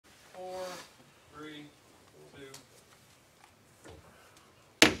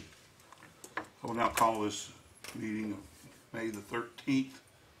will now call this meeting of May the 13th,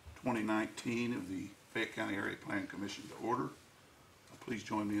 2019 of the Fayette County Area Plan Commission to order. Please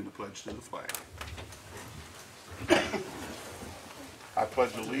join me in the pledge to the flag. I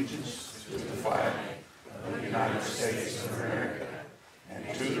pledge allegiance to the flag of the United States of America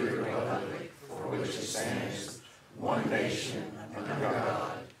and to the republic for which it stands, one nation, under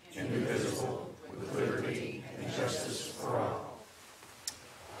God, indivisible, with liberty and justice for all.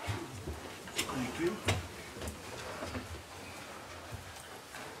 Thank you.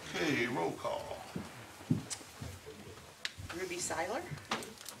 Okay, roll call. Ruby Seiler,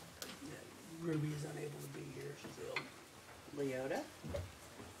 Ruby is unable to be here, she's ill. Leota,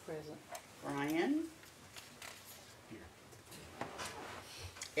 Present. Brian,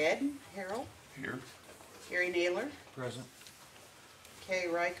 Ed Harrell, Here. Gary Naylor, Present. Kay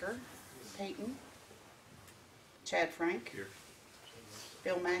Riker, Peyton, Chad Frank, Here.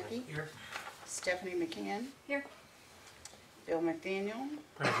 Bill Mackey, Here. Stephanie McCann, Here. Bill McDaniel,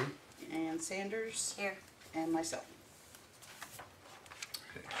 Present. Ann Sanders, Here. and myself.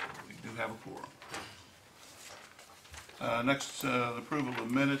 Okay, so we do have a quorum. Next, the approval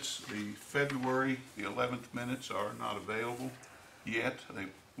of minutes. The February the 11th minutes are not available yet. They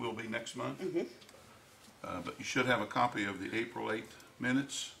will be next month. But you should have a copy of the April 8th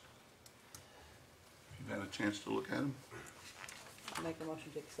minutes. If you've had a chance to look at them. Make a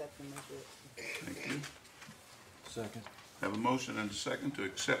motion to accept them as written. Thank you. Second. Have a motion and a second to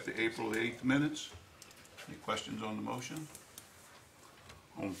accept the April the 8th minutes. Any questions on the motion?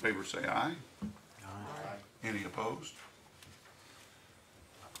 All in favor say aye. Aye. Any opposed?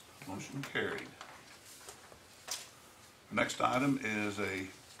 Motion carried. The next item is a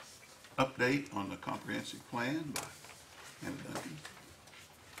update on the comprehensive plan by Anna Duncan.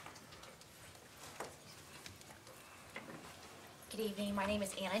 Good evening, my name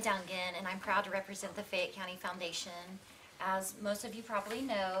is Anna Dungan, and I'm proud to represent the Fayette County Foundation. As most of you probably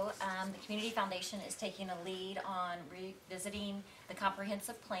know, the Community Foundation is taking a lead on revisiting the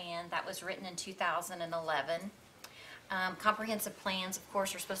comprehensive plan that was written in 2011. Comprehensive plans, of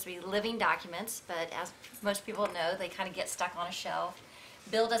course, are supposed to be living documents, but as most people know, they kind of get stuck on a shelf.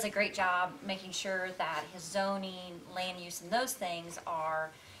 Bill does a great job making sure that his zoning, land use, and those things are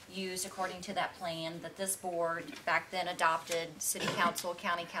used according to that plan that this board back then adopted, city council,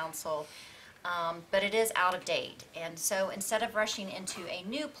 county council, but it is out of date. And so instead of rushing into a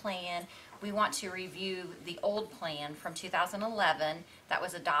new plan, we want to review the old plan from 2011 that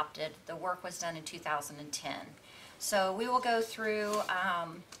was adopted. The work was done in 2010. So we will go through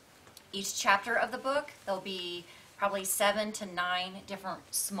each chapter of the book. There'll be probably 7 to 9 different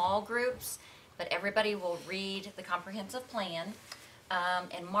small groups, but everybody will read the comprehensive plan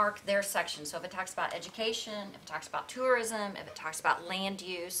and mark their section. So if it talks about education, if it talks about tourism, if it talks about land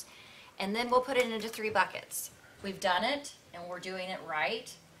use, and then we'll put it into 3 buckets. We've done it and we're doing it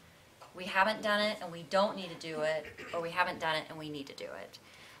right. We haven't done it and we don't need to do it, or we haven't done it and we need to do it.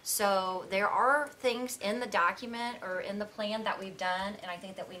 So there are things in the document or in the plan that we've done, and I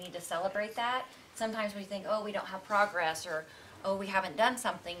think that we need to celebrate that. Sometimes we think, oh, we don't have progress, or oh, we haven't done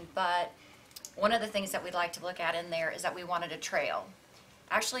something, but one of the things that we'd like to look at in there is that we wanted a trail.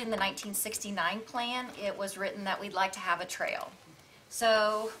 Actually, in the 1969 plan, it was written that we'd like to have a trail.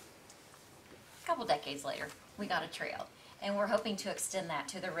 So a couple decades later, we got a trail, and we're hoping to extend that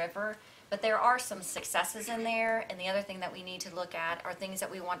to the river. But there are some successes in there, and the other thing that we need to look at are things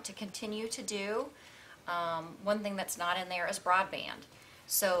that we want to continue to do. One thing that's not in there is broadband.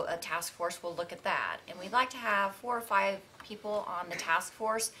 So a task force will look at that. And we'd like to have 4 or 5 people on the task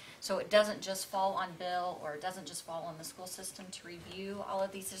force, so it doesn't just fall on Bill, or it doesn't just fall on the school system to review all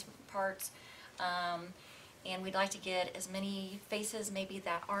of these different parts. And we'd like to get as many faces maybe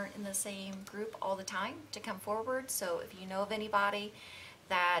that aren't in the same group all the time to come forward. So if you know of anybody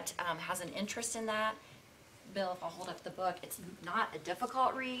that has an interest in that, Bill, if I'll hold up the book, it's not a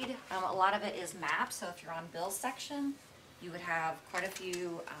difficult read. A lot of it is maps, so if you're on Bill's section, you would have quite a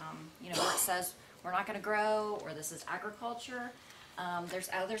few, where it says we're not going to grow, or this is agriculture. There's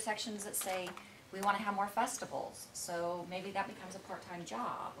other sections that say we want to have more festivals, so maybe that becomes a part-time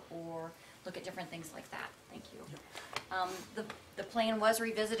job, or look at different things like that. Thank you. The plan was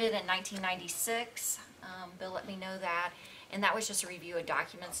revisited in 1996. Bill let me know that, and that was just a review of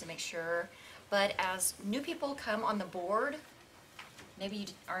documents to make sure. But as new people come on the board, maybe you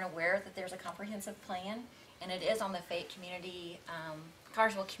aren't aware that there's a comprehensive plan, and it is on the Fayette Community,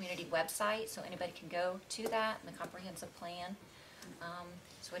 Cartersville Community website, so anybody can go to that, and the comprehensive plan.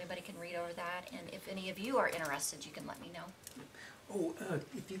 So anybody can read over that, and if any of you are interested, you can let me know. Oh,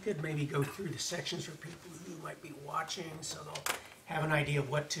 if you could maybe go through the sections for people who might be watching, so they'll have an idea of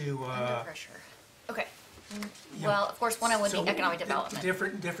what to Under pressure. Okay. Well, of course, one would be So economic the development.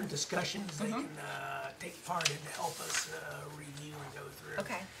 Different discussions they can take part in to help us review and go through.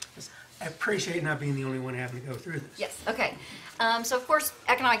 Okay. 'Cause I appreciate not being the only one having to go through this. Yes, okay. So of course,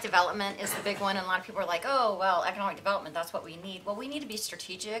 economic development is the big one, and a lot of people are like, oh, well, economic development, that's what we need. Well, we need to be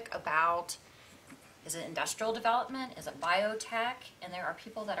strategic about, is it industrial development? Is it biotech? And there are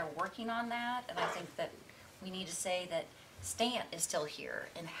people that are working on that, and I think that we need to say that Stant is still here,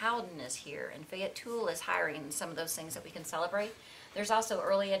 and Howden is here, and Fayette Tool is hiring, and some of those things that we can celebrate. There's also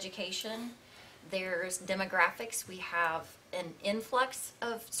early education. There's demographics. We have an influx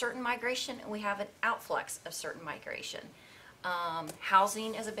of certain migration, and we have an outflux of certain migration.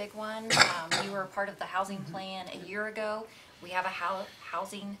 Housing is a big one. You were a part of the housing plan a year ago. We have a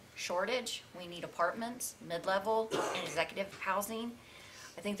housing shortage. We need apartments, mid-level, and executive housing.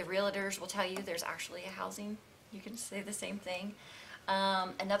 I think the realtors will tell you there's actually a housing. You can say the same thing.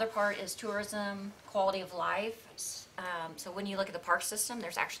 Another part is tourism, quality of life. So when you look at the park system,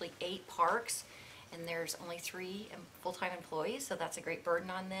 there's actually 8 parks, and there's only 3 full-time employees, so that's a great burden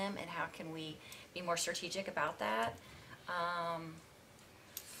on them, and how can we be more strategic about that?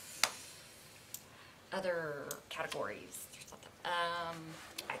 Other categories.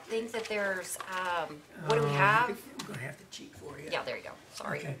 I think that there's, what do we have? I'm gonna have to cheat for you. Yeah, there you go,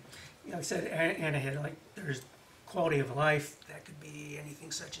 sorry. Okay. You know, like I said, Anna had, like, there's quality of life, that could be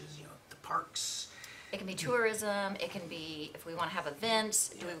anything such as, you know, the parks. It can be tourism, it can be, if we wanna have events,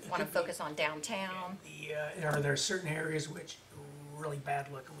 do we wanna focus on downtown? Are there certain areas which are really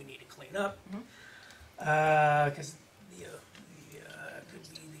bad look and we need to clean up? Mm-hmm. Because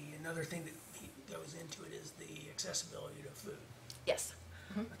could be another thing that goes into it is the accessibility to food. Yes.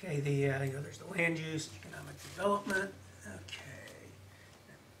 Okay, you know, there's the land use, economic development, okay,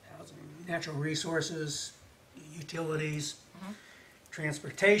 housing, natural resources, utilities,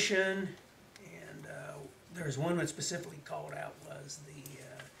 transportation, and there's one that specifically called out was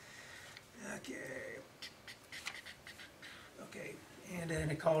okay, and then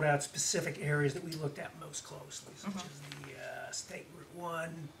it called out specific areas that we looked at most closely, such as the State Route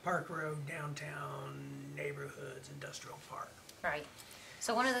 1, Park Road, downtown, neighborhoods, industrial park. Right.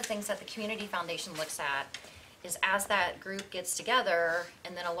 So one of the things that the Community Foundation looks at is as that group gets together,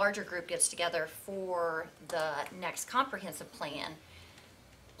 and then a larger group gets together for the next comprehensive plan,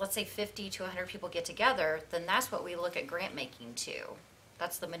 let's say 50 to 100 people get together, then that's what we look at grant making to.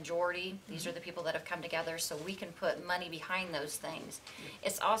 That's the majority. These are the people that have come together, so we can put money behind those things.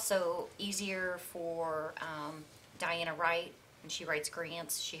 It's also easier for Diana Wright, when she writes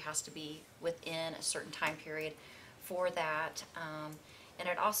grants, she has to be within a certain time period for that. And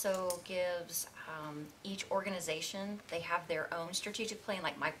it also gives each organization, they have their own strategic plan,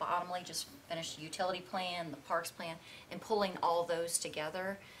 like Mike Bottomley just finished the utility plan, the parks plan, and pulling all those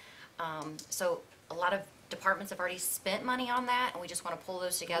together. So a lot of departments have already spent money on that, and we just want to pull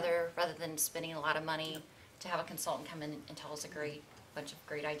those together rather than spending a lot of money to have a consultant come in and tell us a bunch of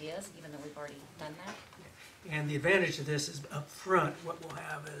great ideas, even though we've already done that. And the advantage of this is up front, what we'll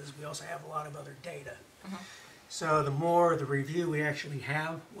have is we also have a lot of other data. So the more the review we actually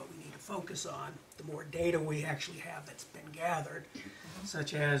have, what we need to focus on, the more data we actually have that's been gathered,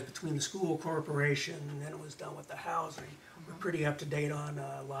 such as between the school corporation, and then it was done with the housing. We're pretty up to date on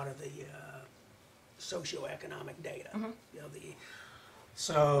a lot of the socioeconomic data. You know,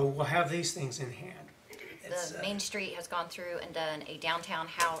 so we'll have these things in hand. It's, The Main Street has gone through and done a downtown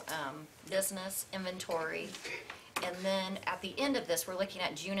business inventory. And then at the end of this, we're looking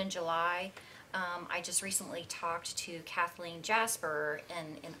at June and July. I just recently talked to Kathleen Jasper,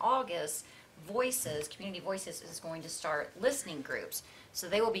 and in August, Community Voices is going to start listening groups. So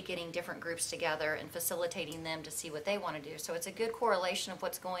they will be getting different groups together and facilitating them to see what they want to do. So it's a good correlation of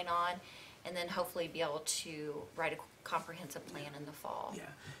what's going on, and then hopefully be able to write a comprehensive plan in the fall. yeah,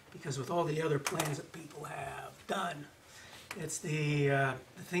 because with all the other plans that people have done, it's the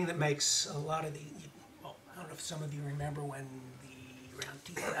thing that makes a lot of well, I don't know if some of you remember when around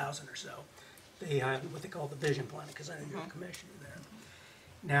 2000 or so, they had what they call the vision plan, because I know you're a commissioner there.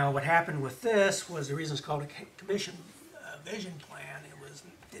 Now, what happened with this was the reason it's called a commission vision plan.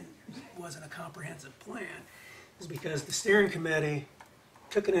 It wasn't a comprehensive plan, is because the steering committee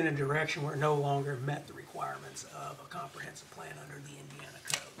took it in a direction where it no longer met the requirements of a comprehensive plan under the Indiana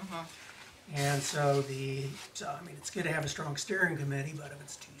Code. And so I mean, it's good to have a strong steering committee, but if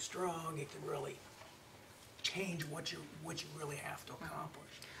it's too strong, it can really change what you really have to accomplish.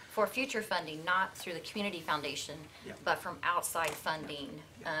 For future funding, not through the Community Foundation, Yeah. but from outside funding,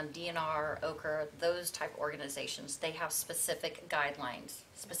 DNR, OCR, those type organizations, they have specific guidelines,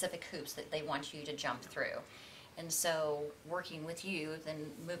 specific hoops that they want you to jump through. And so, working with you, then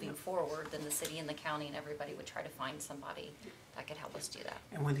moving forward, then the city and the county and everybody would try to find somebody that could help us do that.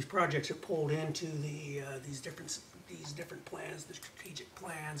 And when these projects are pulled into these different plans, the strategic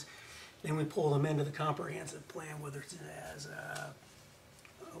plans, then we pull them into the comprehensive plan, whether it's as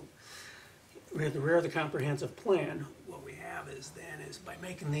with the rear of the comprehensive plan. What we have is by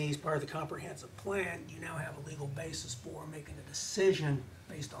making these part of the comprehensive plan, you now have a legal basis for making a decision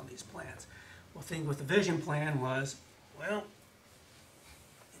based on these plans. Well, the thing with the vision plan was, well,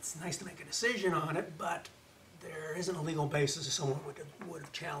 it's nice to make a decision on it, but there isn't a legal basis if someone would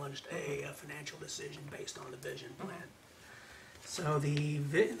have challenged a financial decision based on the vision plan. So the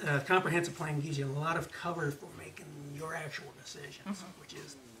comprehensive plan gives you a lot of cover for making your actual decisions, which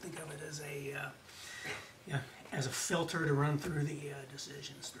is, think of it as a filter to run through the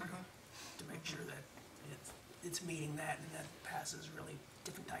decisions through, to make sure that it's meeting that and that passes really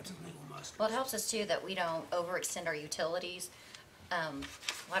different types of legal muster. Well, it helps us too that we don't overextend our utilities. A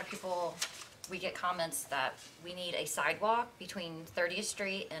lot of people, we get comments that we need a sidewalk between 30th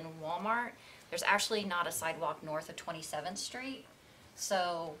Street and Walmart. There's actually not a sidewalk north of 27th Street.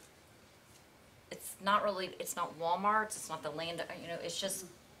 So it's not Walmart's, it's not the land, it's just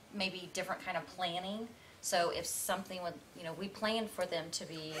maybe different kind of planning. So if something would, we planned for them to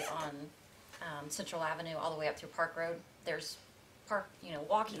be on Central Avenue all the way up through Park Road. There's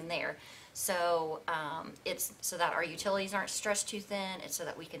walking there. So it's so that our utilities aren't stretched too thin. It's so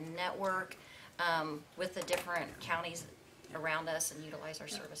that we can network with the different counties around us and utilize our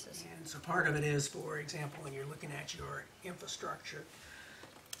services. And so part of it is, for example, when you're looking at your infrastructure,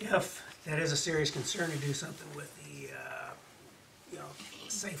 if that is a serious concern to do something with the,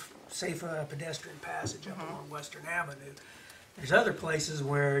 safe pedestrian passage up along Western Avenue, there's other places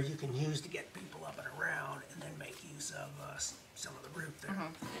where you can use to get people up and around and then make use of some of the route there.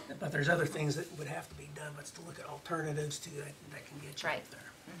 But there's other things that would have to be done, but it's to look at alternatives to that can get you Right. up there.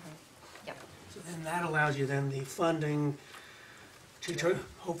 Yep. So then that allows you then the funding to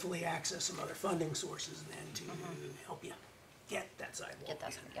hopefully access some other funding sources then to help you get that sidewalk. Get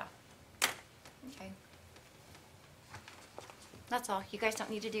that, in. yeah. Okay. That's all. You guys don't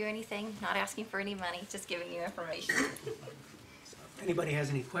need to do anything. Not asking for any money, just giving you information. So if anybody has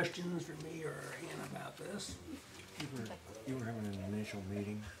any questions for me or Ann about this, You were having an initial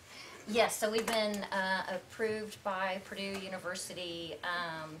meeting. Yes, so we've been approved by Purdue University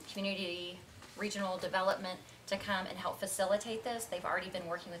Community Regional Development to come and help facilitate this. They've already been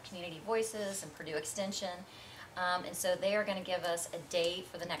working with Community Voices and Purdue Extension. And so they are going to give us a date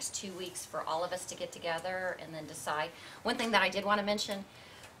for the next 2 weeks for all of us to get together and then decide. One thing that I did want to mention,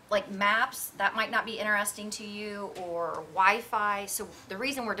 like maps, that might not be interesting to you, or Wi-Fi. So the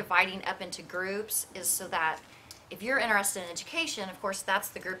reason we're dividing up into groups is so that if you're interested in education, of course, that's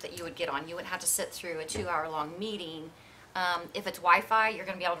the group that you would get on. You wouldn't have to sit through a 2-hour-long meeting. If it's Wi-Fi, you're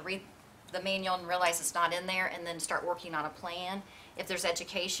going to be able to read the manual and realize it's not in there and then start working on a plan. If there's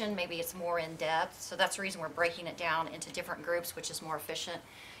education, maybe it's more in depth. So that's the reason we're breaking it down into different groups, which is more efficient.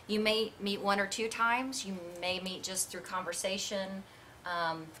 You may meet 1 or 2 times. You may meet just through conversation,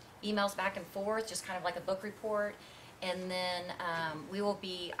 emails back and forth, just kind of like a book report. And then I will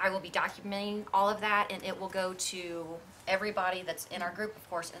be documenting all of that, and it will go to everybody that's in our group, of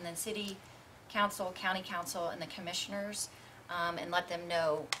course, and then city council, county council, and the commissioners, and let them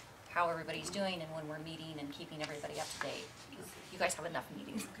know how everybody's doing and when we're meeting and keeping everybody up to date. You guys have enough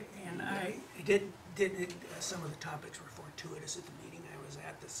meetings. okay, and I did some of the topics were fortuitous at the meeting. I was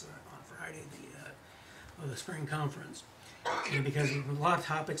at this on Friday, the spring conference, and because a lot of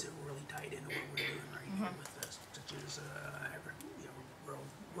topics that were really tied into what we're doing right here with this, such as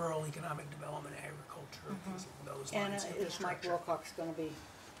rural economic development, agriculture, things along those And lines. is Mike infrastructure. Wilcox gonna be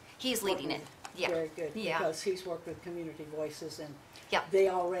He's leading it. Yeah. very good? Yeah. Because he's worked with Community Voices, and Yep. they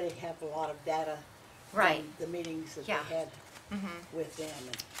already have a lot of data Right. from the meetings that they Yeah. had with them.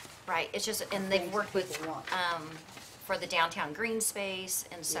 And Right. It's just, and things they've that worked with people want. for the downtown green space,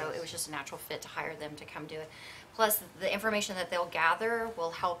 and so Yes. it was just a natural fit to hire them to come do it. Plus, the information that they'll gather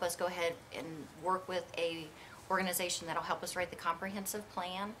will help us go ahead and work with a organization that'll help us write the comprehensive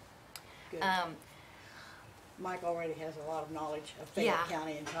plan. Good. Mike already has a lot of knowledge of Fayette Yeah.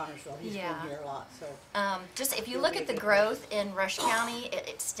 County and Connersville. He's Yeah. been here a lot, so. Just if you It'll look be a at the good growth in Rush County,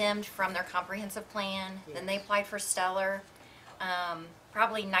 it stemmed from their comprehensive plan. Then they Yes. applied for Stellar.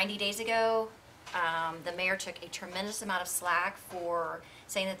 Probably 90 days ago, the mayor took a tremendous amount of slack for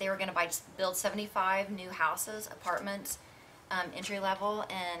saying that they were going to build 75 new houses, apartments, entry level,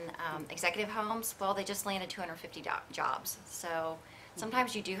 and executive homes. Well, they just landed 250 jobs. So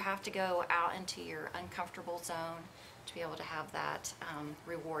sometimes you do have to go out into your uncomfortable zone to be able to have that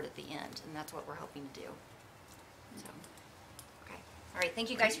reward at the end, and that's what we're hoping to do. So, okay. All right, thank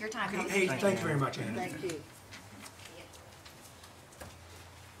you guys for your time. Hey, thank you very much, Anna. Thank you.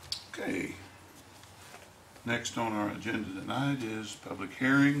 Okay. Next on our agenda tonight is public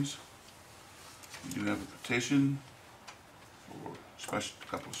hearings. We do have a petition for a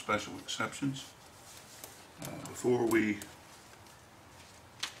couple of special exceptions. Before we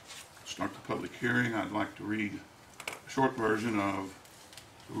start the public hearing, I'd like to read a short version of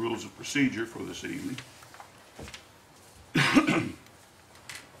the rules of procedure for this evening.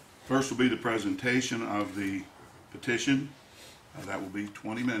 First will be the presentation of the petition. That will be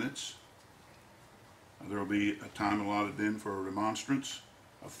 20 minutes. There will be a time allotted then for a remonstrance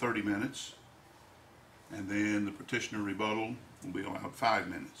of 30 minutes. And then the petitioner rebuttal will be allowed 5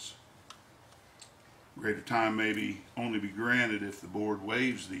 minutes. Greater time may only be granted if the board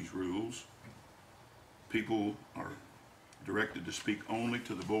waives these rules. People are directed to speak only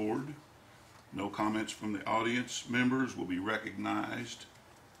to the board. No comments from the audience members will be recognized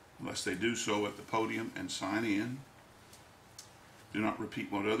unless they do so at the podium and sign in. Do not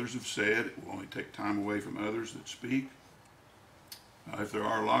repeat what others have said. It will only take time away from others that speak. If there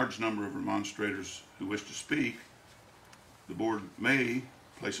are a large number of remonstrators who wish to speak, the board may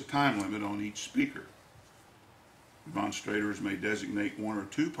place a time limit on each speaker. Remonstrators may designate 1 or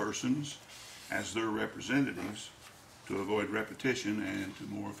 2 persons as their representatives to avoid repetition and to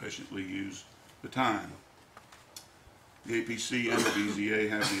more efficiently use the time. The APC and the BZA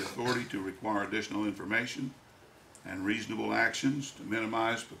have the authority to require additional information and reasonable actions to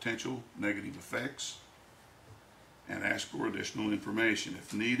minimize potential negative effects and ask for additional information.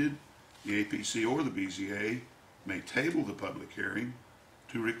 If needed, the APC or the BZA may table the public hearing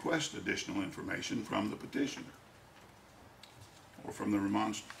to request additional information from the petitioner or from the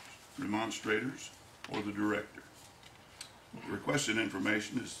remonstrators or the director. The requested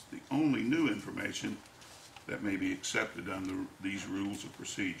information is the only new information that may be accepted under these rules of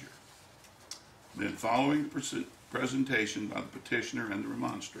procedure. Then, following the presentation by the petitioner and the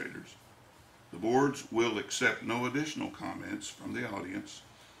remonstrators, the boards will accept no additional comments from the audience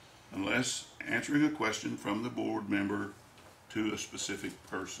unless answering a question from the board member to a specific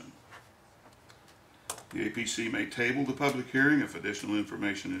person. The APC may table the public hearing if additional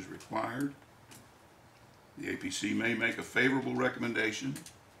information is required. The APC may make a favorable recommendation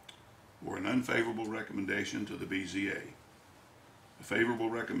or an unfavorable recommendation to the BZA. A favorable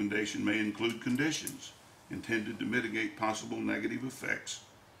recommendation may include conditions intended to mitigate possible negative effects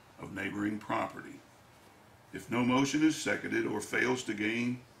of neighboring property. If no motion is seconded or fails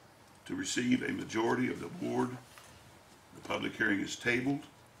to receive a majority of the board, the public hearing is tabled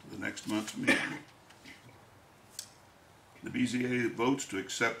to the next month's meeting. The BZA votes to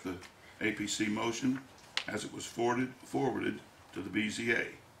accept the APC motion as it was forwarded to the BZA.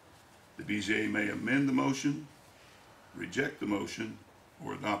 The BZA may amend the motion, reject the motion,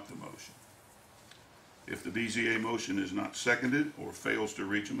 or adopt the motion. If the BZA motion is not seconded or fails to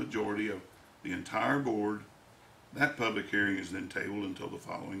reach a majority of the entire board, that public hearing is then tabled until the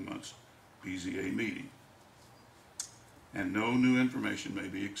following month's BZA meeting. And no new information may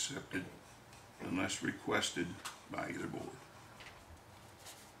be accepted unless requested by either board.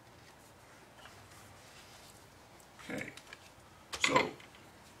 Okay, so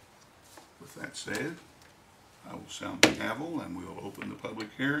with that said, I will sound the gavel and we will open the public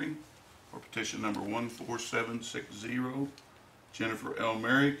hearing for petition number 14760, Jennifer L.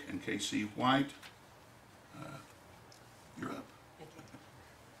 Merrick and K.C. White. You're up.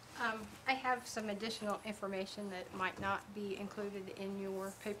 I have some additional information that might not be included in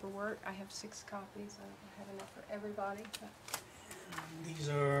your paperwork. I have 6 copies. I don't have enough for everybody. But These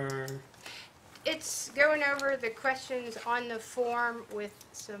are, it's going over the questions on the form with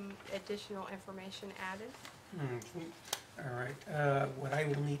some additional information added. all right. What I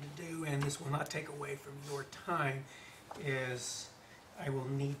will need to do, and this will not take away from your time, is I will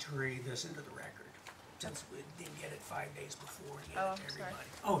need to read this into the record, since we didn't get it 5 days before and get Oh, it to I'm sorry. everybody.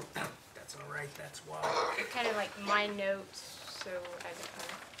 Oh, that's all right. That's why. They're kind of like my notes, so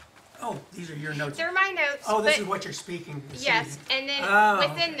Oh, these are your notes. they're my notes. Oh, this but is what you're speaking this yes, evening. and then Oh,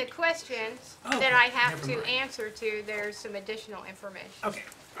 within okay. the questions Okay, that I have never to mind. answer to, there's some additional information. Okay,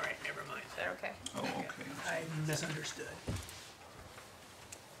 all right, never mind. Is that okay? Oh, okay. I misunderstood.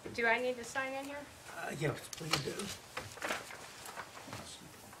 Do I need to sign in here? Yes, please do.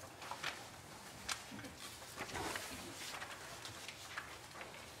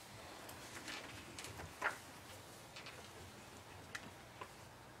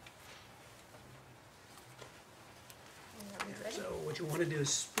 Are we ready? So what you want to do is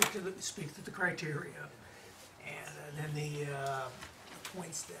speak to the criteria, and then the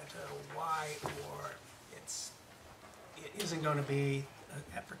points that why or it's it isn't going to be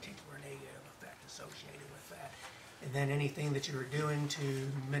a particular negative effect associated with that. And then anything that you're doing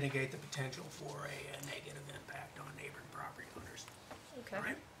to mitigate the potential for a negative impact on neighboring property owners. Okay. All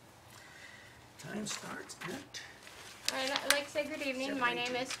right? Time starts at... I'd like to say good evening. My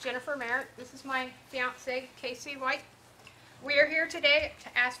name is Jennifer Merritt. This is my fiance, Casey White. We are here today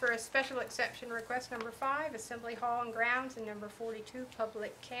to ask for a special exception request number 5, Assembly Hall and Grounds, and number 42,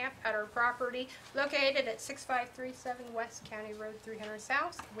 Public Camp at our property located at 6537 West County Road 300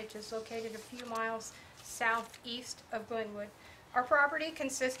 South, which is located a few miles southeast of Glenwood. Our property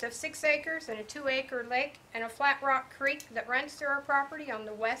consists of 6 acres and a 2-acre lake and a flat rock creek that runs through our property on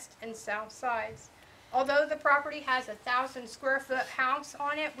the west and south sides. Although the property has a 1,000 square foot house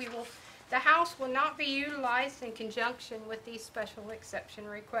on it, the house will not be utilized in conjunction with these special exception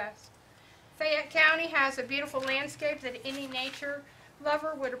requests. Fayette County has a beautiful landscape that any nature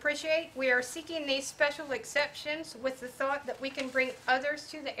lover would appreciate. We are seeking these special exceptions with the thought that we can bring others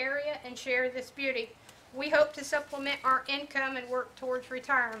to the area and share this beauty. We hope to supplement our income and work towards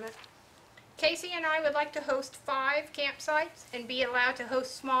retirement. Casey and I would like to host 5 campsites and be allowed to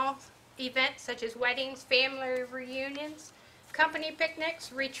host small events such as weddings, family reunions, company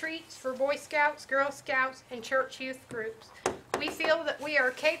picnics, retreats for Boy Scouts, Girl Scouts, and church youth groups. We feel that we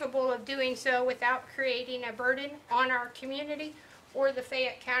are capable of doing so without creating a burden on our community or the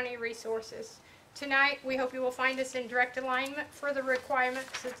Fayette County resources. Tonight, we hope you will find us in direct alignment for the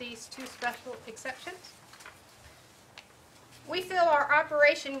requirements of these 2 special exceptions. We feel our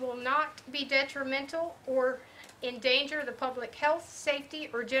operation will not be detrimental or endanger the public health, safety,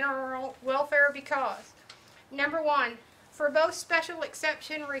 or general welfare because, number 1, for both special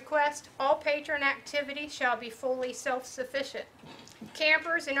exception requests, all patron activities shall be fully self-sufficient.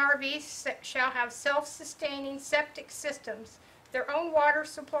 Campers and RVs shall have self-sustaining septic systems, their own water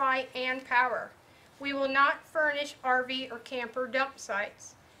supply, and power. We will not furnish RV or camper dump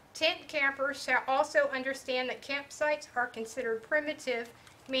sites. Tent campers shall also understand that campsites are considered primitive,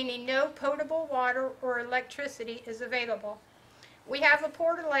 meaning no potable water or electricity is available. We have a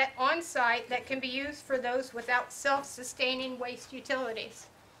portalet on site that can be used for those without self-sustaining waste utilities.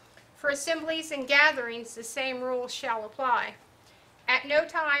 For assemblies and gatherings, the same rules shall apply. At no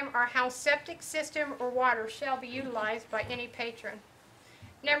time our house septic system or water shall be utilized by any patron.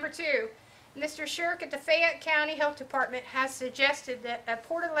 Number 2, Mr. Shirk at the Fayette County Health Department has suggested that a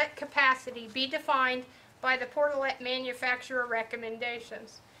portalet capacity be defined by the portalet manufacturer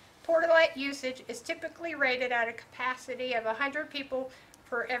recommendations. Portalet usage is typically rated at a capacity of 100 people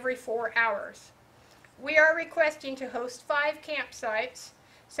per every 4 hours. We are requesting to host 5 campsites,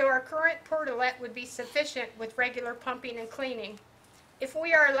 so our current portalet would be sufficient with regular pumping and cleaning. If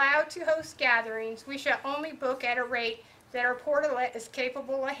we are allowed to host gatherings, we shall only book at a rate that our portalet is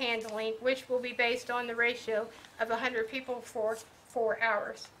capable of handling, which will be based on the ratio of 100 people for 4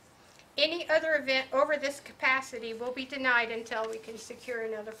 hours. Any other event over this capacity will be denied until we can secure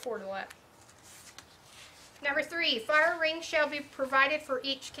another portalet. Number 3, fire rings shall be provided for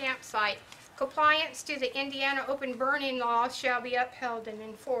each campsite. Compliance to the Indiana open burning laws shall be upheld and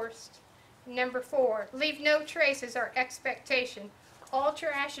enforced. Number 4, leave no trace is our expectation. All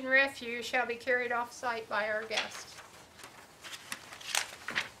trash and refuse shall be carried off-site by our guests.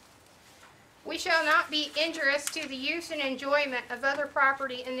 We shall not be injurious to the use and enjoyment of other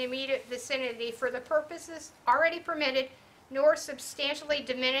property in the immediate vicinity for the purposes already permitted, nor substantially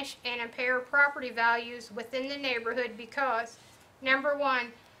diminish and impair property values within the neighborhood because, number 1,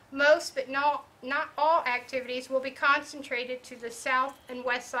 most but not all activities will be concentrated to the south and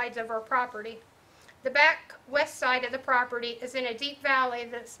west sides of our property. The back west side of the property is in a deep valley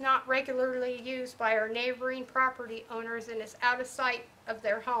that's not regularly used by our neighboring property owners and is out of sight of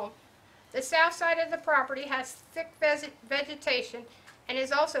their home. The south side of the property has thick vegetation and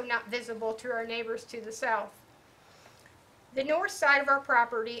is also not visible to our neighbors to the south. The north side of our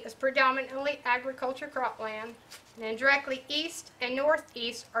property is predominantly agriculture cropland, and then directly east and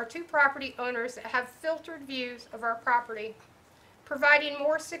northeast are 2 property owners that have filtered views of our property. Providing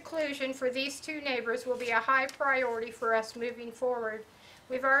more seclusion for these 2 neighbors will be a high priority for us moving forward.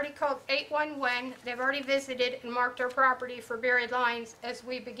 We've already called 811. They've already visited and marked our property for buried lines as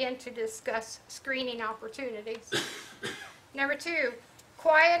we begin to discuss screening opportunities. Number 2,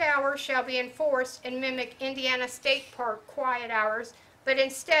 quiet hours shall be enforced and mimic Indiana State Park quiet hours, but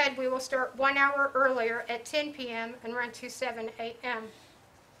instead we will start 1 hour earlier at 10 p.m. and run to 7 a.m.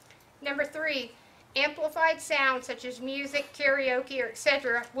 Number 3, amplified sound such as music, karaoke, or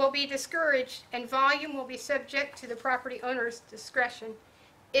etc. will be discouraged and volume will be subject to the property owner's discretion.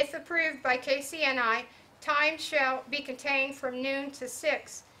 If approved by KCNI, time shall be contained from noon to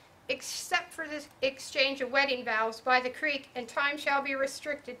 6. except for the exchange of wedding vows by the creek, and time shall be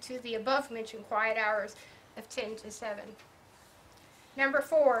restricted to the above-mentioned quiet hours of 10 to 7. Number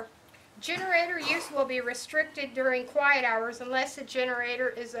 4, generator use will be restricted during quiet hours unless the generator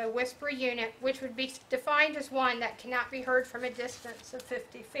is a whisper unit, which would be defined as one that cannot be heard from a distance of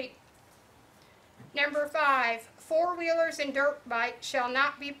 50 feet. Number 5, four-wheelers and dirt bikes shall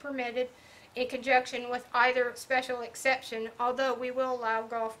not be permitted in conjunction with either special exception, although we will allow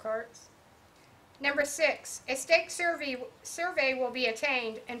golf carts. Number 6, a stake survey will be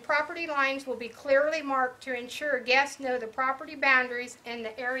attained, and property lines will be clearly marked to ensure guests know the property boundaries and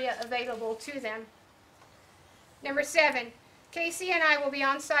the area available to them. Number 7, Casey and I will be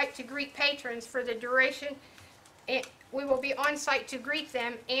on site to greet patrons for the duration. We will be on site to greet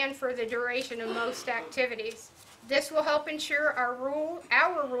them and for the duration of most activities. This will help ensure our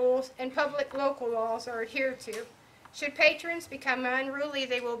rules and public local laws are adhered to. Should patrons become unruly,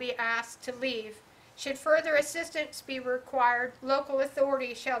 they will be asked to leave. Should further assistance be required, local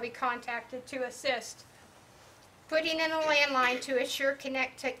authorities shall be contacted to assist. Putting in a landline to assure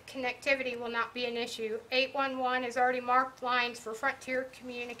connectivity will not be an issue. 811 has already marked lines for Frontier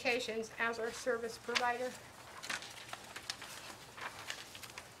Communications as our service provider.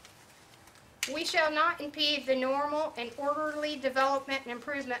 We shall not impede the normal and orderly development and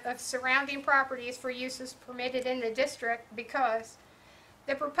improvement of surrounding properties for uses permitted in the district because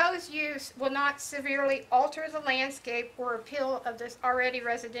the proposed use will not severely alter the landscape or appeal of this already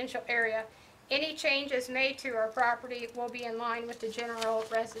residential area. Any changes made to our property will be in line with the general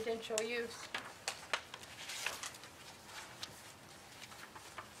residential use.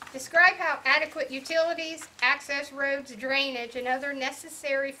 Describe how adequate utilities, access roads, drainage, and other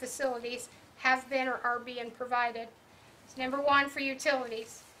necessary facilities have been or are being provided. Number 1 for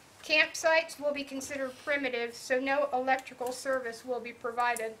utilities. Campsites will be considered primitive, so no electrical service will be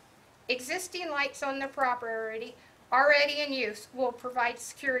provided. Existing lights on the property already in use will provide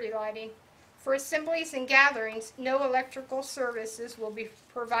security lighting. For assemblies and gatherings, no electrical services will be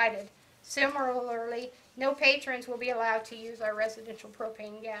provided. Similarly, no patrons will be allowed to use our residential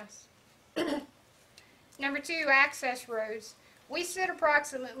propane gas. Number 2, access roads. We sit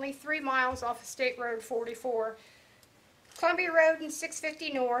approximately 3 miles off of State Road 44. Columbia Road and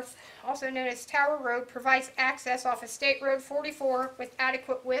 650 North, also known as Tower Road, provides access off of State Road 44 with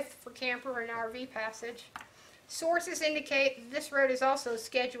adequate width for camper and RV passage. Sources indicate this road is also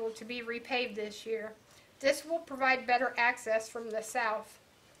scheduled to be repaved this year. This will provide better access from the south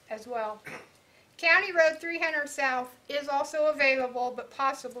as well. County Road 300 South is also available, but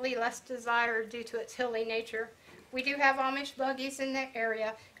possibly less desired due to its hilly nature. We do have Amish buggies in the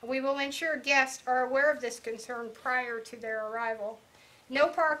area, and we will ensure guests are aware of this concern prior to their arrival. No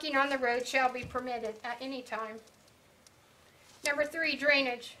parking on the road shall be permitted at any time. Number 3,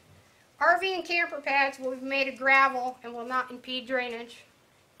 drainage. RV and camper pads will be made of gravel and will not impede drainage.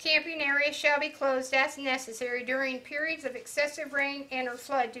 Camping areas shall be closed as necessary during periods of excessive rain and or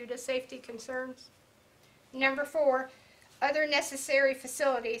flood due to safety concerns. Number 4, other necessary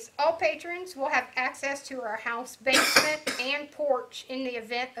facilities. All patrons will have access to our house basement and porch in the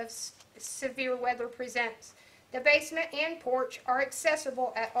event of severe weather presents. The basement and porch are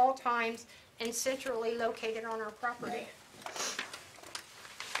accessible at all times and centrally located on our property.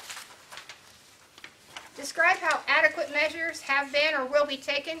 Describe how adequate measures have been or will be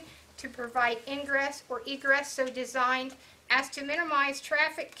taken to provide ingress or egress so designed as to minimize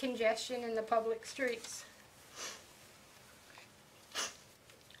traffic congestion in the public streets.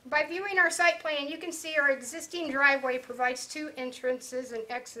 By viewing our site plan, you can see our existing driveway provides 2 entrances and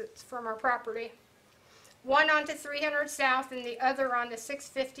exits from our property. One onto 300 South and the other onto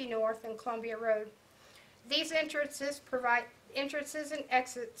 650 North and Columbia Road. These entrances and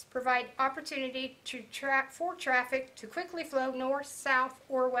exits provide opportunity for traffic to quickly flow north, south,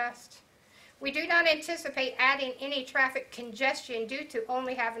 or west. We do not anticipate adding any traffic congestion due to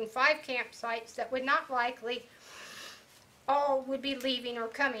only having 5 campsites that would not likely all would be leaving or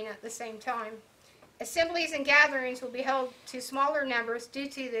coming at the same time. Assemblies and gatherings will be held to smaller numbers due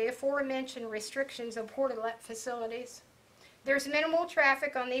to the aforementioned restrictions of portalet facilities. There's minimal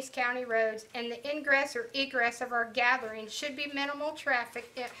traffic on these county roads, and the ingress or egress of our gatherings should be minimal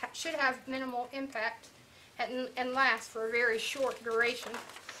traffic. It should have minimal impact and last for a very short duration.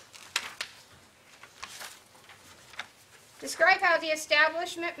 Describe how the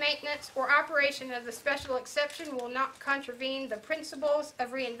establishment, maintenance, or operation of the special exception will not contravene the principles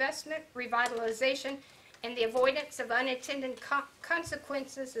of reinvestment, revitalization, and the avoidance of unintended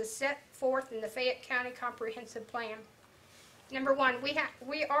consequences as set forth in the Fayette County Comprehensive Plan. Number 1,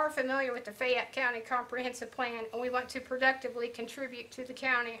 we are familiar with the Fayette County Comprehensive Plan, and we want to productively contribute to the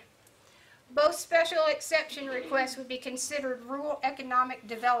county. Both special exception requests would be considered rural economic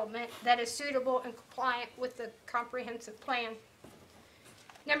development that is suitable and compliant with the comprehensive plan.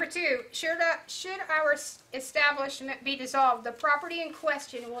 Number 2, should our establishment be dissolved, the property in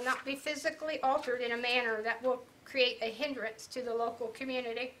question will not be physically altered in a manner that will create a hindrance to the local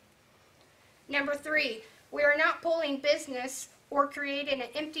community. Number 3, we are not pulling business or creating an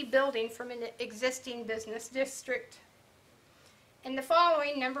empty building from an existing business district. And the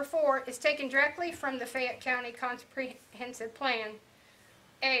following, number 4, is taken directly from the Fayette County Comprehensive Plan.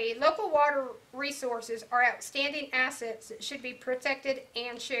 A, local water resources are outstanding assets that should be protected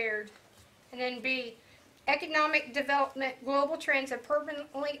and shared. And then B, economic development, global trends have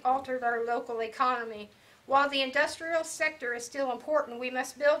permanently altered our local economy. While the industrial sector is still important, we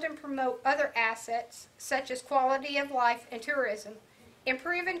must build and promote other assets, such as quality of life and tourism.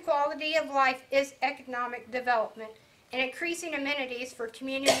 Improving quality of life is economic development, and increasing amenities for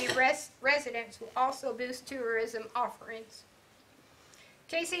community residents will also boost tourism offerings.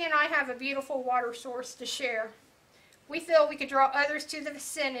 Casey and I have a beautiful water source to share. We feel we could draw others to the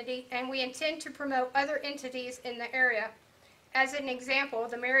vicinity, and we intend to promote other entities in the area. As an example,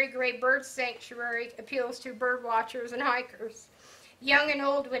 the Mary Gray Bird Sanctuary appeals to bird watchers and hikers. Young and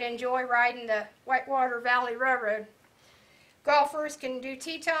old would enjoy riding the Whitewater Valley Railroad. Golfers can do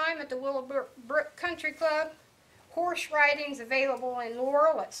tea time at the Willowbrook Country Club. Horse riding's available in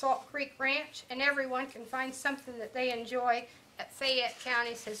Laurel at Salt Creek Ranch, and everyone can find something that they enjoy at Fayette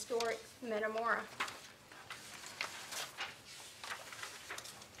County's historic Metamora.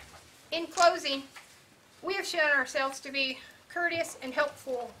 In closing, we have shown ourselves to be courteous and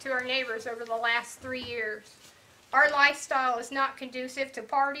helpful to our neighbors over the last 3 years. Our lifestyle is not conducive to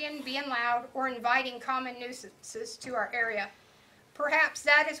partying, being loud, or inviting common nuisances to our area. Perhaps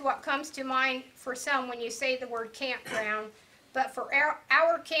that is what comes to mind for some when you say the word campground, but for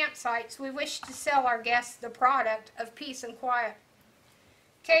our campsites, we wish to sell our guests the product of peace and quiet.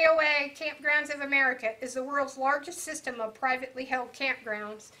 KOA, Kampgrounds of America, is the world's largest system of privately held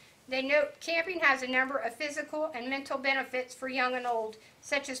campgrounds. They note camping has a number of physical and mental benefits for young and old,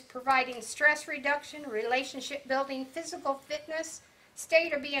 such as providing stress reduction, relationship building, physical fitness,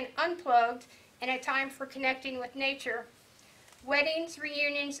 state of being unplugged, and a time for connecting with nature. Weddings,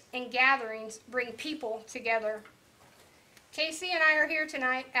 reunions, and gatherings bring people together. Casey and I are here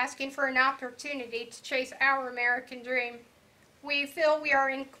tonight asking for an opportunity to chase our American dream. We feel we are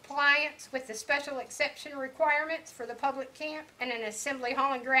in compliance with the special exception requirements for the public camp and an assembly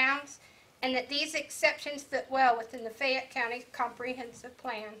hall and grounds, and that these exceptions fit well within the Fayette County Comprehensive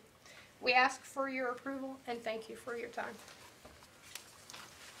Plan. We ask for your approval and thank you for your time.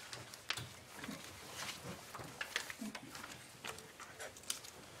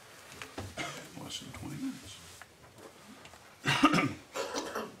 Less than 20 minutes.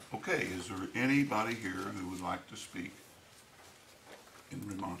 Okay, is there anybody here who would like to speak in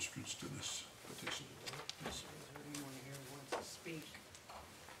remonstrance to this petition? Is there anyone here who wants to speak?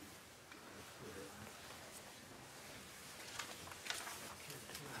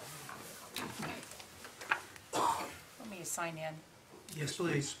 Let me sign in. Yes,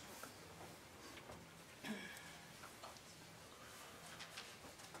 please.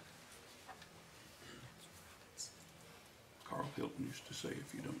 Carl Hilton used to say,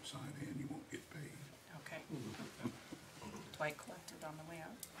 if you don't sign in, you won't get paid. Okay. Do I collect it on the way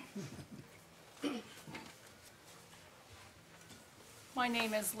out? My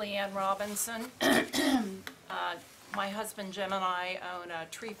name is Leanne Robinson. My husband Jim and I own a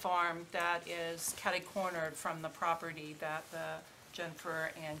tree farm that is catty-cornered from the property that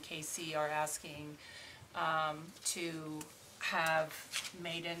Jennifer and Casey are asking to have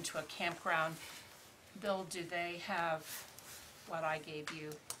made into a campground. Bill, do they have what I gave you?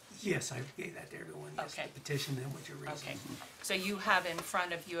 Yes, I gave that to everyone. Yes, Okay. the petition, then what your reason. Okay, so you have in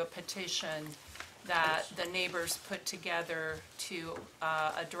front of you a petition that the neighbors put together to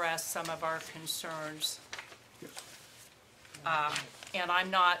address some of our concerns. And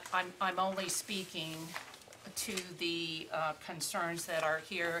I'm only speaking to the concerns that are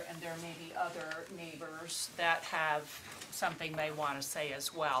here, and there may be other neighbors that have something they want to say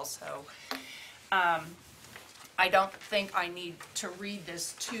as well. So I don't think I need to read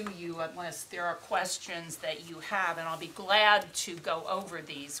this to you unless there are questions that you have, and I'll be glad to go over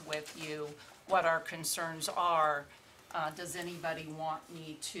these with you, what our concerns are. Does anybody want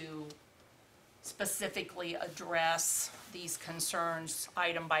me to specifically address these concerns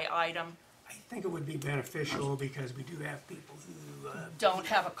item by item? I think it would be beneficial because we do have people who, Don't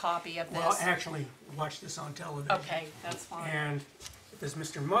have a copy of well, this? actually watch this on television. Okay, that's fine. And if this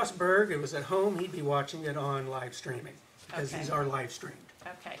Mr. Mossberg, it was at home, he'd be watching it on live streaming because Okay. these are live streamed.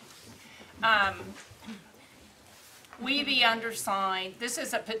 Okay. We, the undersigned, this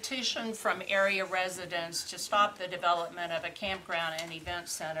is a petition from area residents to stop the development of a campground and event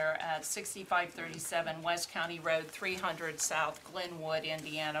center at 6537 West County Road 300 South, Glenwood,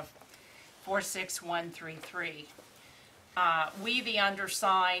 Indiana, 46133. We, the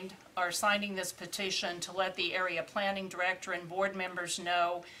undersigned, are signing this petition to let the area planning director and board members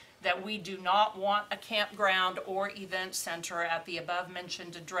know that we do not want a campground or event center at the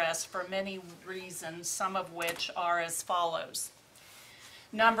above-mentioned address for many reasons, some of which are as follows.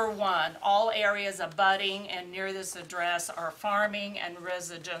 Number one, all areas abutting and near this address are farming and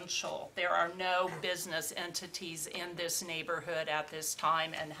residential. There are no business entities in this neighborhood at this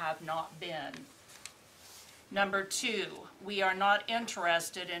time and have not been. Number two, we are not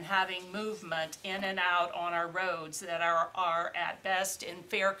interested in having movement in and out on our roads that are at best in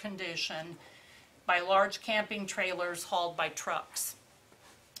fair condition by large camping trailers hauled by trucks.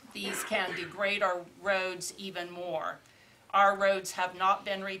 These can degrade our roads even more. Our roads have not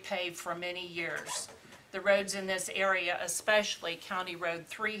been repaved for many years. The roads in this area, especially County Road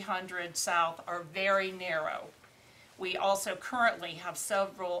 300 South, are very narrow. We also currently have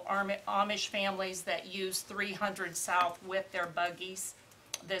several Amish families that use 300 South with their buggies.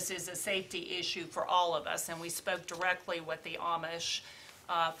 This is a safety issue for all of us, and we spoke directly with the Amish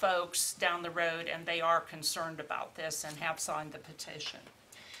folks down the road, and they are concerned about this and have signed the petition.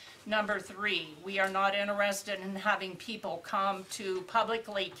 Number three, we are not interested in having people come to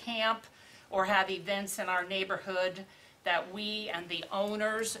publicly camp or have events in our neighborhood that we and the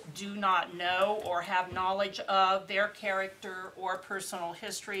owners do not know or have knowledge of their character or personal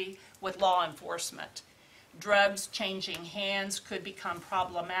history with law enforcement. Drugs changing hands could become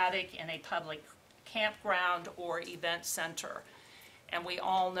problematic in a public campground or event center. And we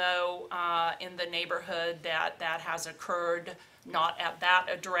all know in the neighborhood that that has occurred, not at that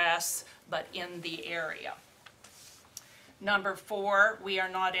address, but in the area. Number four, we are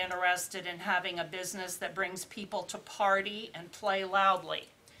not interested in having a business that brings people to party and play loudly.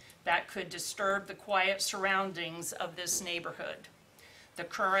 That could disturb the quiet surroundings of this neighborhood. The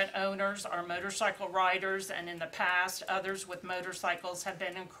current owners are motorcycle riders, and in the past, others with motorcycles have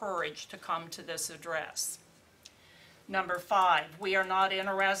been encouraged to come to this address. Number five, we are not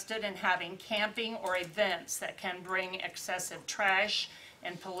interested in having camping or events that can bring excessive trash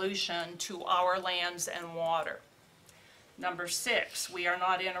and pollution to our lands and water. Number six, we are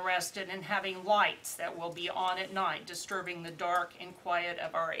not interested in having lights that will be on at night, disturbing the dark and quiet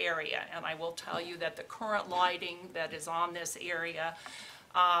of our area. And I will tell you that the current lighting that is on this area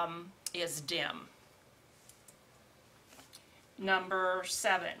is dim. Number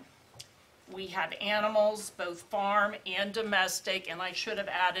seven, we have animals, both farm and domestic, and I should have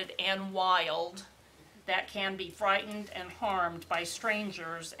added and wild, that can be frightened and harmed by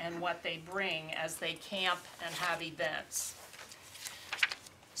strangers and what they bring as they camp and have events.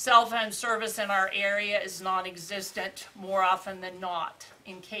 Cell phone service in our area is non-existent more often than not.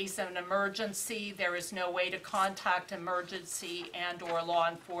 In case of an emergency, there is no way to contact emergency and/or law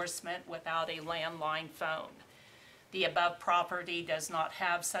enforcement without a landline phone. The above property does not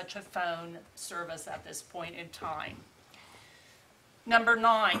have such a phone service at this point in time. Number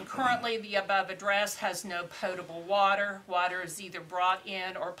nine, currently the above address has no potable water. Water is either brought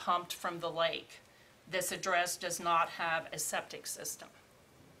in or pumped from the lake. This address does not have a septic system.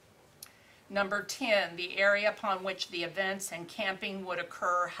 Number 10, the area upon which the events and camping would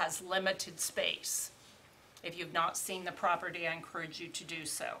occur has limited space. If you've not seen the property, I encourage you to do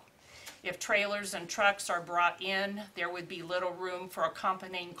so. If trailers and trucks are brought in, there would be little room for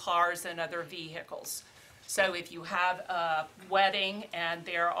accompanying cars and other vehicles. So if you have a wedding and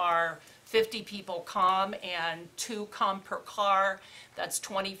there are 50 people come and 2 come per car, that's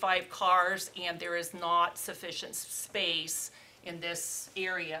 25 cars, and there is not sufficient space in this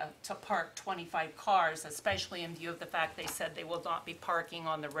area to park 25 cars, especially in view of the fact they said they will not be parking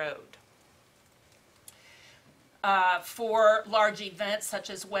on the road. For large events such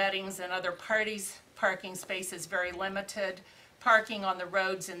as weddings and other parties, parking space is very limited. Parking on the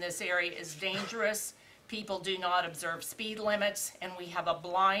roads in this area is dangerous. People do not observe speed limits, and we have a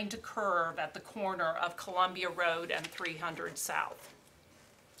blind curve at the corner of Columbia Road and 300 South.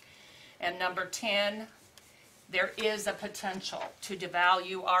 And number 10, there is a potential to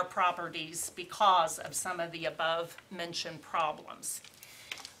devalue our properties because of some of the above mentioned problems.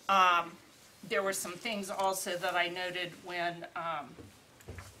 There were some things also that I noted when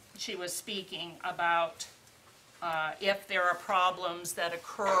she was speaking about if there are problems that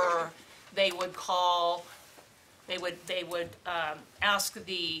occur, they would call, they would ask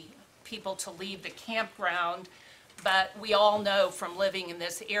the people to leave the campground, But we all know from living in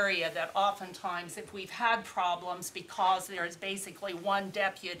this area that oftentimes if we've had problems because there's basically one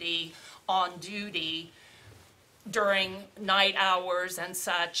deputy on duty during night hours and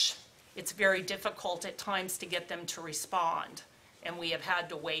such, it's very difficult at times to get them to respond. And we have had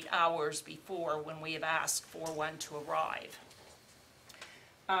to wait hours before when we have asked for one to arrive.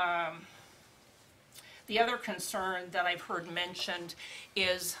 The other concern that I've heard mentioned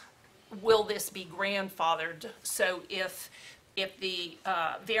is, will this be grandfathered? So if the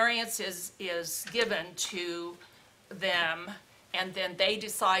variance is given to them and then they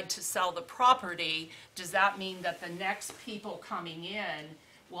decide to sell the property, does that mean that the next people coming in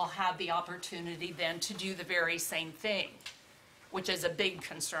will have the opportunity then to do the very same thing, which is a big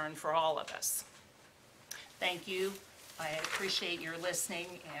concern for all of us? Thank you. I appreciate your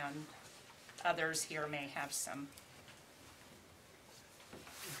listening, and others here may have some.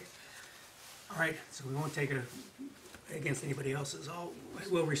 All right, so we won't take it against anybody else's.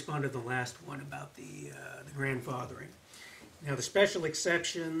 We'll respond to the last one about the grandfathering. Now, the special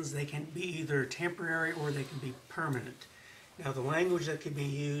exceptions, they can be either temporary or they can be permanent. Now, the language that can be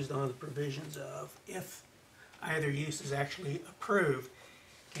used on the provisions of if either use is actually approved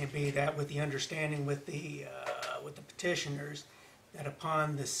can be that with the understanding with the petitioners that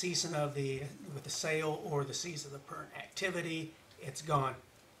upon the ceasing of the sale or the cease of the current activity, it's gone,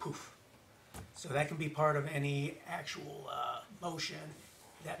 poof. So that can be part of any actual motion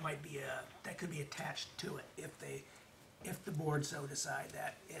that might be that could be attached to it if the board so decide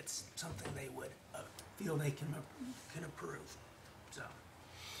that it's something they would feel they can approve. So,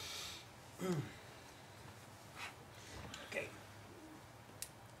 okay.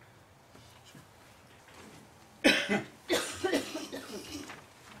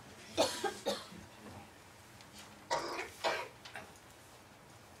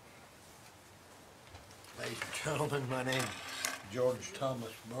 Ladies and gentlemen, my name is George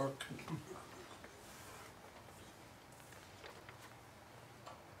Thomas Burke.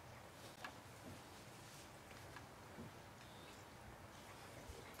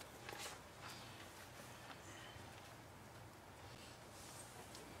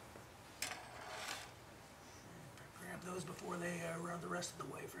 Grab those before they run the rest of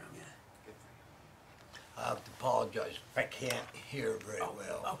the way from you. I have to apologize if I can't hear very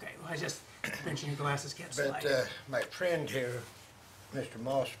well. Okay, well, I just mentioned your glasses can't But slide. my friend here, Mr.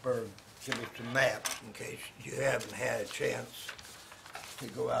 Mossberg, gave me some maps in case you haven't had a chance to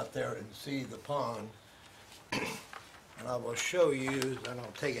go out there and see the pond. And I will show you, and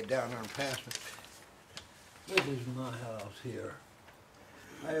I'll take it down there and pass it. This is my house here.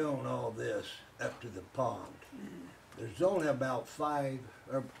 I own all this up to the pond. There's only about 5,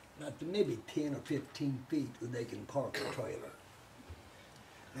 or maybe 10 or 15 feet where they can park a trailer.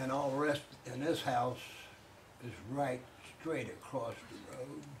 And all the rest in this house is right straight across the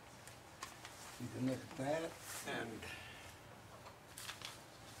road. You can look at that, and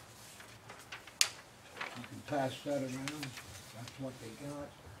you can pass that around. That's what they got.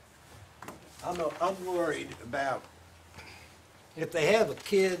 I'm worried about if they have the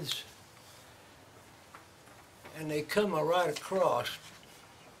kids and they come right across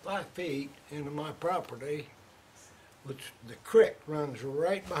 5 feet into my property, which the creek runs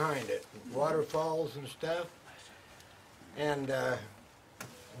right behind it, waterfalls and stuff, and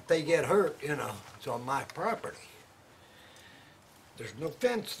if they get hurt, it's on my property. There's no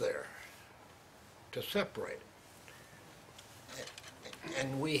fence there to separate it.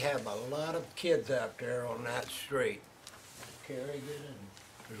 And we have a lot of kids out there on that street. Carrigan, and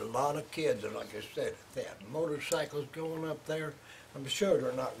there's a lot of kids, and like I said, if they have motorcycles going up there, I'm sure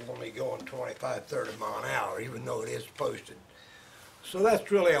they're not only going 25, 30 mile an hour, even though it is posted. So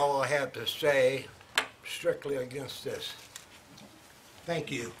that's really all I have to say strictly against this.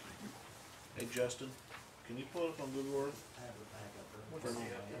 Thank you. Hey, Justin, can you pull it up on Google Earth?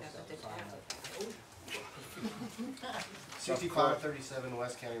 6537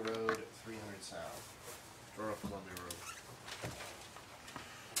 West County Road, 300 South. Start off Columbia Road.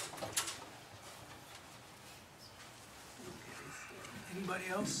 Anybody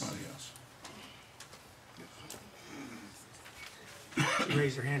else? Oh, yes.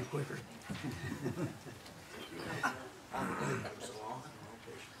 Raise your hand quicker.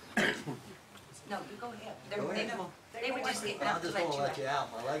 No, you go ahead. They were just getting I up to just let want you to let you out.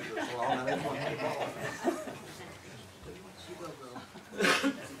 My legs are so long. I didn't want to keep on.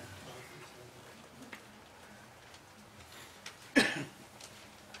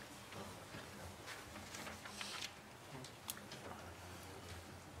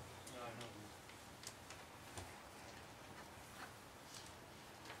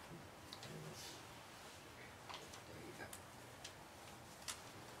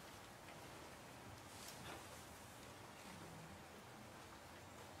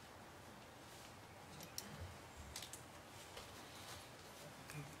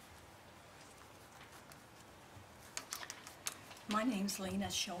 My name's Lena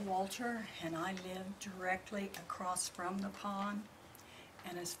Showalter, and I live directly across from the pond.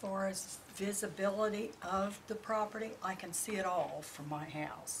 And as far as visibility of the property, I can see it all from my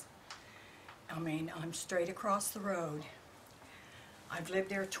house. I mean, I'm straight across the road. I've lived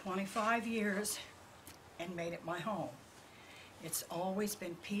there 25 years and made it my home. It's always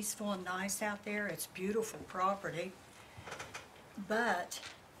been peaceful and nice out there. It's beautiful property. But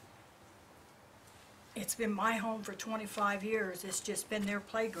it's been my home for 25 years. It's just been their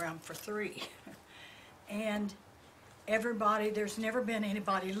playground for 3. And everybody, there's never been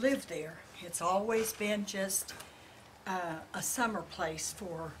anybody live there. It's always been just a summer place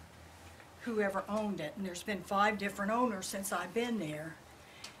for whoever owned it. And there's been 5 different owners since I've been there.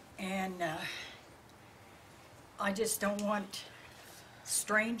 And I just don't want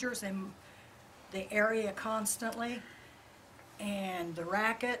strangers in the area constantly. And the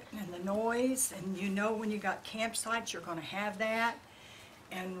racket and the noise, and you know when you got campsites, you're going to have that.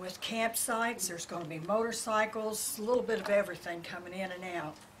 And with campsites, there's going to be motorcycles, a little bit of everything coming in and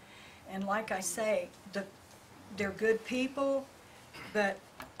out. And like I say, they're good people, but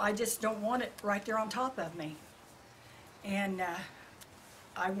I just don't want it right there on top of me. And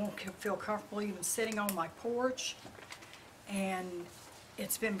I won't feel comfortable even sitting on my porch. And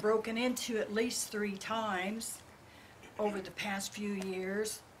it's been broken into at least 3 times over the past few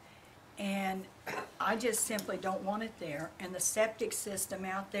years, and I just simply don't want it there. And the septic system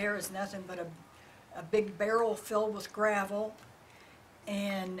out there is nothing but a big barrel filled with gravel,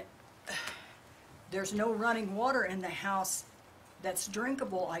 and there's no running water in the house that's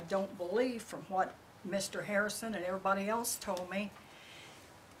drinkable, I don't believe, from what Mr. Harrison and everybody else told me.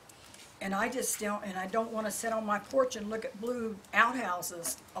 And I just don't, and I don't want to sit on my porch and look at blue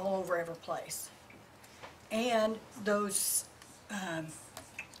outhouses all over every place. And those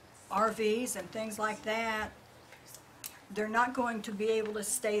RVs and things like that, they're not going to be able to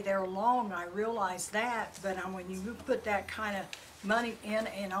stay there long, I realize that, but when you put that kind of money in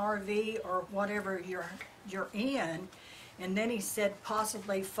an RV or whatever you're in, and then he said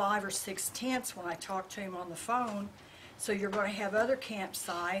possibly 5 or 6 tents when I talked to him on the phone, so you're going to have other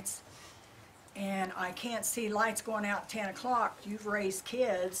campsites, and I can't see lights going out at 10 o'clock. You've raised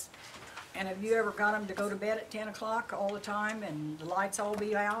kids. And have you ever got them to go to bed at 10 o'clock all the time and the lights all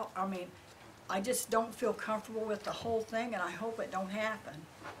be out? I mean, I just don't feel comfortable with the whole thing, and I hope it don't happen.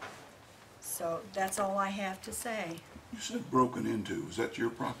 So that's all I have to say. You said broken into. Is that your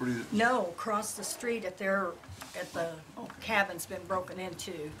property? No, across the street at the cabin's been broken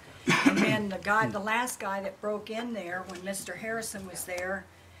into. And then the last guy that broke in there when Mr. Harrison was there,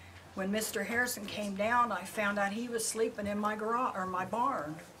 when Mr. Harrison came down, I found out he was sleeping in my garage or my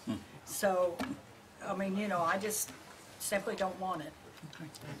barn. So, I mean, you know, I just simply don't want it.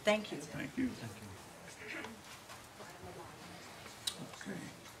 Thank you. Thank you. Okay.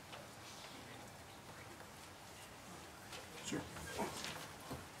 Sir.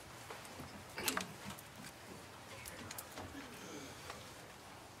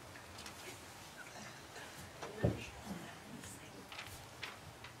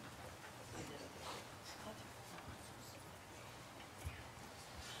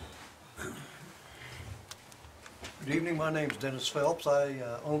 Good evening, my name's Dennis Phelps. I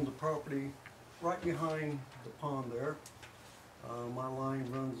own the property right behind the pond there. My line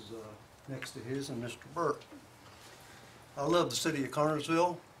runs next to his and Mr. Burke. I love the city of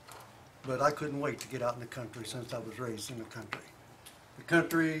Connersville, but I couldn't wait to get out in the country since I was raised in the country. The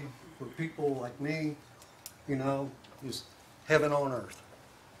country for people like me, you know, is heaven on earth.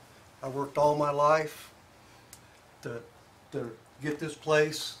 I worked all my life to get this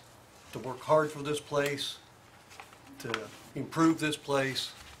place, to work hard for this place, to improve this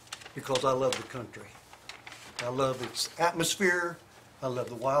place, because I love the country. I love its atmosphere. I love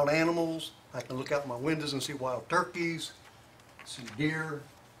the wild animals. I can look out my windows and see wild turkeys, see deer,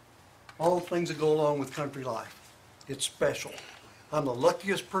 all the things that go along with country life. It's special. I'm the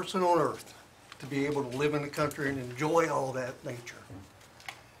luckiest person on earth to be able to live in the country and enjoy all that nature.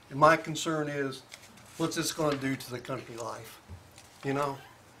 And my concern is, what's this going to do to the country life? You know,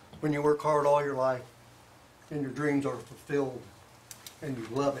 when you work hard all your life and your dreams are fulfilled and you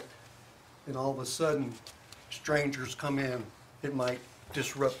love it, and all of a sudden strangers come in, it might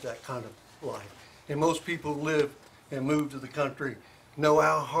disrupt that kind of life. And most people who live and move to the country know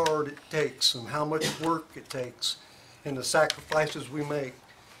how hard it takes and how much work it takes and the sacrifices we make.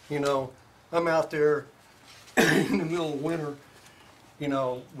 You know, I'm out there in the middle of winter, you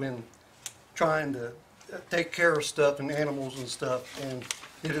know, when trying to take care of stuff and animals and stuff, and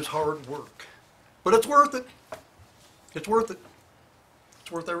it is hard work. But it's worth it. It's worth it.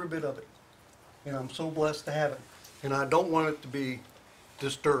 It's worth every bit of it. And I'm so blessed to have it. and I don't want it to be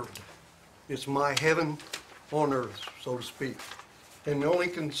disturbed. It's my heaven on earth, so to speak. And the only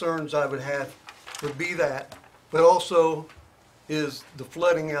concerns I would have would be that, but also is the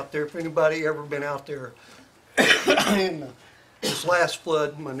flooding out there. If anybody ever been out there in this last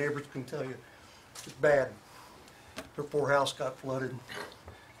flood, my neighbors can tell you, it's bad. Their poor house got flooded.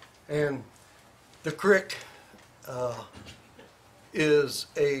 And the creek is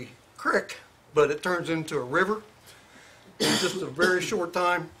a creek, but it turns into a river in just a very short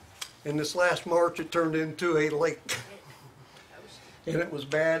time. And this last March, it turned into a lake. And it was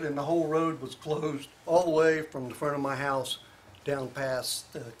bad, and the whole road was closed all the way from the front of my house down past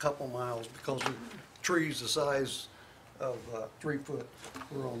a couple miles because of trees the size of 3 foot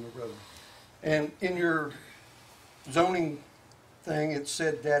were on the road. And in your zoning thing, it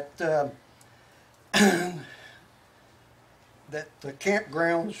said that that the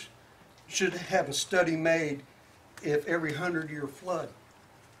campgrounds should have a study made if every 100-year flood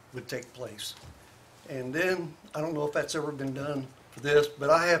would take place. And then, I don't know if that's ever been done for this, but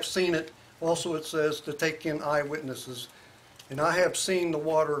I have seen it. Also, it says to take in eyewitnesses. And I have seen the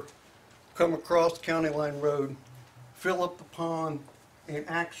water come across County Line Road, fill up the pond, and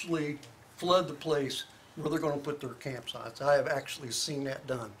actually flood the place where they're going to put their campsites. I have actually seen that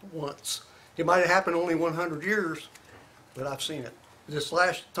done once. It might have happened only 100 years, but I've seen it. This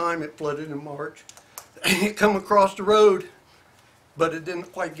last time it flooded in March. It come across the road, but it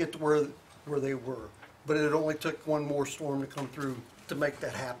didn't quite get to where they were. But it only took one more storm to come through to make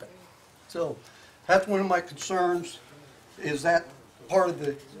that happen. So that's one of my concerns, is that part of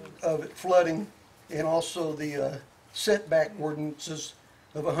it flooding, and also the setback ordinances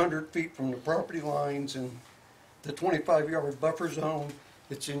of 100 feet from the property lines and the 25-yard buffer zone.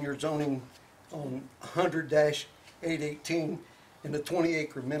 It's in your zoning on 100-818 and the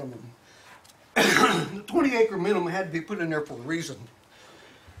 20-acre minimum. The 20-acre minimum had to be put in there for a reason,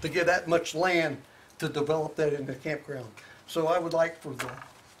 to get that much land to develop that into a campground. So I would like for the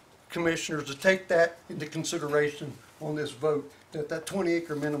commissioners to take that into consideration on this vote, that that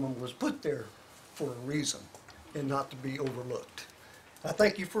 20-acre minimum was put there for a reason and not to be overlooked. I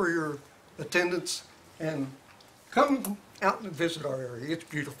thank you for your attendance, and come out and visit our area. It's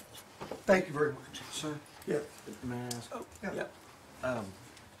beautiful. Thank you very much. Sir, Yeah. may I ask? Oh, yeah.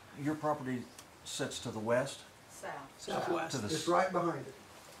 Your property sits to the west? Southwest. To the It's right behind it.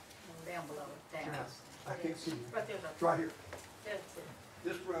 Down below it, down. I can't see you. Right there's It's right here. That's it.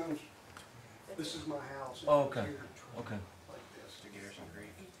 This runs, this is my house. Oh, okay. Okay. Like this. To Garrison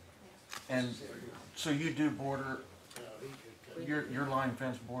Creek. And so you do border, your line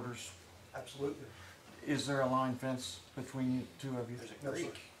fence borders, Absolutely. is there a line fence between you, two of you? There's a No, sir.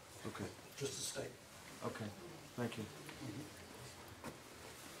 creek. Okay, Just a stake. okay, thank you.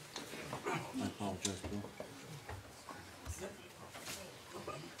 I apologize, Bill.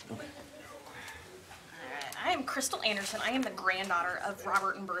 I am Crystal Anderson. I am the granddaughter of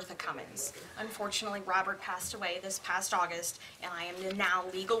Robert and Bertha Cummins. Unfortunately, Robert passed away this past August, and I am the now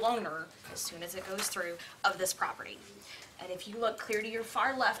legal owner, as soon as it goes through, of this property. And if you look clear to your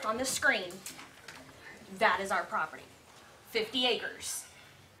far left on this screen, that is our property. 50 acres.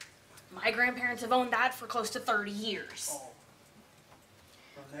 My grandparents have owned that for close to 30 years.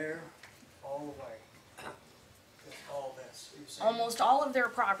 From there, all the way. That's all that's. Almost all of their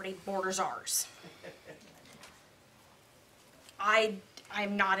property borders ours.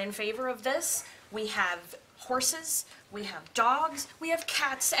 I'm not in favor of this. We have horses, we have dogs, we have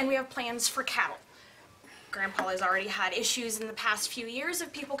cats, and we have plans for cattle. Grandpa has already had issues in the past few years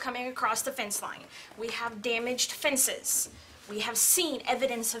of people coming across the fence line. We have damaged fences. We have seen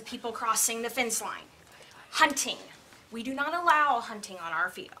evidence of people crossing the fence line. Hunting. We do not allow hunting on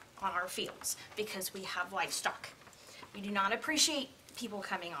our fields because we have livestock. We do not appreciate people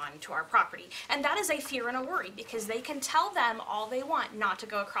coming on to our property. And that is a fear and a worry because they can tell them all they want not to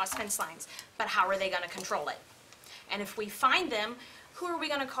go across fence lines, but how are they going to control it? And if we find them, who are we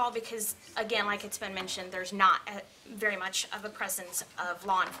going to call? Because again, like it's been mentioned, there's not very much of a presence of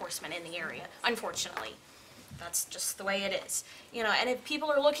law enforcement in the area, unfortunately. That's just the way it is. You know, and if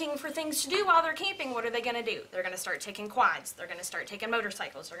people are looking for things to do while they're camping, what are they going to do? They're going to start taking quads. They're going to start taking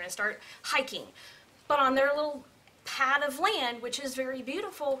motorcycles. They're going to start hiking. But on their little pad of land, which is very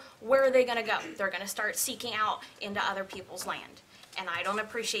beautiful, where are they going to go? They're going to start seeking out into other people's land. And I don't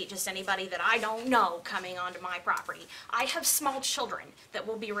appreciate just anybody that I don't know coming onto my property. I have small children that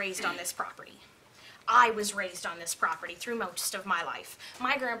will be raised on this property. I was raised on this property through most of my life.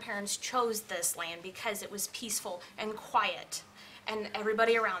 My grandparents chose this land because it was peaceful and quiet, and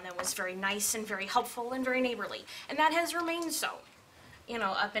everybody around them was very nice and very helpful and very neighborly, and that has remained so.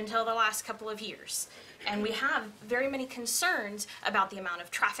 up until the last couple of years. And we have very many concerns about the amount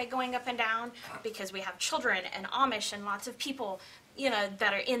of traffic going up and down because we have children and Amish and lots of people,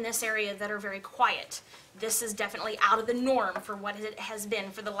 that are in this area that are very quiet. This is definitely out of the norm for what it has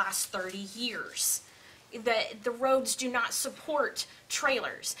been for the last 30 years. The roads do not support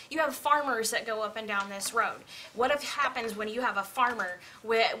trailers. You have farmers that go up and down this road. What happens when you have a farmer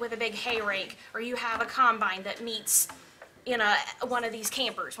with a big hay rake, or you have a combine that meets one of these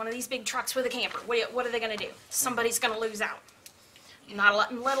campers, one of these big trucks with a camper? What are they going to do? Somebody's going to lose out.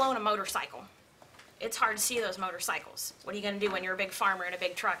 Let alone a motorcycle. It's hard to see those motorcycles. What are you going to do when you're a big farmer in a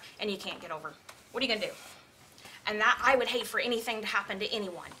big truck and you can't get over? What are you going to do? And that I would hate for anything to happen to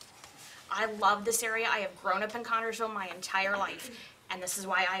anyone. I love this area. I have grown up in Connersville my entire life, and this is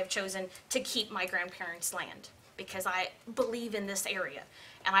why I have chosen to keep my grandparents' land, because I believe in this area.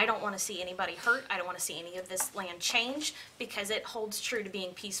 And I don't want to see anybody hurt. I don't want to see any of this land change, because it holds true to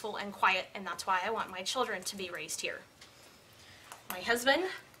being peaceful and quiet, and that's why I want my children to be raised here. My husband,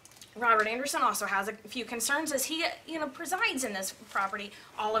 Robert Anderson, also has a few concerns as he, presides in this property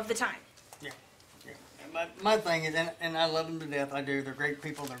all of the time. My thing is, and I love them to death, I do, they're great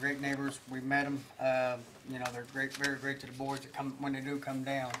people, they're great neighbors, we've met them, they're great, very great to the boys that come, when they do come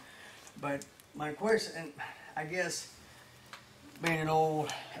down. But my question, and I guess, being an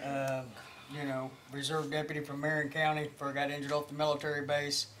old, reserve deputy from Marion County, before I got injured off the military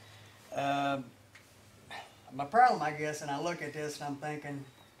base, my problem, I guess, and I look at this and I'm thinking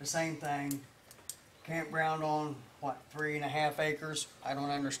the same thing, campground on, 3.5 acres, I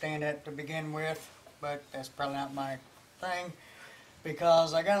don't understand that to begin with. But that's probably not my thing,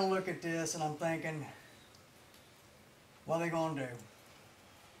 because I gotta look at this and I'm thinking, what are they gonna do?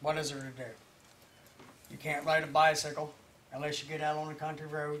 What is there to do? You can't ride a bicycle unless you get out on the country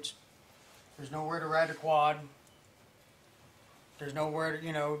roads. There's nowhere to ride a quad. There's nowhere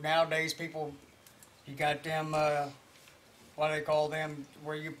to, nowadays people, you got them, what do they call them,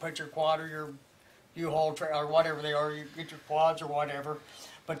 where you put your quad or your U-Haul or whatever they are, you get your quads or whatever.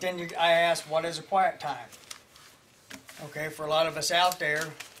 But then I asked, what is a quiet time? Okay, for a lot of us out there,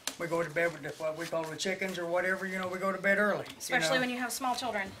 we go to bed with what we call the chickens or whatever, we go to bed early. Especially when you have small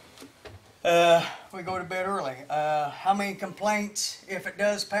children. We go to bed early. How many complaints, if it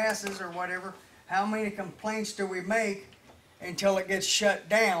does passes or whatever, how many complaints do we make until it gets shut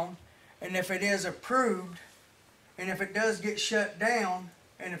down? And if it is approved, and if it does get shut down,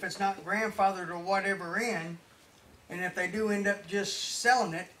 and if it's not grandfathered or whatever in, and if they do end up just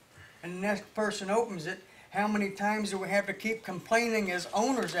selling it, and the next person opens it, how many times do we have to keep complaining as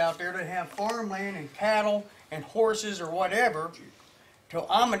owners out there that have farmland and cattle and horses or whatever, till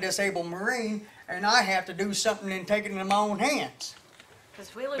I'm a disabled Marine and I have to do something and take it in my own hands?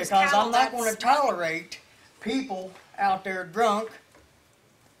 Because I'm not going to tolerate people out there drunk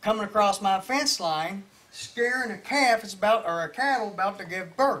coming across my fence line, scaring a calf or a cattle about to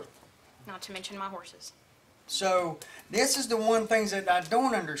give birth. Not to mention my horses. So this is the one thing that I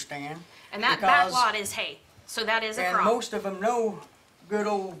don't understand. And that back lot is hay, so that is a crop. And most of them know good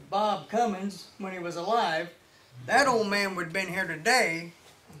old Bob Cummins when he was alive. That old man would have been here today,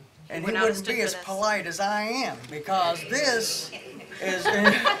 and he wouldn't be as polite as I am, because this is,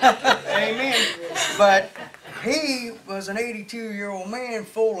 amen, but he was an 82-year-old man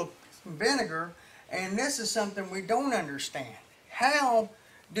full of vinegar, and this is something we don't understand. How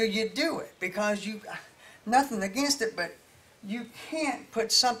do you do it? Because nothing against it, but you can't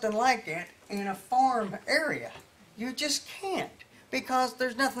put something like that in a farm area. You just can't, because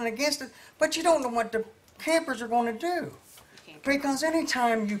there's nothing against it, but you don't know what the campers are going to do. Because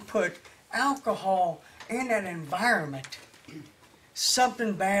anytime you put alcohol in that environment,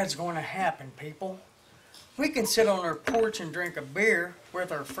 something bad's going to happen, people. We can sit on our porch and drink a beer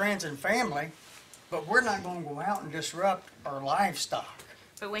with our friends and family, but we're not going to go out and disrupt our livestock.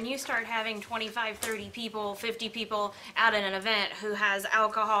 But when you start having 25, 30 people, 50 people out at an event who has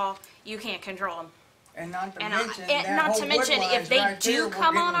alcohol, you can't control them. And not to mention, if they do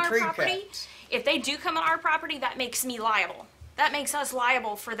come on our property, that makes me liable. That makes us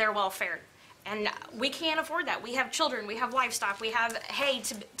liable for their welfare. And we can't afford that. We have children, we have livestock, we have hay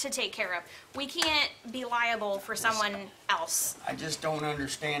to take care of. We can't be liable for someone else. I just don't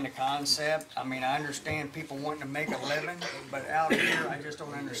understand the concept. I mean, I understand people wanting to make a living, but out here, I just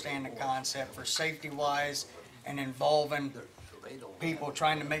don't understand the concept for safety-wise and involving people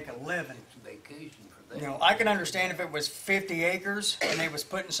trying to make a living. I could understand if it was 50 acres and they was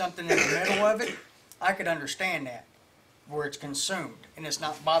putting something in the middle of it. I could understand that, where it's consumed and it's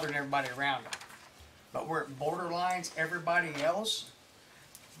not bothering everybody around it. But where it borderlines everybody else,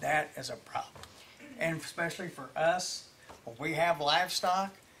 that is a problem. And especially for us, When we have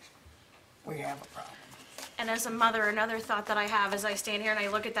livestock, we have a problem. And as a mother, another thought that I have as I stand here and I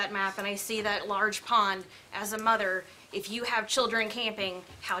look at that map and I see that large pond, as a mother, if you have children camping,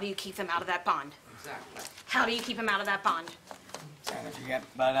 how do you keep them out of that pond? Exactly. How do you keep them out of that pond? And if you got,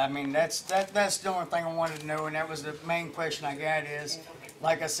 but I mean, that's the only thing I wanted to know, and that was the main question I got is,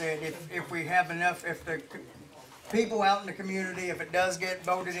 like I said, if we have enough, if the people out in the community, if it does get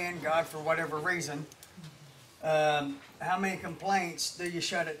voted in, God, for whatever reason, how many complaints do you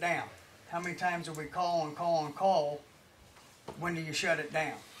shut it down? How many times do we call and call and call? When do you shut it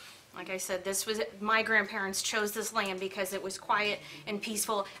down? Like I said, this was, my grandparents chose this land because it was quiet and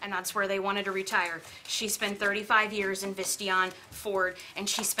peaceful, and that's where they wanted to retire. She spent 35 years in Vistion Ford, and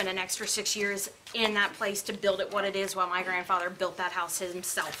she spent an extra 6 years in that place to build it what it is, while my grandfather built that house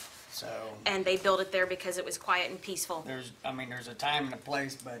himself. So And they built it there because it was quiet and peaceful. there's a time and a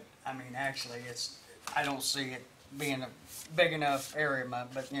place, but I mean, actually, I don't see it being a big enough area,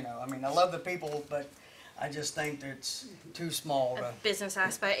 but you know, I mean, I love the people, but I just think that it's too small to, Business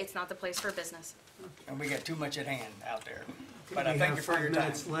aspect, it's not the place for business. and we got too much at hand out there. But I We thank have you for 5 your time.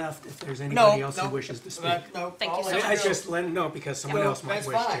 minutes left if there's No, anybody else who no, wishes to speak. no, Thank you I'll so let much. I go. just let them know because someone No, else might that's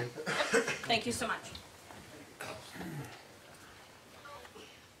wish fine. to. Thank you so much.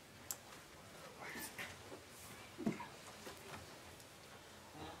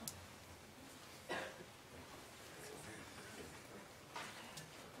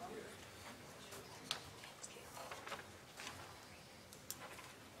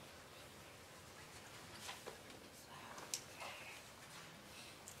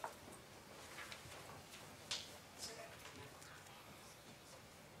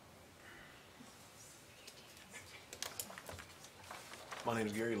 My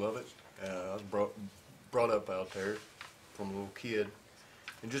name's Gary Lovett. I was brought up out there from a little kid.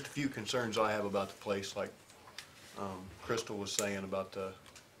 And just a few concerns I have about the place, like Crystal was saying about the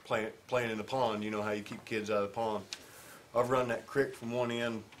playing in the pond. You know how you keep kids out of the pond. I've run that creek from one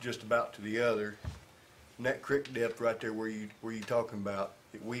end just about to the other. And that creek depth right there where you talking about,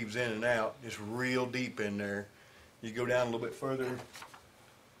 it weaves in and out. It's real deep in there. You go down a little bit further.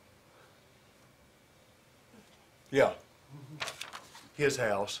 Yeah. His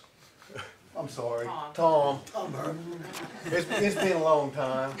house. I'm sorry. Tom. It's been a long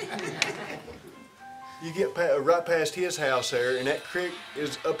time. You get right past his house there, and that creek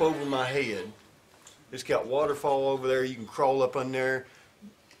is up over my head. It's got waterfall over there. You can crawl up on there.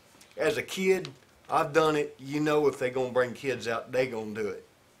 As a kid, I've done it. You know, if they're going to bring kids out, they going to do it.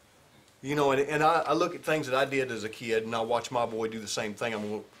 You know, and I look at things that I did as a kid, and I watch my boy do the same thing. I'm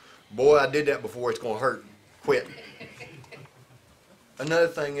going, boy, I did that before. It's going to hurt. Quit. Another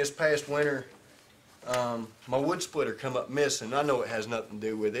thing, this past winter, my wood splitter come up missing. I know it has nothing to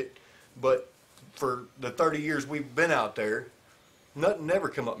do with it, but for the 30 years we've been out there, nothing never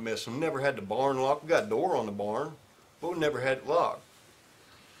come up missing. We never had the barn locked. We got a door on the barn, but we never had it locked.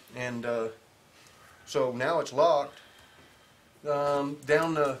 And so now it's locked. Down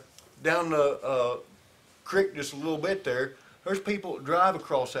the creek just a little bit there, there's people that drive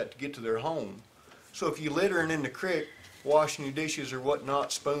across that to get to their home. So if you're littering in the creek, washing your dishes or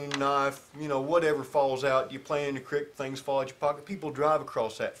whatnot, spoon, knife, you know, whatever falls out, you play in the creek, things fall out your pocket. People drive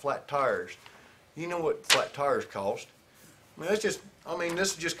across that, flat tires. You know what flat tires cost. I mean,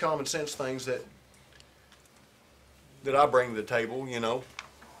 this is just common sense things that I bring to the table, you know.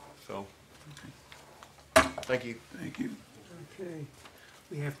 So, thank you. Thank you. Okay,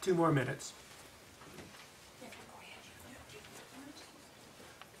 we have 2 more minutes.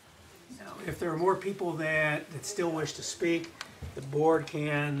 Now, if there are more people that still wish to speak, the board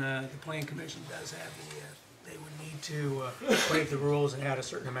can, the plan commission does have they would need to break the rules and add a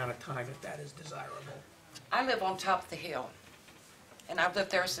certain amount of time if that is desirable. I live on top of the hill, and I've lived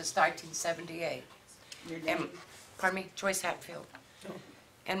there since 1978. And, pardon me, Joyce Hatfield.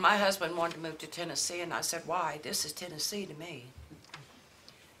 And my husband wanted to move to Tennessee, and I said, why? This is Tennessee to me.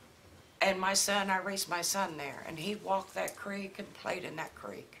 And my son, I raised my son there, and he walked that creek and played in that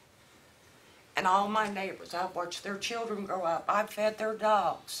creek. And all my neighbors, I've watched their children grow up. I've fed their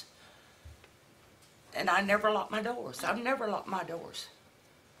dogs. And I never locked my doors. I've never locked my doors.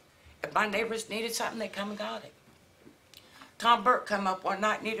 If my neighbors needed something, they come and got it. Tom Burke come up one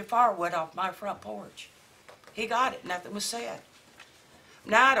night and needed firewood off my front porch. He got it, nothing was said.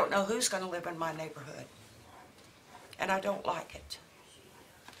 Now I don't know who's going to live in my neighborhood. And I don't like it.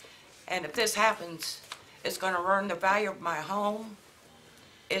 And if this happens, it's going to ruin the value of my home.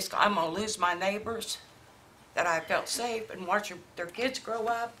 I'm going to lose my neighbors that I felt safe and watch their kids grow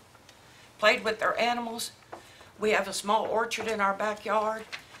up, played with their animals. We have a small orchard in our backyard.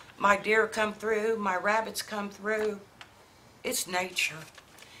 My deer come through, my rabbits come through. It's nature.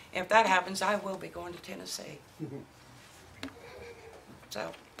 If that happens, I will be going to Tennessee.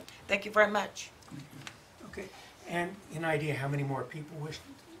 So, thank you very much. Okay, and an idea how many more people wish,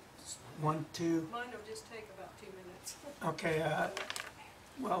 1, 2? Mine will just take about 2 minutes. Okay,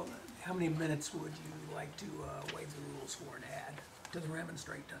 well, how many minutes would you like to waive the rules for and add to the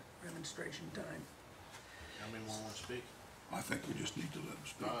remonstration time? How many more want to speak? I think we just need to let them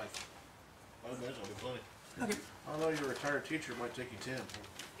speak. 5. Oh, that's gonna be plenty. Okay. I know you're a retired teacher, it might take you 10.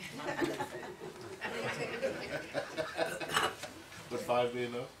 Would 5 be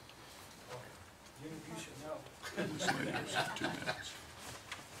enough? You should know. This lady has 2 minutes.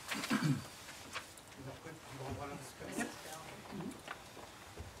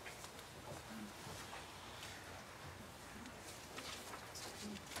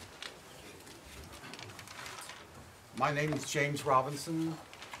 My name is James Robinson.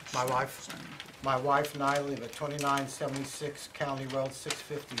 My wife and I live at 2976 County Road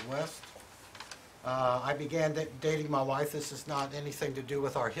 650 West. I began dating my wife, this is not anything to do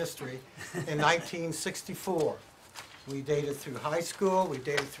with our history, in 1964. We dated through high school, we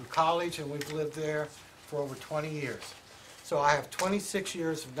dated through college, and we've lived there for over 20 years. So I have 26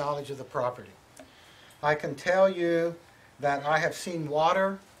 years of knowledge of the property. I can tell you that I have seen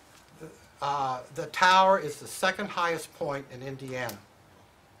water. The tower is the second highest point in Indiana.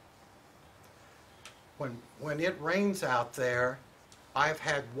 When it rains out there, I've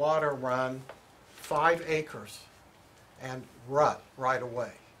had water run 5 acres and rut right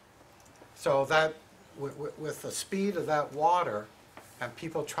away. So that, with the speed of that water and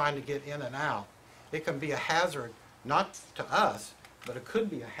people trying to get in and out, it can be a hazard, not to us, but it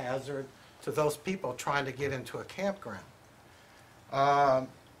could be a hazard to those people trying to get into a campground.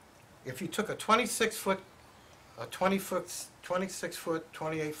 If you took a 26-foot,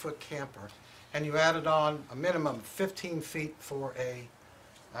 28-foot camper, and you added on a minimum of 15 feet for a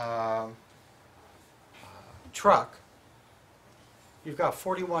truck, you've got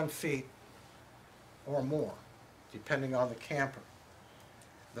 41 feet or more, depending on the camper.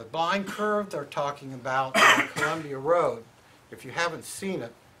 The blind curve they're talking about on Columbia Road, if you haven't seen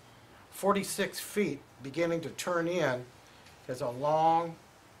it, 46 feet beginning to turn in is a long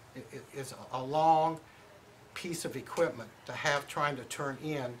piece of equipment to have trying to turn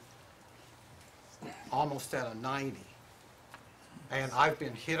in almost at a 90. And I've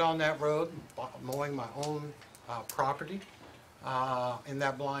been hit on that road mowing my own property in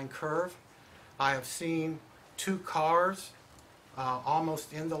that blind curve. I have seen 2 cars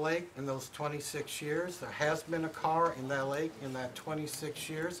almost in the lake in those 26 years. There has been a car in that lake in that 26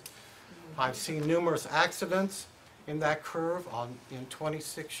 years. I've seen numerous accidents in that curve in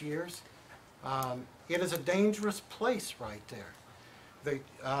 26 years. It is a dangerous place right there.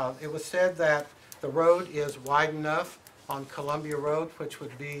 It was said that the road is wide enough on Columbia Road, which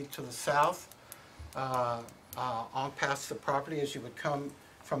would be to the south, on past the property as you would come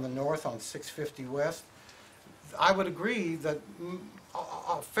from the north on 650 West. I would agree that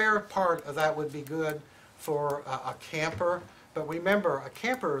a fair part of that would be good for a camper, but remember, a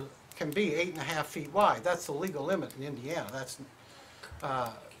camper can be 8.5 feet wide. That's the legal limit in Indiana. It's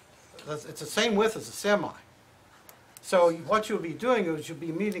the same width as a semi. So what you'll be doing is you'll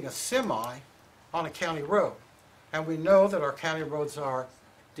be meeting a semi on a county road. And we know that our county roads are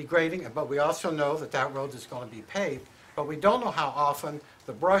degrading, but we also know that that road is going to be paved. But we don't know how often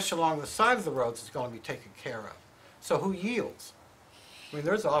the brush along the side of the roads is going to be taken care of. So who yields? I mean,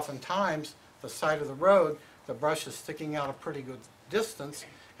 there's often times the side of the road, the brush is sticking out a pretty good distance,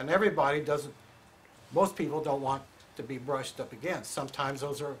 and everybody doesn't, most people don't want to be brushed up against. Sometimes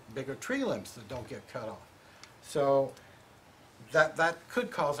those are bigger tree limbs that don't get cut off. So that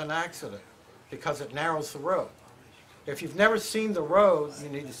could cause an accident because it narrows the road. If you've never seen the road, you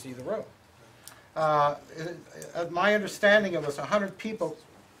need to see the road. My understanding, it was 100 people.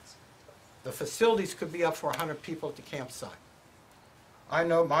 The facilities could be up for 100 people at the campsite. I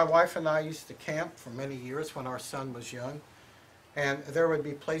know my wife and I used to camp for many years when our son was young, and there would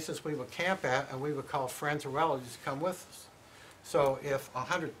be places we would camp at, and we would call friends or relatives to come with us. So if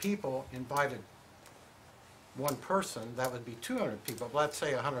 100 people invited one person, that would be 200 people. But let's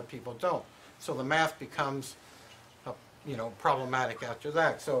say 100 people don't. So the math becomes, problematic after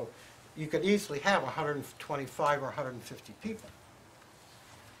that. So you could easily have 125 or 150 people.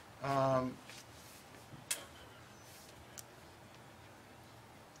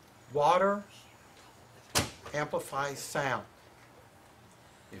 Water amplifies sound.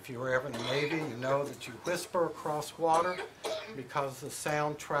 If you were ever in the Navy, you know that you whisper across water because the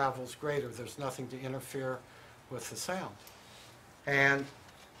sound travels greater. There's nothing to interfere with the sound. And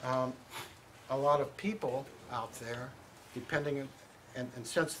a lot of people out there depending, and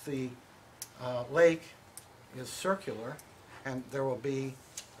since the lake is circular, and there will be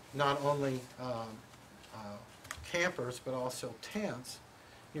not only campers, but also tents,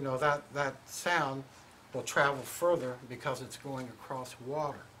 you know, that sound will travel further because it's going across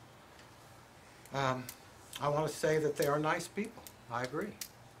water. I want to say that they are nice people. I agree.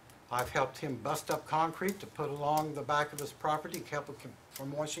 I've helped him bust up concrete to put along the back of his property, kept it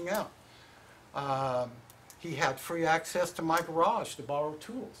from washing out. He had free access to my garage to borrow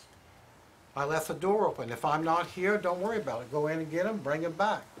tools. I left the door open. If I'm not here, don't worry about it. Go in and get him, bring him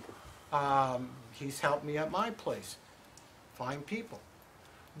back. He's helped me at my place. Fine people.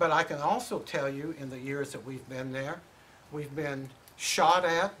 But I can also tell you, in the years that we've been there, we've been shot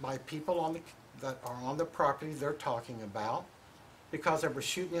at by people that are on the property they're talking about because they were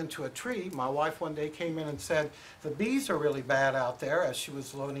shooting into a tree. My wife one day came in and said, the bees are really bad out there, as she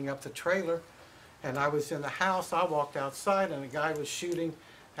was loading up the trailer. And I was in the house. I walked outside and a guy was shooting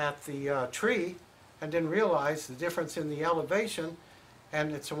at the tree and didn't realize the difference in the elevation.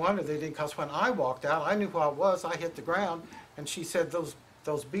 And it's a wonder they didn't, because when I walked out, I knew who I was. I hit the ground, and she said those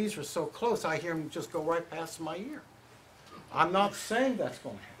bees were so close, I hear them just go right past my ear. I'm not saying that's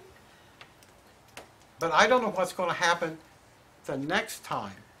going to happen. But I don't know what's going to happen the next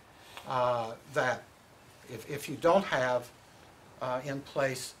time that if you don't have in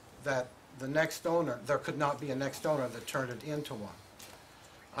place that the next owner, there could not be a next owner that turned it into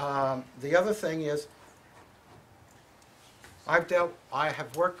one. The other thing is, I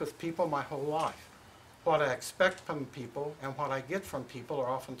have worked with people my whole life. What I expect from people and what I get from people are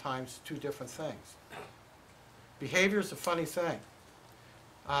oftentimes two different things. Behavior is a funny thing.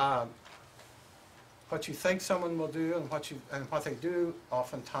 What you think someone will do and what they do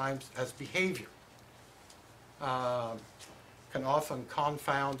oftentimes as behavior can often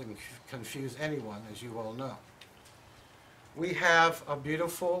confound and confuse anyone, as you all know. We have a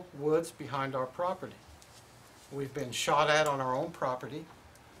beautiful woods behind our property. We've been shot at on our own property.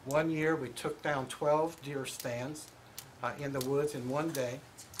 One year we took down 12 deer stands in the woods in one day.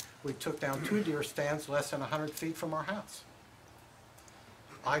 We took down 2 deer stands less than 100 feet from our house.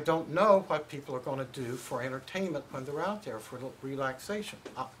 I don't know what people are going to do for entertainment when they're out there for relaxation.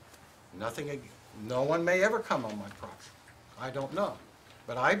 No one may ever come on my property. I don't know.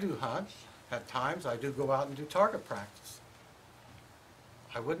 But I do hunt. At times I do go out and do target practice.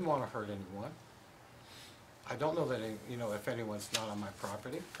 I wouldn't want to hurt anyone. I don't know that if anyone's not on my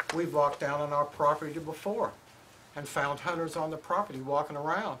property. We've walked down on our property before and found hunters on the property walking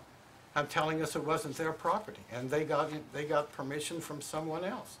around and telling us it wasn't their property, and they got permission from someone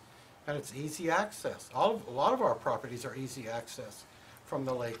else, and it's easy access. A lot of our properties are easy access from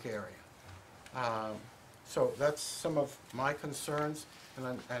the lake area. So that's some of my concerns,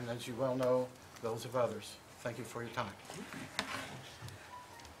 and as you well know, those of others. Thank you for your time.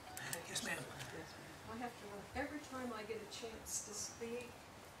 Yes, ma'am. I have to, every time I get a chance to speak,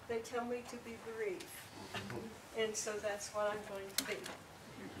 they tell me to be brief. And so that's what I'm going to be.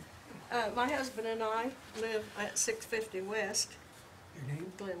 My husband and I live at 650 West. Your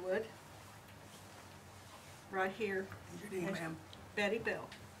name? Glenwood. Right here. Your name, ma'am? Betty Bell.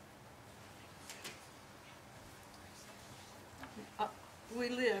 We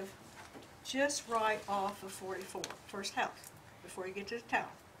live just right off of 44, first house, before you get to the tower.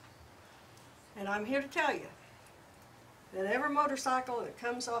 And I'm here to tell you that every motorcycle that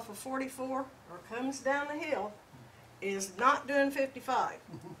comes off of 44 or comes down the hill is not doing 55.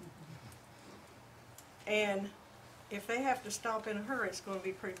 And if they have to stop in a hurry, it's going to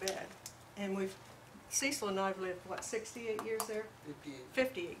be pretty bad. And Cecil and I have lived, what, 68 years there?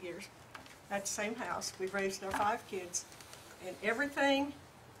 58 years. At the same house. We've raised our 5 kids. And everything,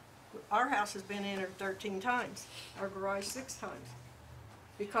 our house has been entered 13 times. Our garage 6 times.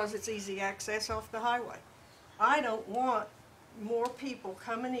 Because it's easy access off the highway. I don't want more people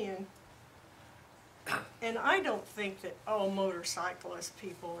coming in. And I don't think that all motorcyclist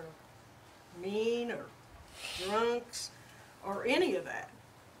people are mean or drunks or any of that.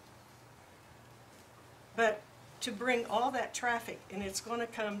 But to bring all that traffic, and it's going to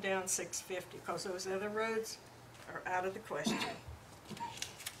come down 650 because those other roads are out of the question.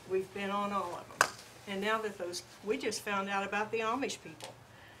 We've been on all of them. And now that we just found out about the Amish people.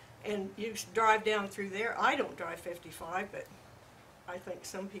 And you drive down through there. I don't drive 55, but I think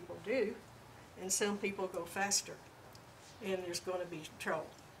some people do. And some people go faster. And there's going to be trouble.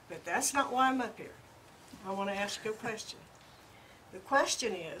 But that's not why I'm up here. I want to ask you a question. The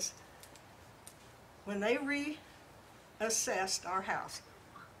question is, when they reassessed our house,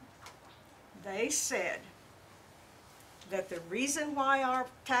 they said that the reason why our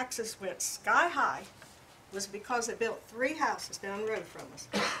taxes went sky high was because they built 3 houses down the road from us.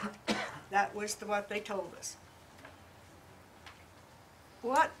 That was what they told us.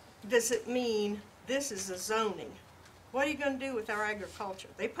 What does it mean this is a zoning? What are you going to do with our agriculture?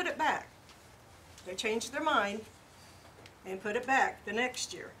 They put it back. They changed their mind and put it back the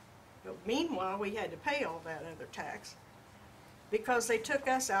next year. But meanwhile, we had to pay all that other tax because they took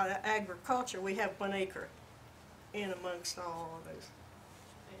us out of agriculture. We have 1 acre in amongst all of those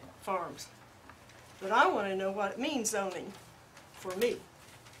farms. But I want to know what it means zoning for me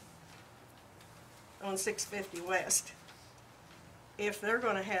on 650 West if they're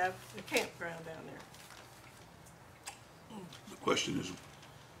going to have a campground down there. The question is,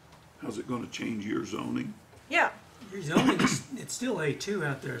 how's it gonna change your zoning? Yeah. Your zoning is, it's still A2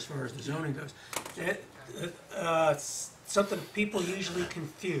 out there as far as the zoning goes. Something people usually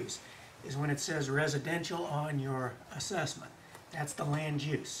confuse is when it says residential on your assessment. That's the land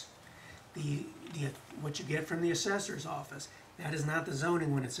use. What you get from the assessor's office, that is not the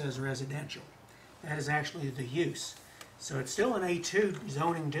zoning when it says residential. That is actually the use. So it's still an A2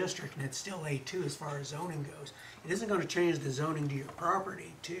 zoning district, and it's still A2 as far as zoning goes. It isn't going to change the zoning to your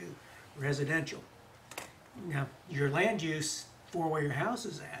property to residential. Now, your land use for where your house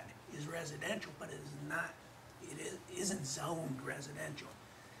is at is residential, but it is not. Isn't zoned residential.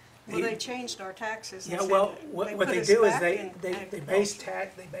 Well, they changed our taxes. Yeah, well, what they do is they base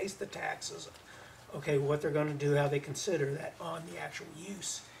the taxes, okay, what they're gonna do, how they consider that on the actual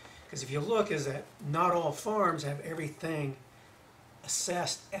use. Because if you look, is that not all farms have everything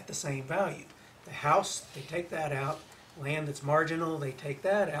assessed at the same value. The house, they take that out. Land that's marginal, they take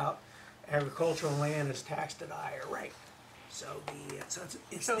that out. Agricultural land is taxed at a higher rate. So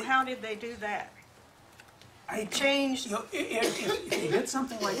how did they do that? I changed. You know, if they did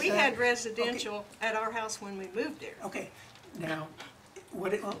something like we that. had residential at our house when we moved there. Okay, now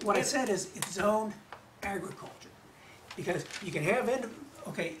what I said is it's zoned agriculture, because you can have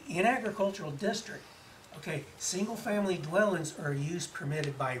in agricultural district, okay, single family dwellings are use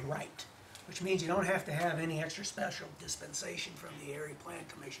permitted by right, which means you don't have to have any extra special dispensation from the area plan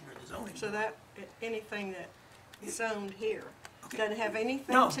commission or the zoning. So that anything that is zoned here doesn't have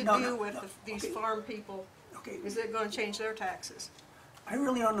anything to do with these farm people. Okay. Is it going to change their taxes? I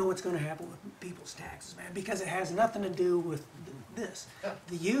really don't know what's going to happen with people's taxes, man, because it has nothing to do with this.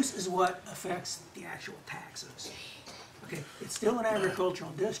 The use is what affects the actual taxes. Okay, it's still an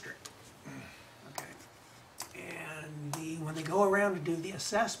agricultural district. Okay, and when they go around to do the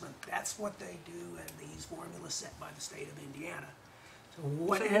assessment, that's what they do, and these formulas set by the state of Indiana. So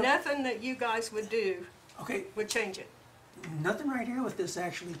nothing that you guys would do would change it? Nothing right here with this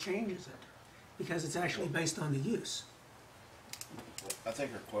actually changes it, because it's actually based on the use. I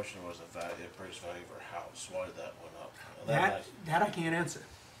think her question was the appraised value of her house. Why did that went up? That I can't answer.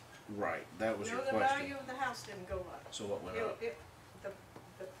 Right, that was your No, the question. value of the house didn't go up. So what went up?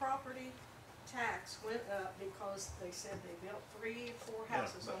 The property tax went up because they said they built 3 or 4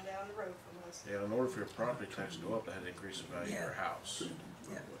 houses on down the road from us. Yeah, in order for your property tax to go up, it had to increase the value of your house.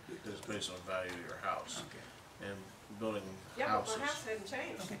 Because it's based on the value of your house. And building houses. But my house hadn't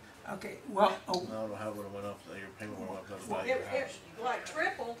changed. Okay, well, I don't know how it would have went up, your payment would have went up because of the value of your house. It like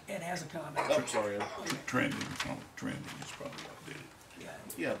tripled. It has a comment. I'm sorry. Trending is probably what did it.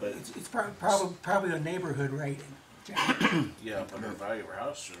 Yeah, but it's probably a neighborhood rating. yeah, but the value of her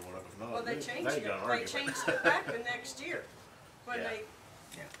house should have went up if not. Well, they changed Now you it. got an They argument. changed it back the next year when Yeah. they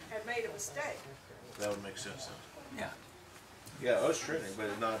had made a mistake. That would make sense then. Yeah. Yeah, it was trending,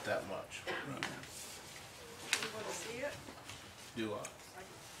 but not that much. You want to see it? Do I? I can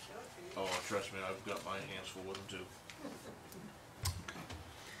show it to you. Oh, trust me, I've got my hands full with them too.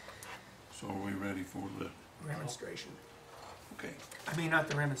 So are we ready for the? Remonstration. Okay. I mean, not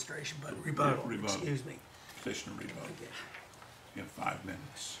the remonstration, but rebuttal, excuse me. Petitioner rebuttal. Okay. You have 5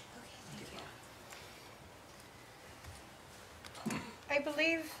 minutes. I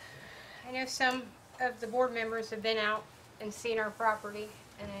believe, I know some of the board members have been out and seen our property,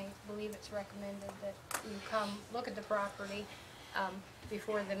 and I believe it's recommended that you come look at the property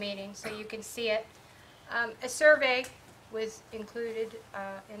before the meeting so you can see it. A survey was included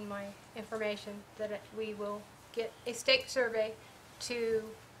in my information that we will get a stake survey to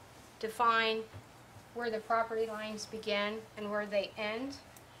define where the property lines begin and where they end.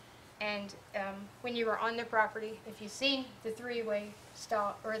 And when you were on the property, if you've seen the 3-way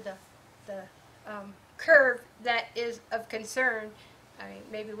stop or the curve that is of concern, I mean,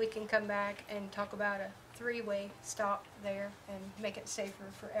 maybe we can come back and talk about a 3-way stop there and make it safer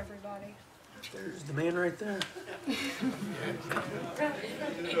for everybody. There's the man right there.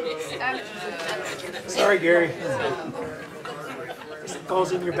 Sorry, Gary.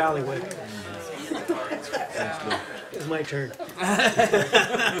 Falls in your ballywick. It's my turn.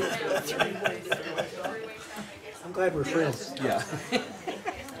 I'm glad we're friends. Yeah.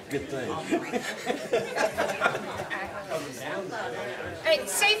 Good thing. Hey,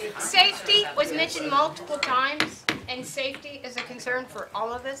 safety was mentioned multiple times, and safety is a concern for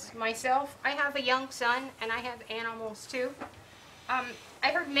all of us. Myself, I have a young son, and I have animals too. I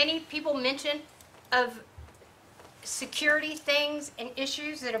heard many people mention of security things and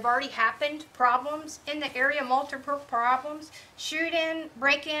issues that have already happened, problems in the area, multiple problems, shoot-in,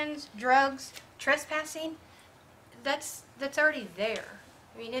 break-ins, drugs, trespassing. That's already there.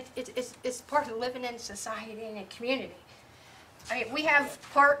 I mean, it's part of living in society and a community. I mean, we have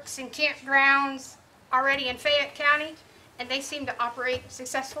parks and campgrounds already in Fayette County, and they seem to operate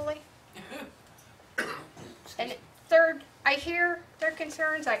successfully. And third, I hear their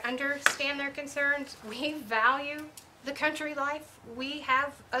concerns, I understand their concerns. We value the country life. We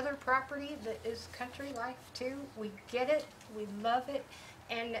have other property that is country life too. We get it, we love it,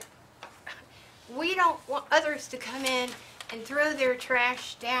 and we don't want others to come in and throw their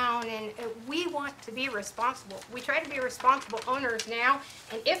trash down, and we want to be responsible. We try to be responsible owners now,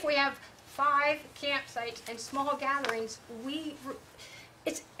 and if we have 5 campsites and small gatherings,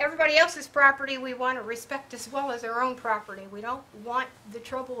 it's everybody else's property we want to respect as well as our own property. We don't want the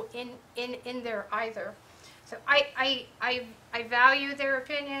trouble in there either. So I value their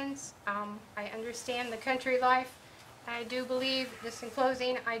opinions. I understand the country life. I do believe, just in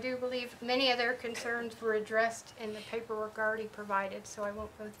closing, I do believe many of their concerns were addressed in the paperwork already provided, so I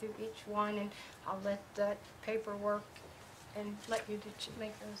won't go through each one, and I'll let that paperwork and let you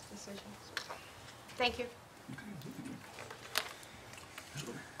make those decisions. Thank you.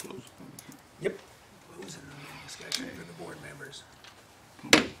 Yep. Closing the discussion for the board members.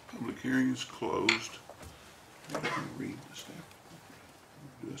 Public hearing is closed. I'm going to read the staff,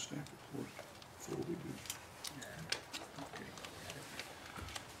 do a staff report before we do.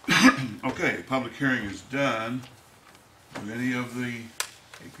 Okay, public hearing is done. Do any of the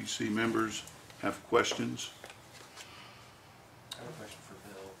APC members have questions? I have a question for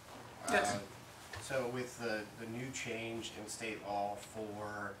Bill. Yes. So with the new change in state law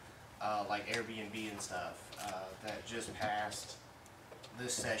for like Airbnb and stuff that just passed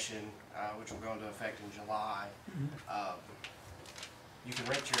this session, which will go into effect in July, you can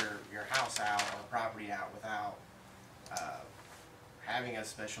rent your house out or property out without having a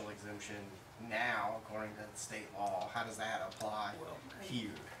special exemption now, according to state law. How does that apply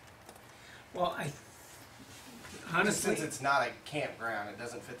here? Well, honestly, since it's not a campground, it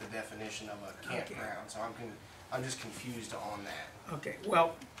doesn't fit the definition of a campground. So I'm just confused on that. okay,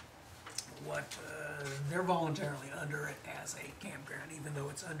 well, they're voluntarily under it as a campground, even though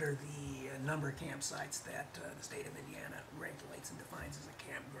it's under the number of campsites that the state of Indiana regulates and defines as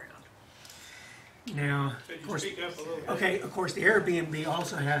a campground. Now, of course, of course, the Airbnb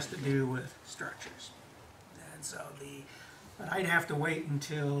also has to do with structures, and so but I'd have to wait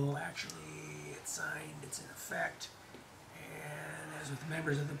until actually it's signed, it's in effect, and as with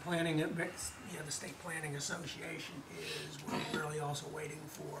members of the planning, the State Planning Association we're really also waiting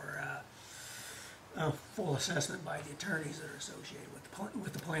for a full assessment by the attorneys that are associated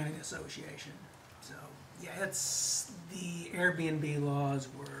with the Planning Association. So yeah, the Airbnb laws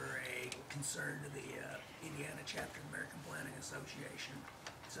were a concern to the Indiana chapter of the American Planning Association.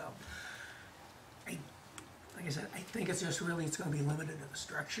 So, like I said, I think it's just really, it's going to be limited to the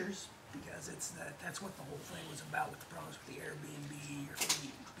structures, because that's what the whole thing was about with the problems with the Airbnb or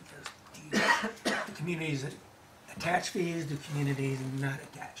fee, because the communities that attach fees do communities and not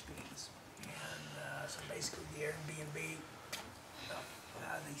attach fees. And so basically the Airbnb,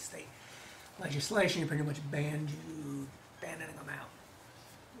 the state legislation pretty much banning them out.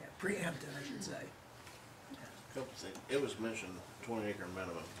 Yeah, preempted, I should say. Couple things. It was mentioned 20 acre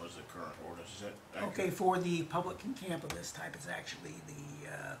minimum was the current ordinance. Is that accurate? Okay, for the public camp of this type, it's actually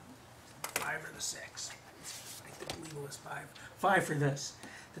the 5 or the 6. I believe it was 5. 5 for this.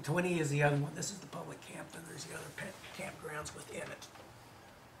 The 20 is the other one. This is the public camp, and there's the other campgrounds within it.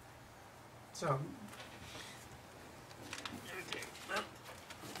 So,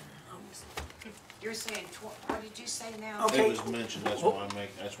 You're saying, what did you say now? Okay. It was mentioned, that's why I'm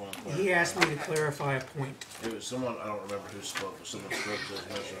clarifying. he asked me to clarify a point. It was someone, I don't remember who spoke, but someone spoke to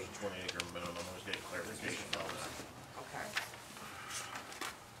the mention of a 20 acre minimum. I was getting clarification on that.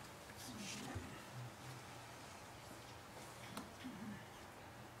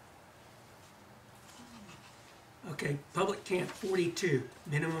 Okay. Okay, public camp 42,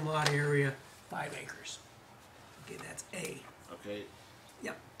 minimum lot area 5 acres. Okay, that's A. Okay.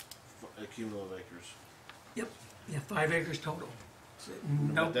 Yep. Cumulative acres. Yep. Yeah, 5 acres total.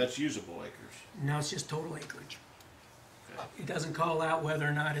 Nope. That's usable acres. No, it's just total acreage. It doesn't call out whether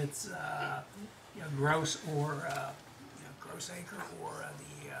or not it's gross or gross acre or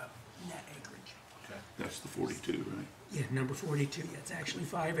the net acreage. Okay. That's the 42, right? Yeah, number 42. Yeah, it's actually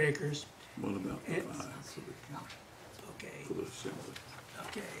 5 acres. What about the It's- 5 for Okay. the assembly?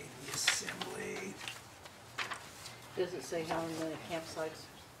 Okay, the assembly. Does it say how many campsites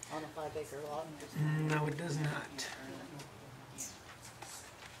on a 5-acre lot? No, it does not.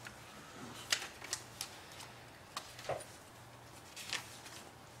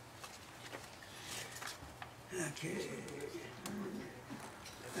 Okay.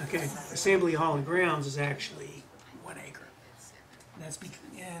 Okay, Assembly Hall and Grounds is actually 1 acre.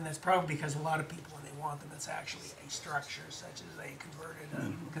 And that's probably because a lot of people, when they want them, it's actually a structure such as a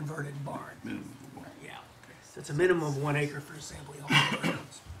converted barn. Minimum of 1. Yeah. So it's a minimum of 1 acre for Assembly Hall and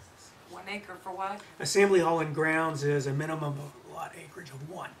Grounds. 1 acre for what? Assembly Hall and Grounds is a minimum of lot acreage of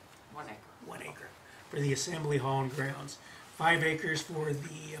 1. 1 acre. 1 acre for the Assembly Hall and Grounds. 5 acres for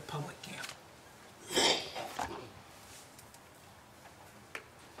the public camp.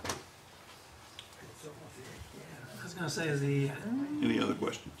 I was going to say is the... Any other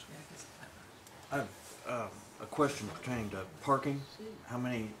questions? I have a question pertaining to parking. How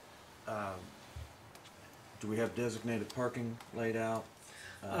many, do we have designated parking laid out?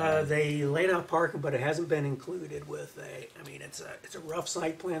 They laid out parking, but it hasn't been included with it's a rough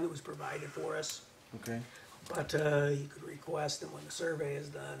site plan that was provided for us. Okay. But you could request that when the survey is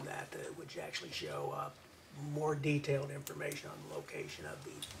done, that it would actually show more detailed information on the location of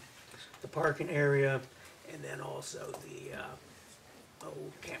the parking area, and then also the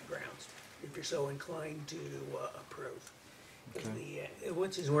old campgrounds, if you're so inclined to approve.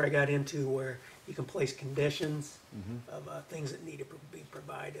 Which is where I got into where you can place conditions of things that need to be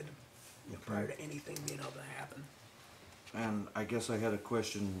provided prior to anything being able to happen. And I guess I had a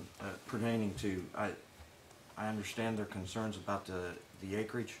question pertaining to, I understand their concerns about the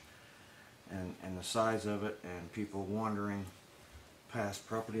acreage and the size of it and people wandering past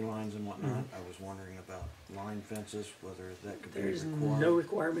property lines and whatnot. I was wondering about line fences, whether that could be There's required. no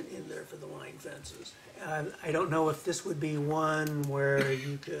requirement in there for the line fences. I don't know if this would be one where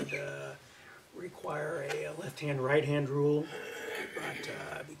you could require a left-hand, right-hand rule,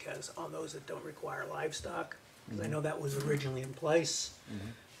 but because on those that don't require livestock, because I know that was originally in place,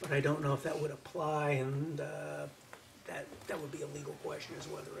 but I don't know if that would apply, and that would be a legal question as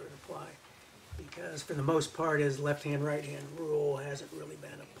whether it would apply. Because for the most part, his left-hand, right-hand rule hasn't really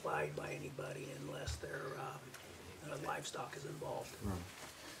been applied by anybody unless their livestock is involved.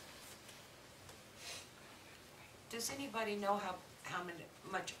 Does anybody know how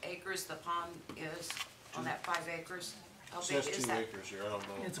much acres the pond is on that 5 acres? How It big says is 2 that? acres here, I don't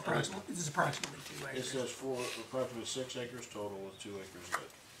know. It's approximately 2 It acres. says approximately 6 acres total with 2 acres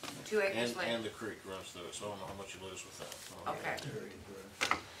left. 2 acres left? And the creek runs through it, so I don't know how much you lose with that. Okay.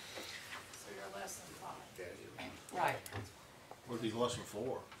 So you're less than 5. Right. Would be less than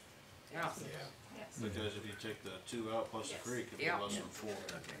 4. Yeah. Because if you take the 2 out plus the creek, it'd be Yeah. less than 4.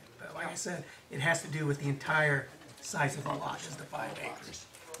 Okay, but like I said, it has to do with the entire size of the lot, is the 5 acres.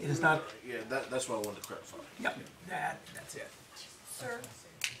 It is not, Yeah, that's what I wanted to clarify. yep, that's it. Sir,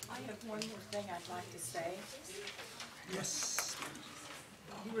 I have one more thing I'd like to say. Yes,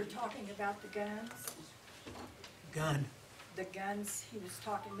 You were talking about the guns. gun. The guns, he was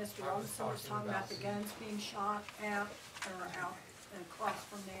talking, Mr. Robinson was talking about the guns being shot out and across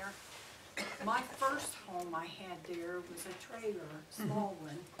from there. My first home I had there was a trailer, small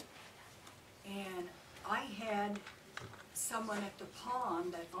one, and I had someone at the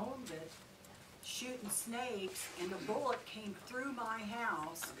pond that owned it shooting snakes, and the bullet came through my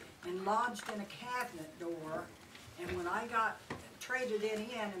house and lodged in a cabinet door. And when I traded it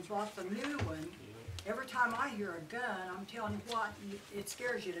in and bought the new one, every time I hear a gun, I'm telling you what, it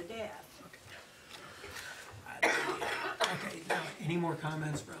scares you to death. Okay, now, any more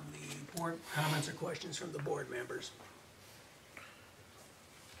comments from the board, comments or questions from the board members?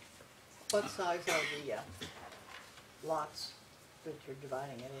 What size are the lots that you're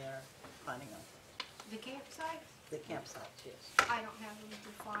dividing it in or planning on? The campsite, The campsites, yes. I don't have them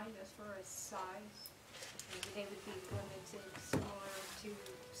defined as far as size. They would be limited similar to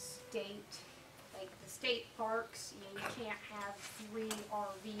state, like the state parks, you can't have 3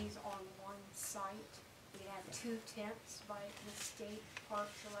 RVs on one site. You can have 2 tents, by the state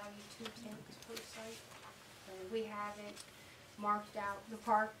parks allow you 2 tents per site. And we haven't marked out the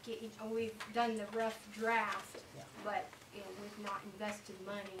park, we've done the rough draft, but we've not invested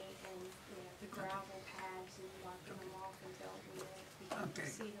money in the gravel pads and marking them off and dealt with it Okay.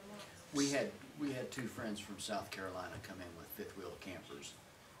 see them all. We had two friends from South Carolina come in with fifth wheel campers,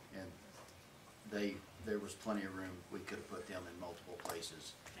 and there was plenty of room. We could have put them in multiple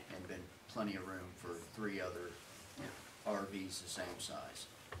places, and been plenty of room for 3 other RVs the same size.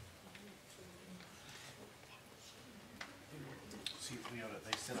 See,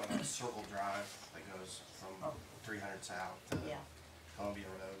 they sit on a circle drive that goes from 300 South to Yeah. Columbia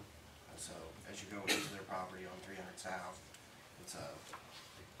Road. And so as you go into their property on 300 South, it's a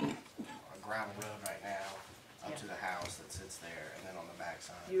gravel road right now up Yeah. to the house that sits there, and then on the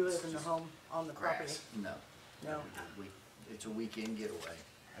backside. You it's live in the just home on the property? grass. No. No. It's a weekend getaway.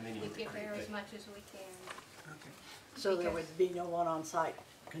 And then you We hit the get there creek. as much as we can. So there would be no one on site?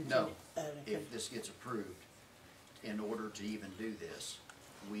 No, if this gets approved, in order to even do this,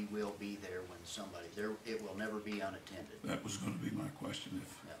 we will be there when it will never be unattended. That was gonna be my question,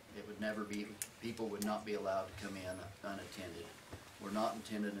 No, it would never be, people would not be allowed to come in unattended. We're not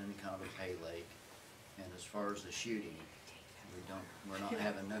intended any kind of a pay lake. And as far as the shooting, we're not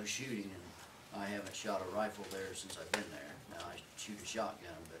having no shooting, and I haven't shot a rifle there since I've been there. Now, I shoot a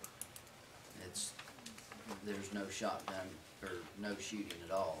shotgun, but there's no shotgun, or no shooting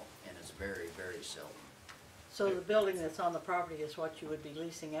at all, and it's very, very seldom. So the building that's on the property is what you would be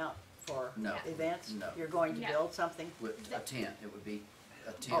leasing out for No. events? No. You're going to No. build something? With a tent, it would be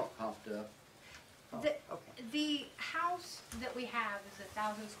a tent popped up. The house that we have is a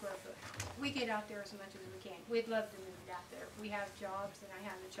 1,000 square foot house. We get out there as much as we can. We'd love to move out there. We have jobs and I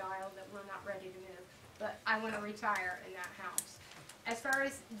have a child that we're not ready to move, but I want to retire in that house. As far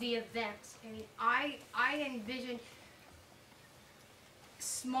as the events, I envision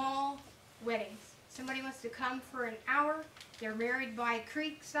small weddings. Somebody wants to come for an hour, they're married by a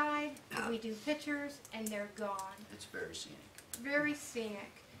creekside, we do pictures, and they're gone. It's very scenic. Very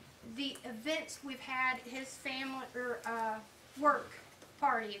scenic. The events we've had, his family or work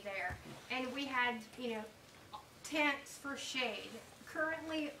party there, and we had tents for shade.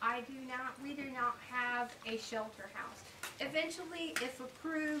 Currently, we do not have a shelter house. Eventually, if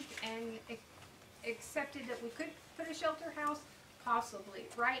approved and accepted that we could put a shelter house, possibly.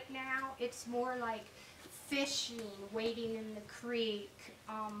 Right now, it's more like fishing, wading in the creek,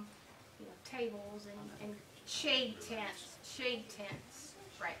 tables and shade tents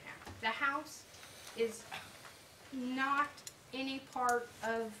right now. The house is not any part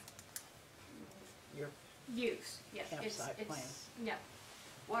of Your use. Yes, campsite plan. No.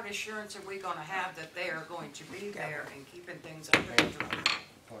 What assurance are we gonna have that they are going to be there and keeping things under control?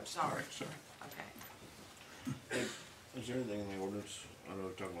 Sorry. Okay. Is there anything in the ordinance, I know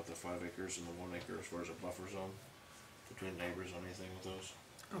we're talking about the 5 acres and the 1 acre as far as a buffer zone between neighbors on anything with those?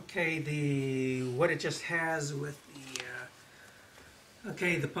 Okay, what it just has with the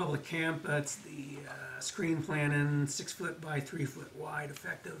public camp, it's the screen planning, 6 foot by 3 foot wide,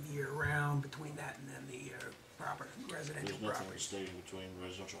 effective year round, between that and then the residential There's nothing property. stated between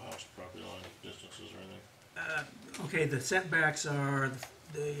residential house property line distances or anything? Okay, the setbacks are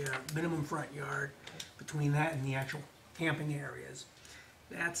the minimum front yard, between that and the actual camping areas.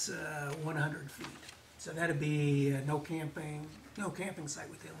 That's 100 feet. So that'd be no camping site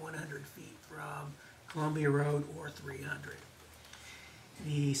within 100 feet from Columbia Road or 300.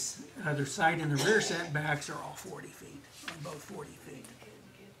 The other side and the rear setbacks are all 40 feet, on both 40 feet.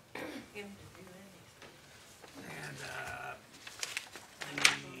 And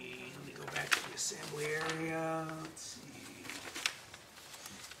let me go back to the assembly area. Let's see.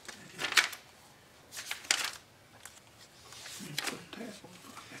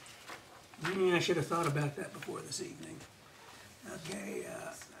 I should have thought about that before this evening. Okay.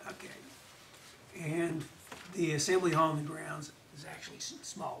 And the assembly hall in the grounds is actually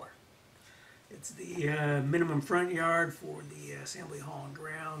smaller. It's the minimum front yard for the assembly hall and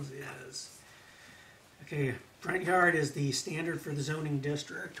grounds is, front yard is the standard for the zoning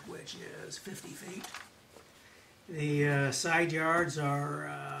district, which is 50 feet. The side yards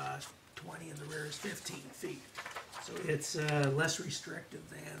are 20 and the rear is 15 feet. So it's less restrictive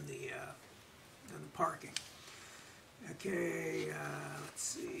than the parking. Okay, let's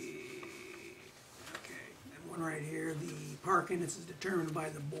see. Okay, and one right here, the parking, this is determined by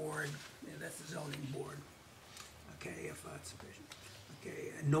the board. Yeah, that's the zoning board. Okay, if that's sufficient.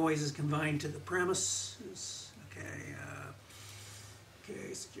 Okay, noise is confined to the premises. Okay,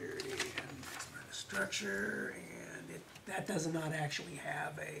 security and structure, and that does not actually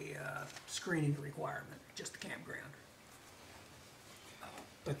have a screening requirement, just the campground.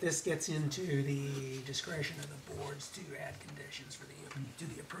 But this gets into the discretion of the boards to add conditions for to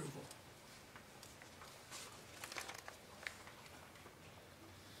the approval.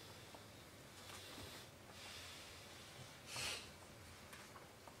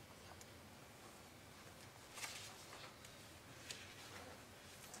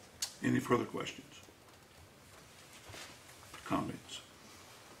 Any further questions? Comments?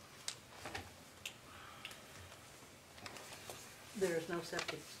 There's no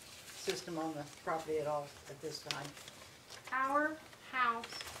septic system on the property at all at this time. Our house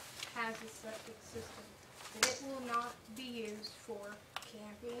has a septic system, but it will not be used for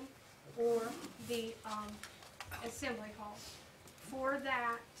camping or the assembly hall. For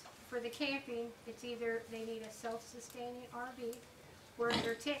that, for the camping, it's either they need a self-sustaining RV, or if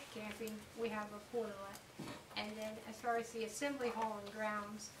they're tent camping, we have a portalet. And then as far as the assembly hall and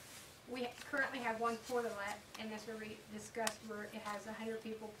grounds, we currently have one portalet, and that's where we discussed where it has 100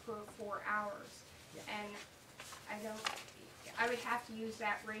 people per 4 hours. And I would have to use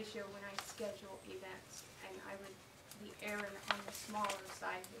that ratio when I schedule events, and I would be erring on the smaller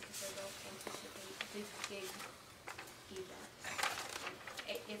side because I don't anticipate big events.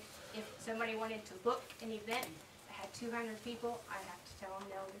 If somebody wanted to book an event that had 200 people, I'd have to tell them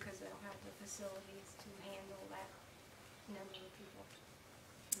no because they don't have the facilities to handle that number of people.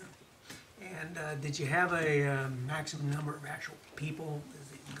 And did you have a maximum number of actual people?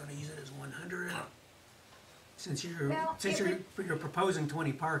 Is it going to use it as 100? Since you're proposing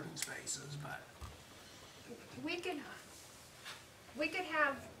 20 parking spaces, but We could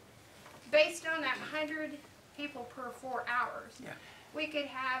have, based on that 100 people per 4 hours, we could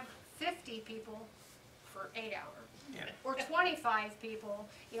have 50 people for 8 hours. Or 25 people,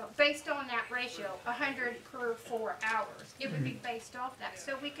 based on that ratio, 100 per 4 hours. It would be based off that.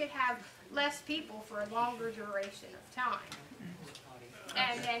 So we could have less people for a longer duration of time.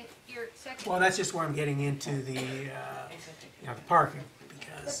 And then your second. well, that's just where I'm getting into the parking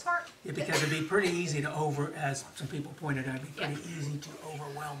because it'd be pretty easy to as some people pointed out, it'd be pretty easy to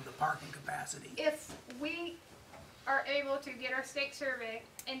overwhelm the parking capacity. If we are able to get our state survey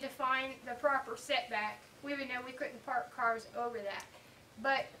and define the proper setback, we would know we couldn't park cars over that.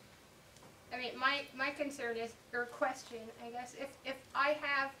 But, I mean, my concern is, or question, I guess, if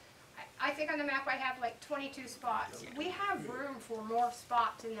I think on the map I have like 22 spots. We have room for more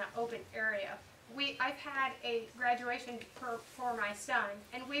spots in that open area. I've had a graduation for my son,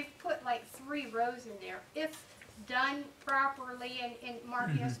 and we've put like 3 rows in there. If done properly and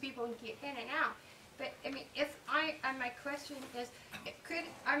marked, yes, people can get in and out. But I mean, my question is,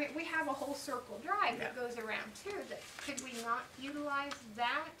 we have a whole circle drive that goes around too. Could we not utilize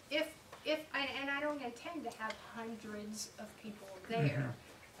that? And I don't intend to have hundreds of people there.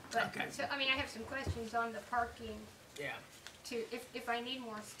 But so I have some questions on the parking. Yeah. If I need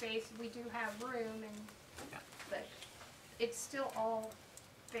more space, we do have room, but it's still all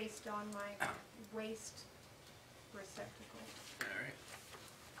based on my waste receptacle. All right.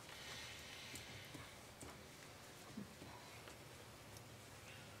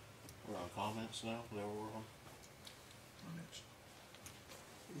 We're on comments now, there we're on.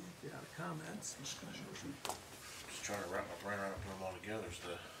 If you have comments, discussion. Just trying to wrap my brain around and put them all together is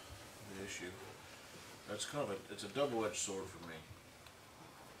the issue. That's kind of it's a double-edged sword for me.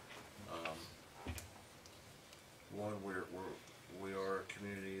 One, we are a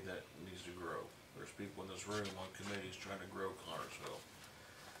community that needs to grow. There's people in this room on committees trying to grow Connersville.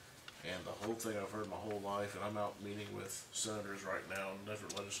 And the whole thing I've heard my whole life, and I'm out meeting with senators right now and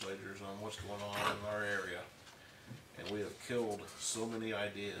different legislators on what's going on in our area. And we have killed so many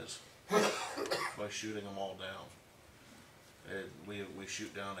ideas by shooting them all down. And we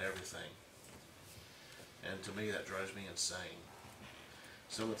shoot down everything. And to me, that drives me insane.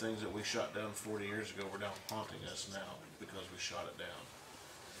 Some of the things that we shot down 40 years ago were now haunting us now because we shot it down.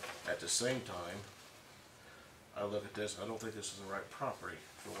 At the same time, I look at this, I don't think this is the right property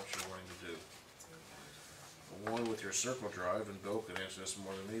for what you're wanting to do. One, with your circle drive, and Bill can answer this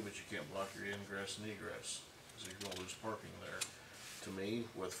more than me, but you can't block your ingress and egress, so you're gonna lose parking there. To me,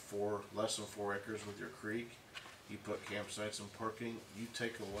 with less than 4 acres with your creek, you put campsites and parking, you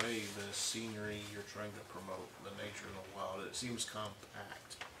take away the scenery you're trying to promote, the nature and the wild. It seems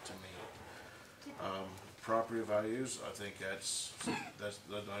compact to me. Property values, I think that's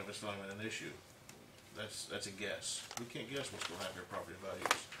not even an issue. That's a guess. We can't guess what's gonna happen to property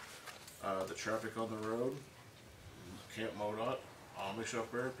values. The traffic on the road, Camp MoDOT, Amish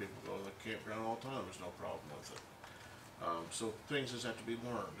up there, people go to the campground all the time, there's no problem with it. So things just have to be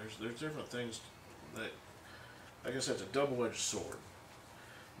learned. There's different things that, I guess that's a double-edged sword.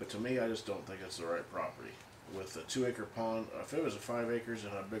 But to me, I just don't think it's the right property. With a 2-acre pond, if it was a 5 acres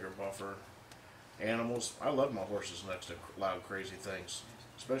and a bigger buffer, animals, I love my horses next to loud, crazy things,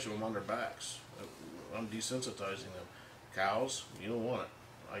 especially when I'm on their backs. I'm desensitizing them. Cows, you don't want it.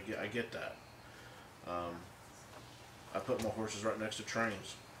 I get that. I put my horses right next to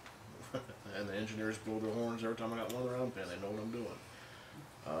trains. And the engineers blow their horns every time I got one of their own pen. They know what I'm doing.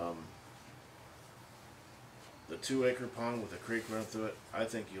 The 2-acre pond with a creek running through it, I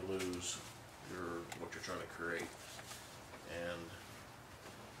think you lose what you're trying to create. And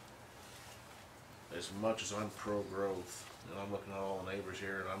as much as I'm pro-growth, and I'm looking at all the neighbors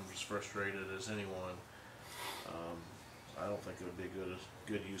here, and I'm as frustrated as anyone, I don't think it would be a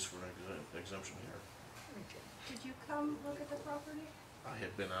good use for an exemption here. Did you come look at the property? I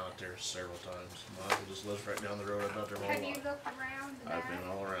have been out there several times. My uncle just lives right down the road. I've been out there my Have whole you life. looked around the I've back? been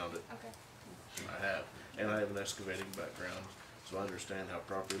all around it. Okay. I have. And I have an excavating background, so I understand how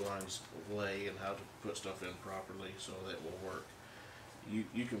property lines lay and how to put stuff in properly so that it will work.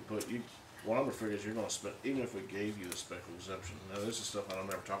 You can put, what I'm afraid is you're gonna spend, even if we gave you the special exemption, now this is stuff I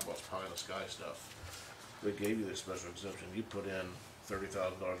don't ever talk about, pie in the sky stuff. We gave you the special exemption, you put in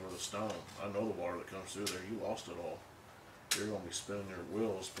 $30,000 worth of stone. I know the water that comes through there, you lost it all. You're gonna be spinning your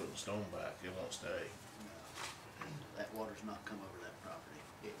wheels putting stone back, it won't stay. That water's not come over that property.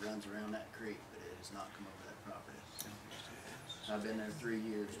 It runs around that creek, but it has not come over that property. I've been there 3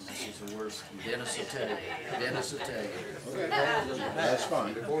 years, and this is the worst. Dennis will tell you. Dennis will tell you. Okay, that's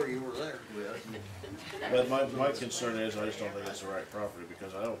fine. Before you were there. But my concern is, I just don't think it's the right property,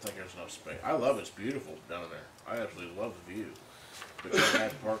 because I don't think there's enough space. I love it's beautiful down there. I absolutely love the view. But you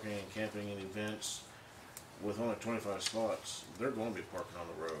have parking and camping and events, with only 25 spots, they're gonna be parking on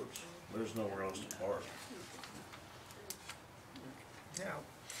the roads. There's nowhere else to park. Now,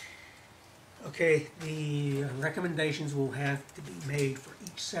 okay, the recommendations will have to be made for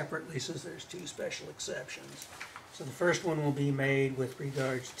each separately, since there's 2 special exceptions. So the first one will be made with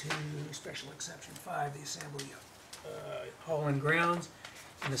regards to special exception 5, the assembly hall and grounds,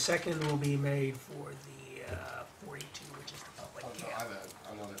 and the second will be made for the 42, which is the public I camp. have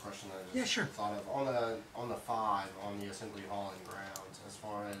another question that I just Yeah, sure. thought of. On the 5, on the assembly hall and grounds, as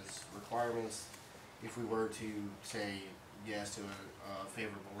far as requirements, if we were to say yes to a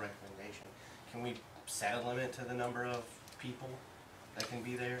favorable recommendation, can we set a limit to the number of people that can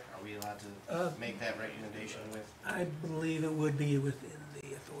be there? Are we allowed to make that recommendation with? I believe it would be within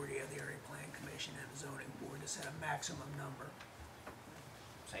the authority of the Area Plan Commission and the zoning board to set a maximum number.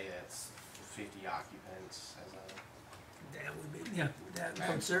 Say that's 50 occupants as a. That would be, yeah, that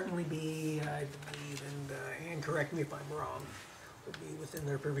would certainly be, I believe, and correct me if I'm wrong, would be within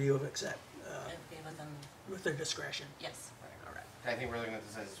their purview of accept, with their discretion. Yes. All right. I think we're looking at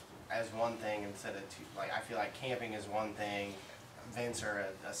this as one thing instead of two. Like, I feel like camping is one thing, events are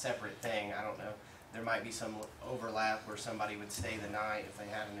a separate thing. I don't know. There might be some overlap where somebody would stay the night if they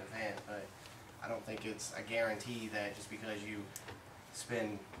had an event, but I don't think it's a guarantee that just because you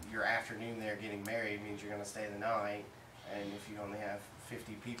spend your afternoon there getting married means you're going to stay the night. And if you only have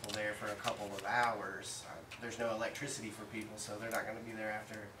 50 people there for a couple of hours, there's no electricity for people, so they're not going to be there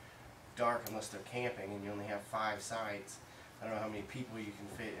after dark unless they're camping, and you only have 5 sites. I don't know how many people you can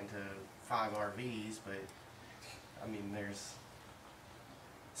fit into 5 RVs, but I mean, there's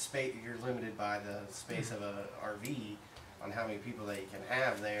space. You're limited by the space of a RV on how many people that you can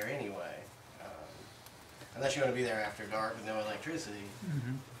have there anyway. Unless you're going to be there after dark with no electricity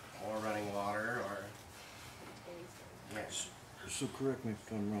or running water or. Yes. So correct me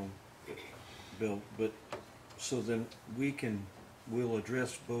if I'm wrong, Bill, but so then we'll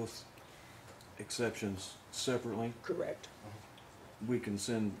address both exceptions separately? Correct. We can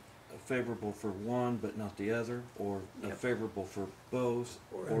send a favorable for one but not the other, or a favorable for both,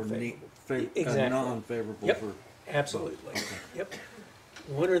 or Exactly. a non-favorable Yep. for Absolutely. both. Okay. Yep.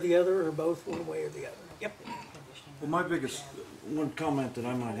 One or the other, or both, one way or the other. Yep. Well, my biggest, one comment that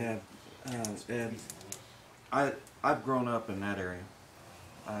I might have, Ed, I've grown up in that area.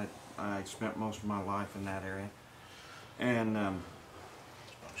 I spent most of my life in that area. And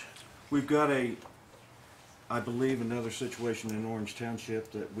we've got I believe, another situation in Orange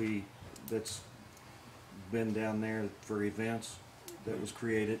Township that's been down there for events that was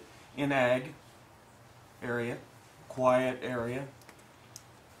created in ag area, quiet area.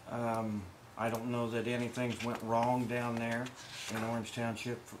 I don't know that anything's went wrong down there in Orange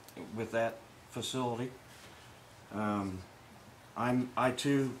Township with that facility. I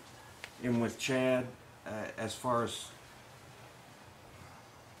too am with Chad as far as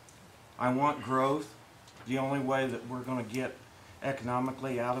I want growth. The only way that we're going to get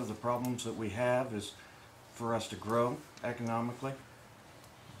economically out of the problems that we have is for us to grow economically.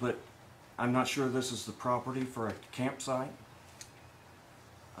 But I'm not sure this is the property for a campsite.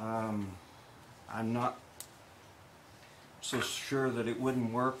 I'm not so sure that it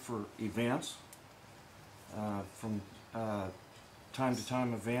wouldn't work for events, from time to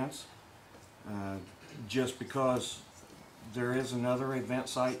time events, just because there is another event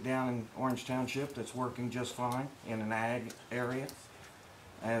site down in Orange Township that's working just fine in an ag area.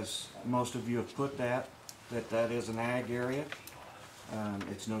 as most of you have put that is an ag area.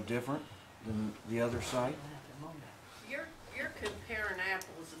 It's no different than the other site. You're comparing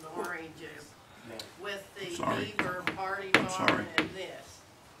apples and oranges with the Sorry. Beaver Party Sorry. Barn and this.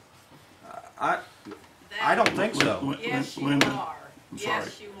 I don't think so. Yes, you Linda, are. I'm sorry.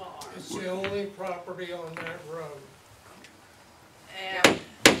 Yes, you are. It's the only property on that road. And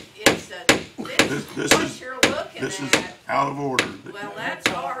it's This what is, you're looking this is at. out of order. Well,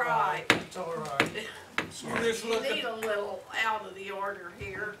 that's all right. That's all right. You just You look need at, a little out of the order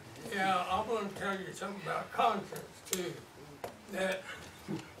here. yeah, I'm gonna tell you something about conscience too. That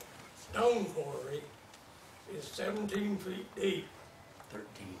stone quarry is 17 feet deep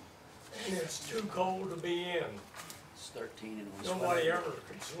 13. and it's too cold to be in. It's 13 and was Nobody ever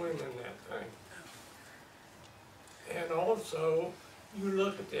could swim in that thing. And also, you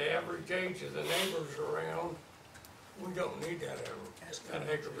look at the average age of the neighbors around, we don't need that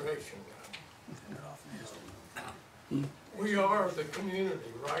aggravation. We are the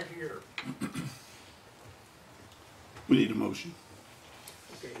community right here. We need a motion.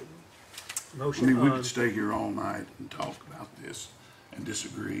 I Motion mean, we on, could stay here all night and talk about this and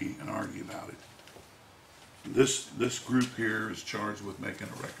disagree and argue about it. This group here is charged with making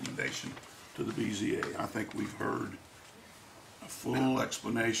a recommendation to the BZA. I think we've heard a full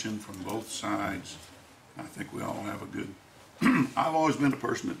explanation from both sides. I think we all have a good, I've always been a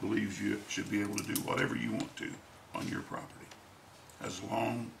person that believes you should be able to do whatever you want to on your property, as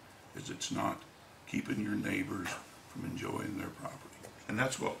long as it's not keeping your neighbors from enjoying their property. And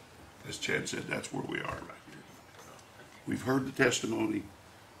that's what, as Chad said, that's where we are right here. We've heard the testimony,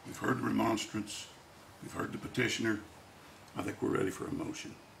 we've heard the remonstrance, we've heard the petitioner. I think we're ready for a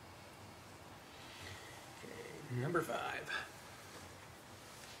motion. number 5.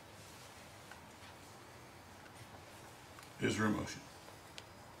 Is there a motion?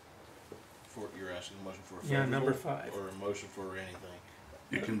 You're asking a motion for a Yeah, favorable? number 5. Or a motion for anything?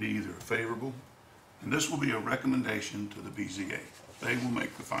 It can be either favorable, and this will be a recommendation to the BZA. They will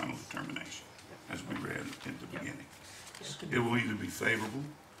make the final determination, as we read in the beginning. It will either be favorable,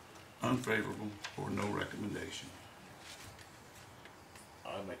 unfavorable, or no recommendation.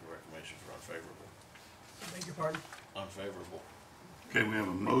 I make a recommendation for unfavorable. I beg your pardon? Unfavorable. Okay, we have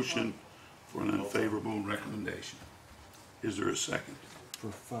a motion for an unfavorable recommendation. Is there a second?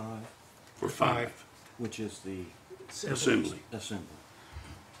 For 5, For 5. which is the Assembly. assembly.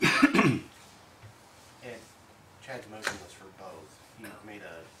 And Chad's motion was for both. He made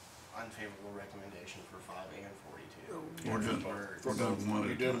a unfavorable recommendation for 5 and 42. We're done. We're done one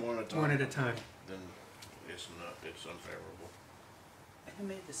You're at a doing time. one at a time. One at a time. Then it's not, it's unfavorable. Who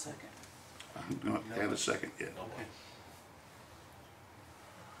made the second? I've not had a second yet. Okay.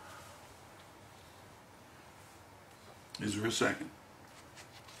 Is there a second?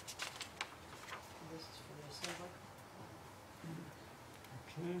 This is for the assembly.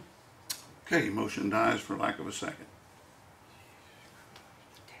 Okay, motion dies for lack of a second.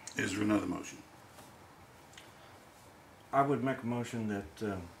 Is there another motion? I would make a motion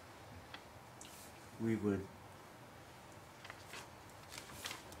that we would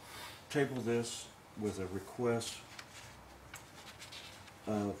table this with a request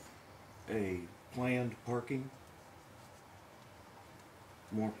of a planned parking,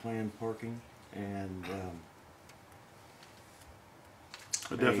 more planned parking, and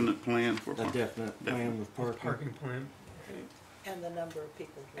A definite plan for a parking. definite plan with parking Parking plan. And the number of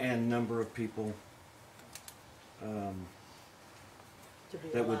people. and number of people to be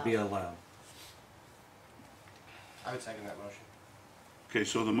that would be allowed. allowed. I would second that motion. Okay,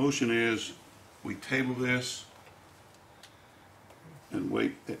 so the motion is, we table this and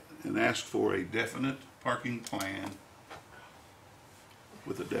wait, and ask for a definite parking plan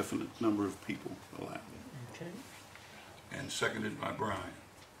with a definite number of people allowed. Okay. And seconded by Brian.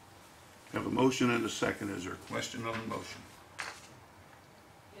 Have a motion and a second. Is there a question on the motion?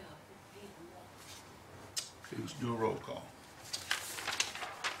 Okay, let's do a roll call.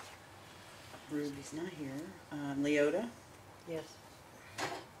 Ruby's not here. Leota, Yes.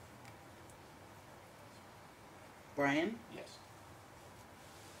 Brian, Yes.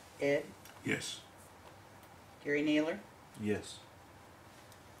 Ed, Yes. Gary Naylor, Yes.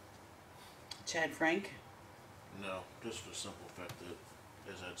 Chad Frank, No, just for the simple fact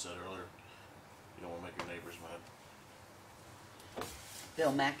that, as Ed said earlier, you don't wanna make your neighbors mad.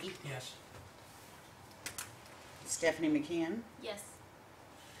 Bill Mackey, Yes. Stephanie McCann, Yes.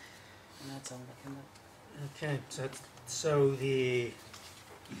 and that's all that come up. Okay, so the,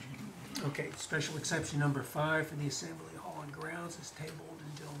 okay, special exception number 5 for the Assembly Hall and Grounds is tabled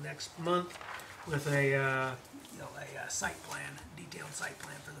until next month with a a site plan, detailed site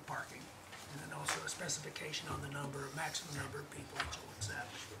plan for the parking. And then also a specification on the maximum number of people which will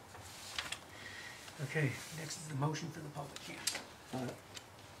accept. Okay, next is the motion for the public camp.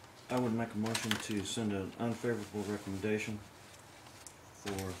 I would make a motion to send an unfavorable recommendation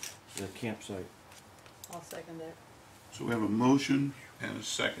for the campsite. I'll second that. So we have a motion and a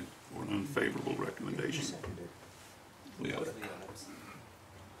second for an unfavorable recommendation. Leo.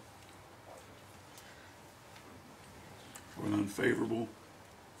 For an unfavorable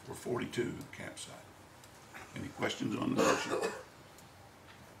for 42 campsite. Any questions on the motion? Okay,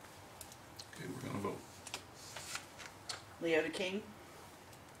 we're gonna vote. Leota King?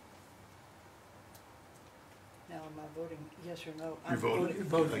 Now am I voting yes or no? You're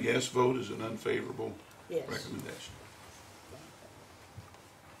voting. A yes vote is an unfavorable Yes. recommendation.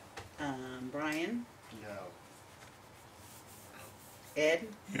 Brian? No. Ed?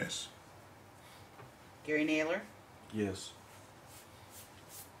 Yes. Gary Naylor? Yes.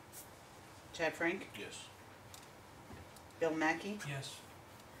 Chad Frank? Yes. Bill Mackey? Yes.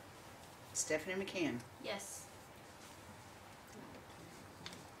 Stephanie McCann? Yes.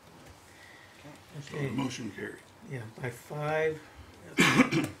 So the motion carried. Yeah, by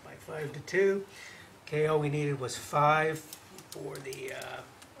 5-2. Okay, all we needed was 5 for the,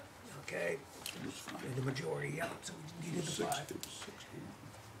 okay, It was fine. the majority, yeah, so we needed the 5. It was 6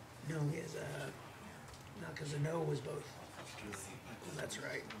 to 1. No, no, because the no was both. Well, that's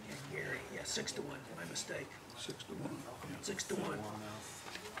right, yeah, Gary, yeah, 6-1, my mistake. 6 to 1. Yeah.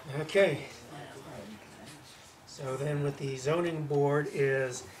 6-1. Okay. So then with the zoning board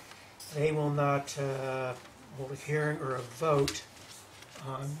is, they will not hold a hearing or a vote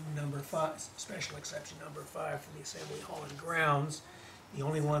on number 5, special exception number 5 for the Assembly Hall and Grounds. The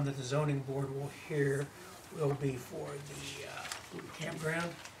only one that the zoning board will hear will be for the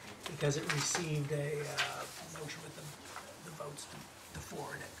campground, because it received a motion with the votes to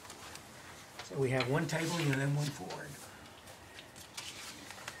forward it. So we have one tabling and then one forward.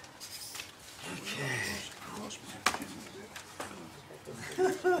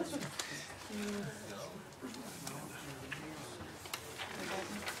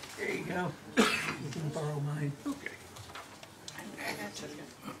 There you go. You can borrow mine. Okay.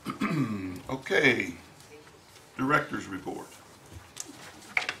 Okay. Director's report.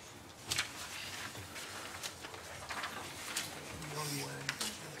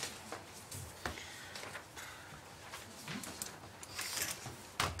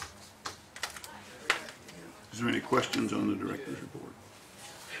 Is there any questions on the director's report?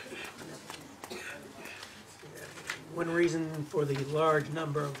 One reason for the large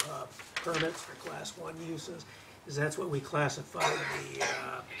number of permits for Class 1 uses is that's what we classify the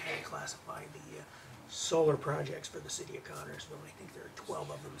solar projects for the city of Connersville. I think there are 12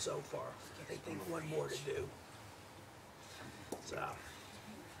 of them so far. I think one more to do. So,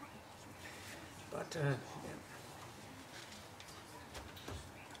 but, yeah.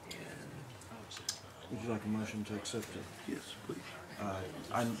 Would you like a motion to accept it? Yes, please.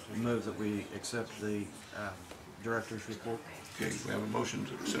 I move that we accept the director's report. Okay, we have a motion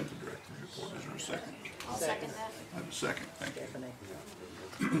to accept the director's report. Is there a second? I'll second that. I have a second. Thank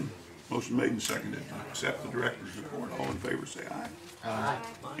you. Motion made and seconded to accept the director's report. All in favor say aye. Aye.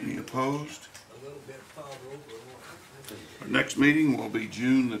 Any opposed? Our next meeting will be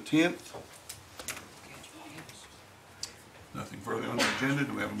June the 10th. Nothing further on the agenda.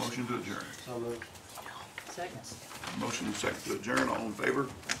 Do we have a motion to adjourn? So moved. Second. Motion and second to adjourn. All in favor?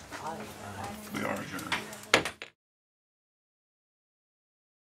 Aye. We are adjourned.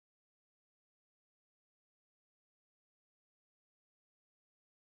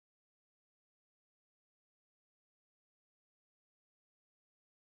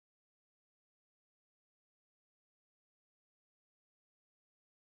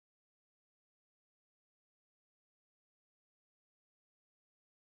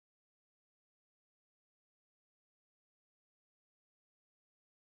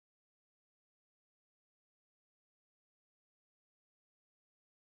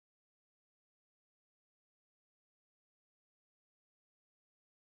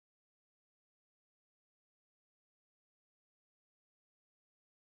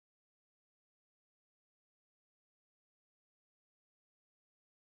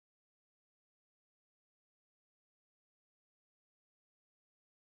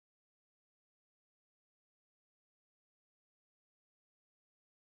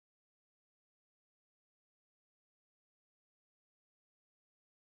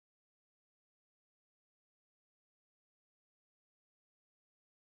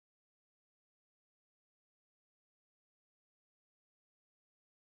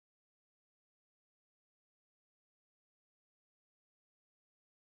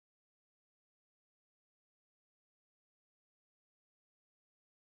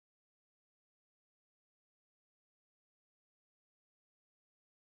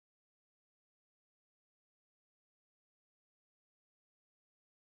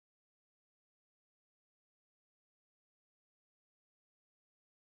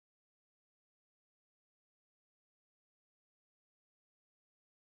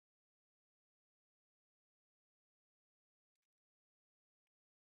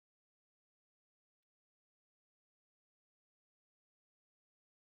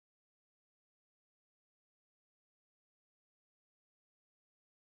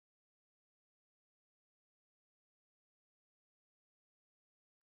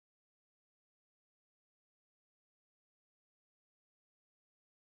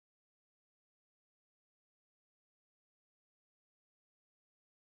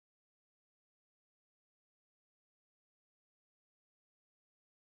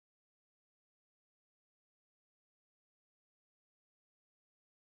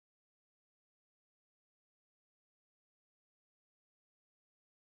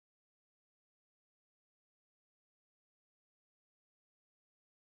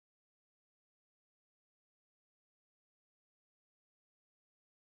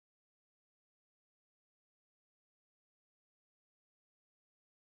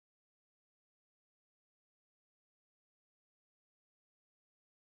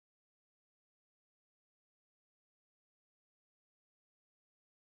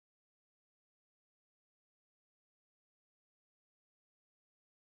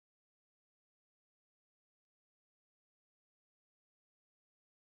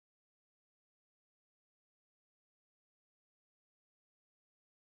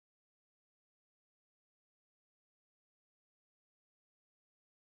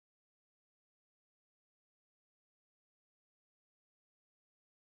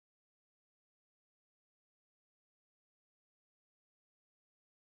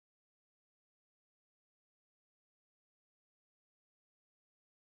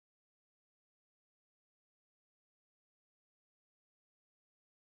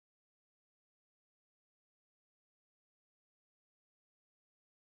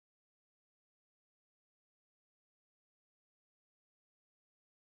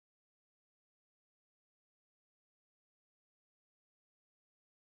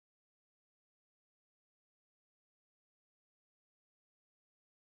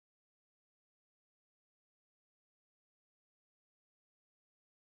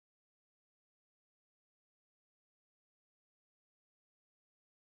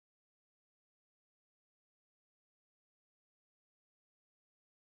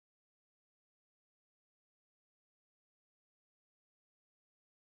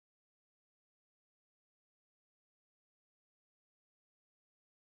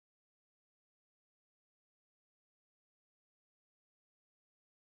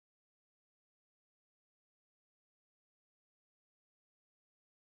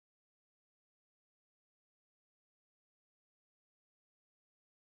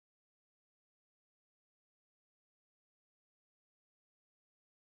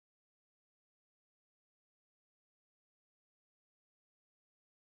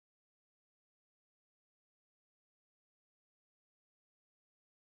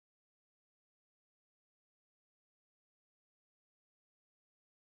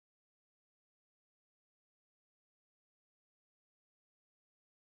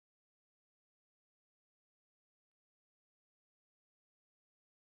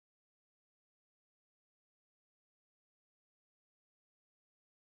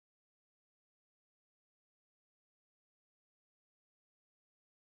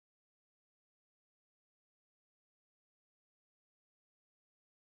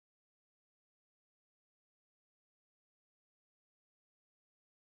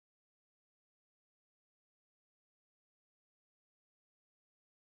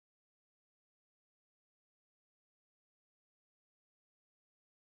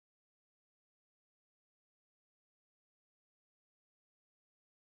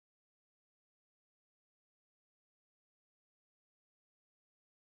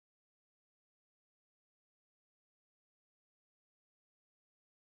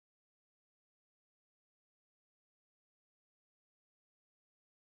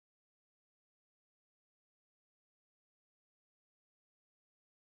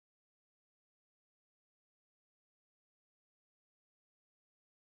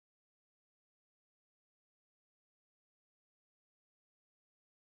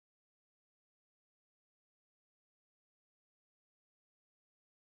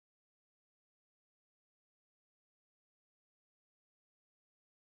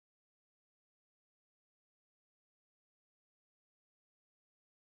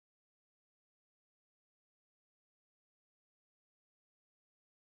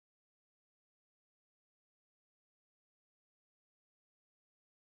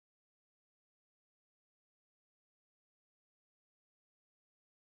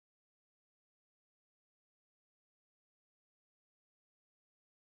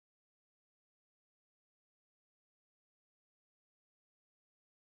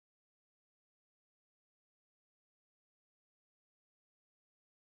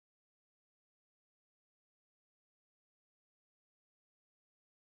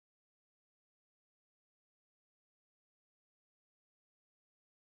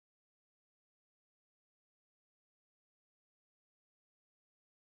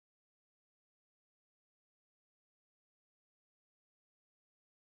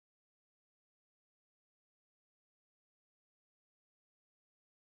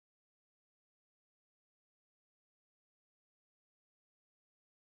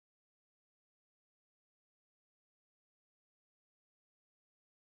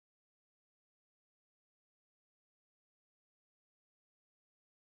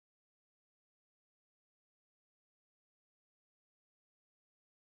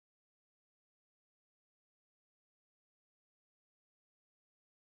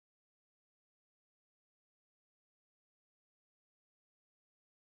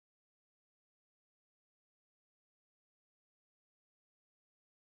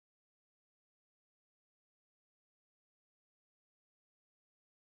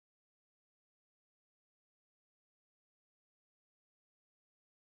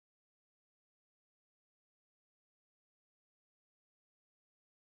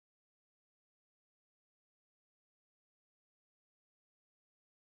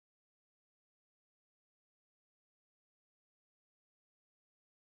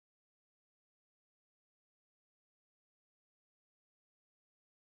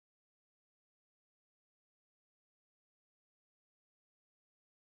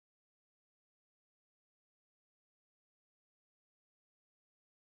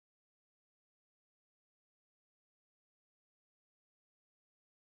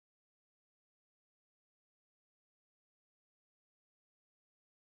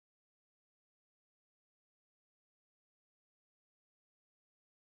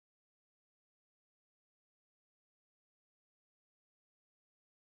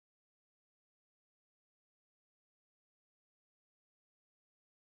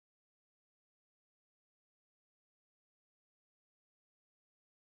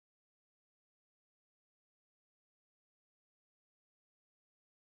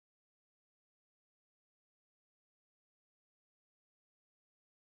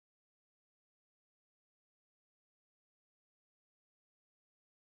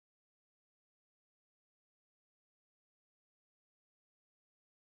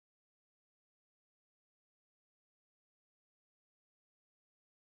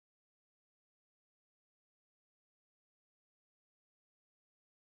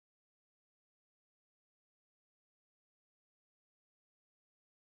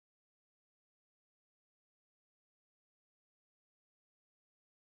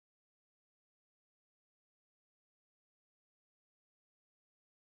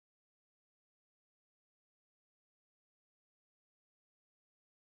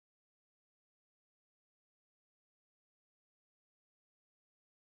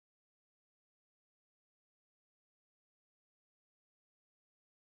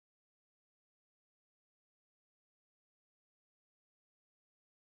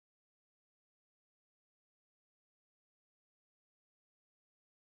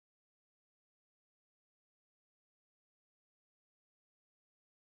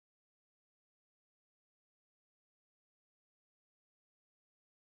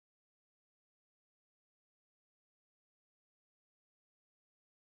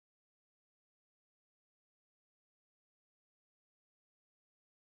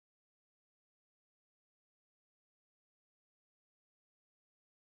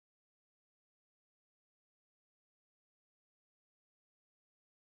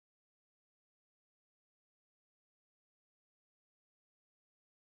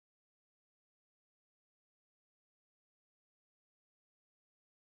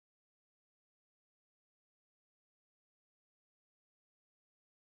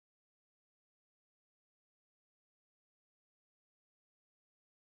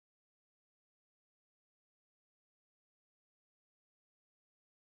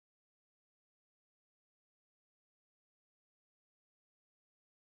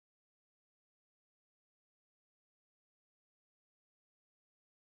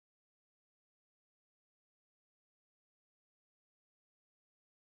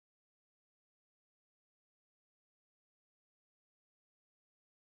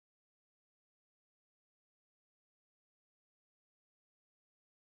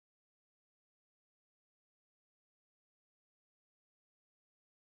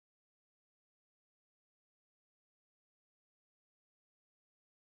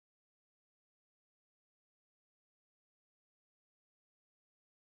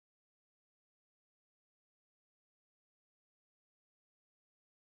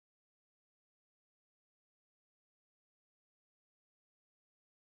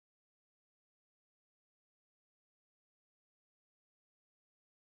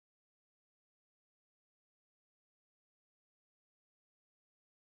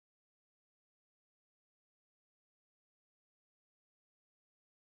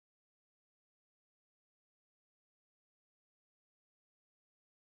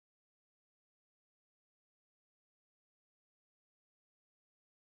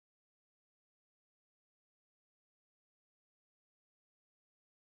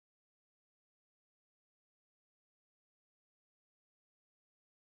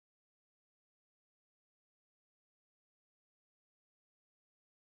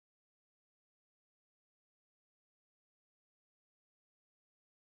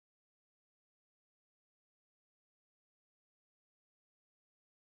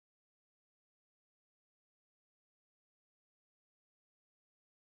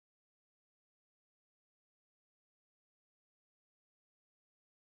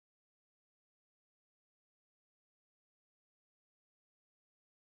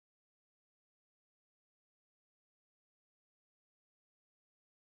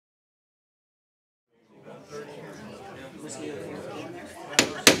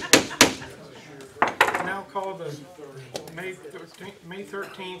 Now call the May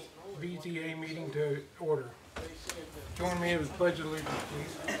 13th BZA meeting to order. Join me in the Pledge of Allegiance,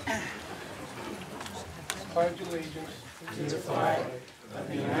 please. Pledge allegiance to the flag of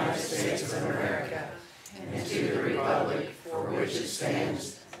the United States of America and to the republic for which it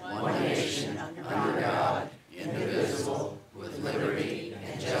stands, one nation, under God, indivisible, with liberty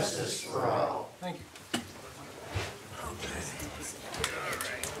and justice for all. Thank you.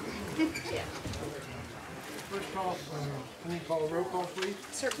 First off, can you call a roll call, please?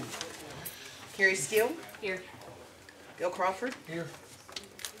 Certainly. Carrie Steele? Here. Bill Crawford? Here.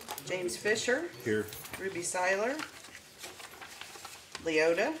 James Fisher? Here. Ruby Seiler?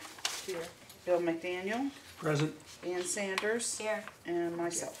 Leota? Here. Bill McDaniel? Present. Ann Sanders? Here. And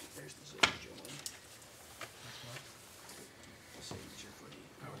myself. There's the signature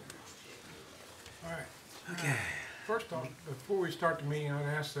one. All right. Okay. First off, before we start the meeting, I'd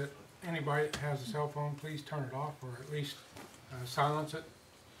ask that anybody that has a cell phone, please turn it off or at least silence it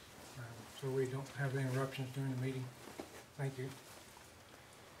so we don't have interruptions during the meeting. Thank you.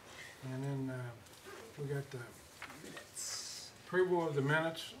 And then we got the approval of the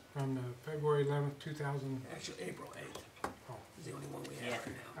minutes from the February 11th, 2000. Actually, April 8th. Oh. Is the only one we have right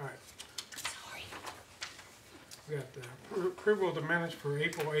now. All right. Sorry. We got the approval of the minutes for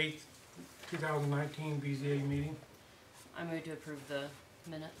April 8th, 2019 BZA meeting. I move to approve the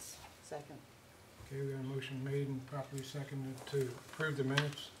minutes. Second. Okay, we got a motion made and properly seconded to approve the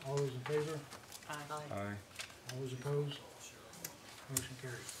minutes. All those in favor? Aye. Aye. All those opposed? Motion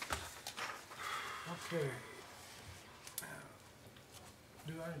carried. Okay.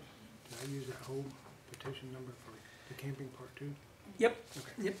 Did I use that whole petition number for the camping part too? Yep.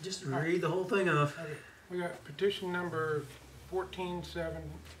 Okay. Yep, just read the whole thing off. Okay. We got petition number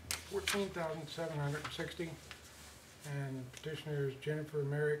 14,760, and petitioners Jennifer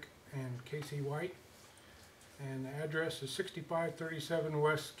Merrick and Casey White. And the address is 6537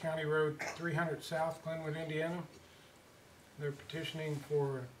 West County Road 300 South, Glenwood, Indiana. They're petitioning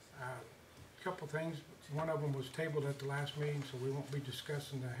for a couple things. One of them was tabled at the last meeting, so we won't be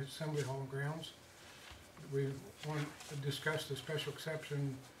discussing the Assembly Hall grounds. We want to discuss the special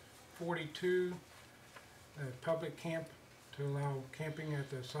exception 42, public camp to allow camping at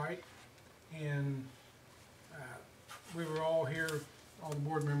the site. And we were all here, all the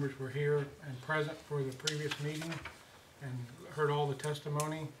board members were here and present for the previous meeting and heard all the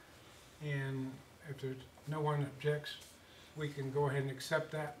testimony. And if there's no one objects, we can go ahead and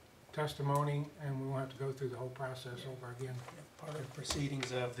accept that testimony, and we won't have to go through the whole process over again. Part of the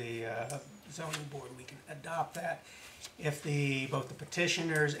proceedings of the zoning board, we can adopt that if both the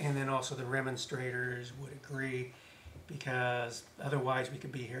petitioners and then also the remonstrators would agree, because otherwise we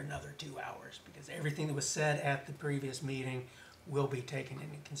could be here another 2 hours, because everything that was said at the previous meeting will be taken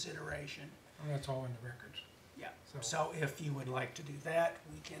into consideration. And that's all in the records. Yeah, so if you would like to do that,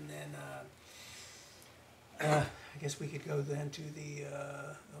 we can then, I guess we could go then to the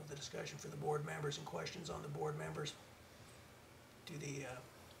discussion for the board members and questions on the board members. To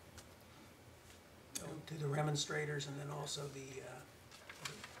the remonstrators, and then also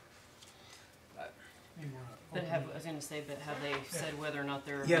But I was going to say, but have they said whether or not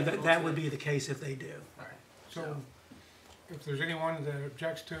they're yeah, amenable that to would it? be the case if they do. Okay. So if there's anyone that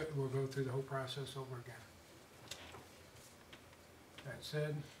objects to it, we'll go through the whole process over again. That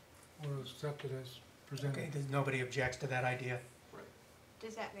said, we'll accept it as presented. Okay, does nobody objects to that idea?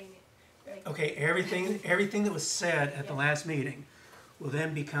 Does that mean it? Okay, everything that was said at the last meeting will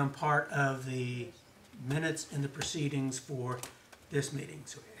then become part of the minutes and the proceedings for this meeting.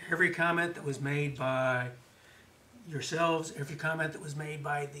 So every comment that was made by yourselves, every comment that was made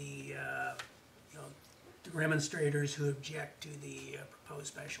by the remonstrators who object to the proposed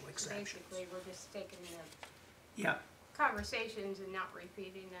special exceptions. Basically, we're just taking the Yeah. conversations and not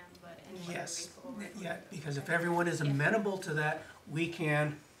repeating them, but moving Yes, forward. yeah, because if everyone is amenable to that, we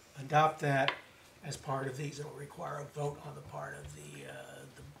can adopt that as part of these. It'll require a vote on the part of the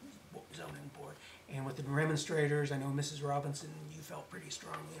zoning board. And with the remonstrators, I know Mrs. Robinson, you felt pretty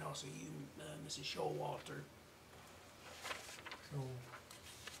strongly, and also you, Mrs. Showalter. So,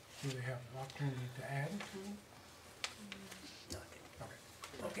 do they have an opportunity to add?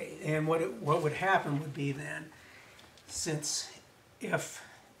 Okay, and what would happen would be then, since if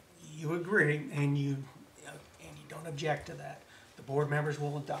you agree and you don't object to that, the board members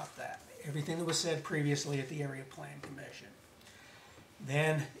will adopt that. Everything that was said previously at the Area Plan Commission.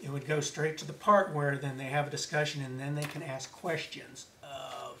 Then it would go straight to the part where then they have a discussion, and then they can ask questions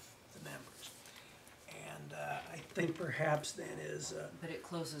of the members. And I think perhaps then is, But it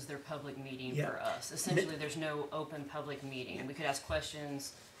closes their public meeting Yeah. for us. Essentially, there's no open public meeting. We could ask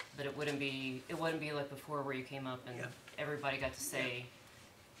questions, but it wouldn't be like before where you came up and Yeah. everybody got to say,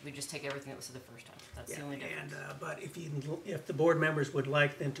 we just take everything that was said the first time. That's the yeah, only difference. and, but if the board members would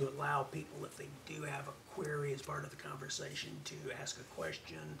like then to allow people, if they do have a query as part of the conversation, to ask a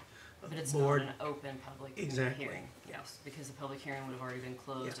question of But the it's board. not an open public Exactly, hearing. yeah. Yes, because the public hearing would have already been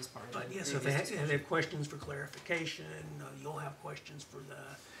closed Yeah, as part of but the yes, if they previous have, questions for clarification, you'll have questions for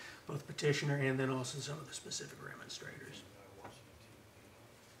both petitioner and then also some of the specific remonstrators.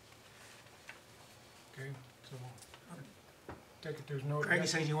 Okay, so, take it there's no. Craig, you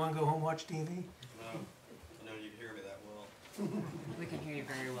said you wanna go home and watch TV? No, I know you hear me that well. We can hear you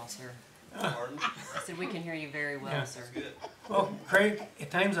very well, sir. Pardon? I said we can hear you very well, Yeah. sir. Good. Well, Craig,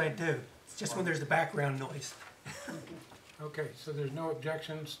 at times I do. It's just when there's the background noise. Okay, so there's no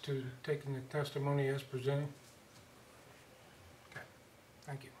objections to taking the testimony as presented? Okay,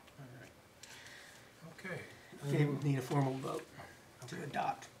 thank you. Okay. Okay, we need a formal vote to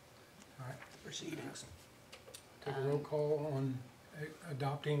adopt All right, proceedings. take a roll call on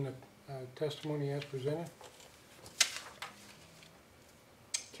adopting the testimony as presented.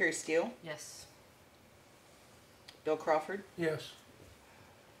 Carrie Steele, Yes. Bill Crawford, Yes.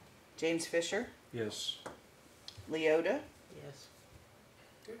 James Fisher, Yes. Leota, Yes.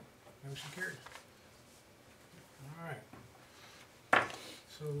 Okay, motion carries. All right.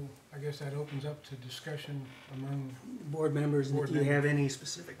 So I guess that opens up to discussion among, Board members, and if Board you members. have any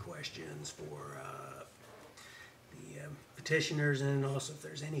specific questions for the petitioners, and also if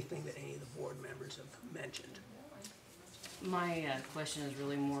there's anything that any of the board members have mentioned. My question is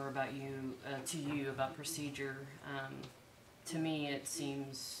really more about you, to you, about procedure. To me, it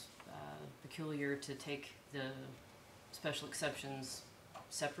seems peculiar to take the special exceptions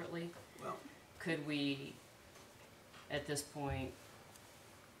separately. Well, Could we, at this point,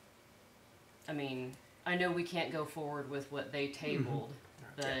 I mean, I know we can't go forward with what they tabled,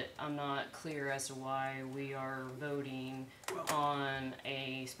 but I'm not clear as to why we are voting on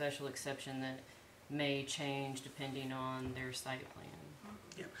a special exception that may change depending on their site plan.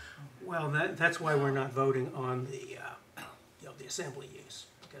 yeah. Well, that's why we're not voting on the assembly use,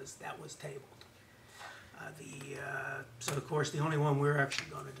 because that was tabled. So of course, the only one we're actually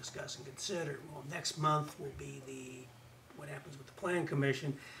going to discuss and consider, well, next month will be what happens with the plan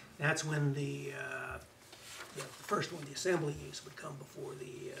commission. That's when the first one, the assembly use, would come before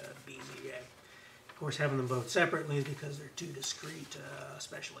the BZA. Of course, having them vote separately is because they're two discrete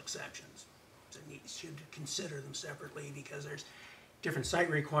special exceptions. So you should consider them separately because there's different site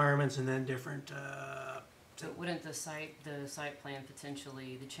requirements and then different. So wouldn't the site plan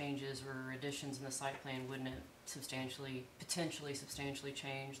potentially, the changes or additions in the site plan, wouldn't it potentially substantially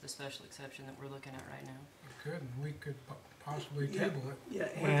change the special exception that we're looking at right now? it could, and we could possibly table it. Yeah,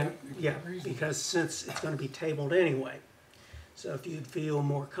 with and, that yeah, reason. because since it's gonna be tabled anyway, so if you'd feel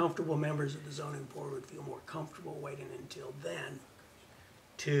more comfortable, members of the zoning board would feel more comfortable waiting until then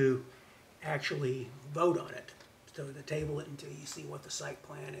to actually vote on it. So to table it until you see what the site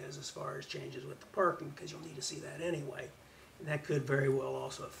plan is as far as changes with the parking, because you'll need to see that anyway. And that could very well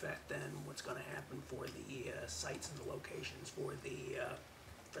also affect then what's gonna happen for the sites and the locations for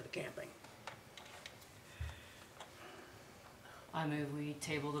the camping. I move we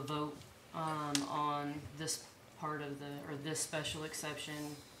table the vote on this part of this special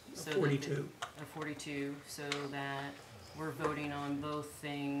exception. So that 42. Or 42, so that we're voting on both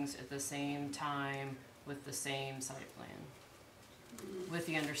things at the same time with the same site plan, with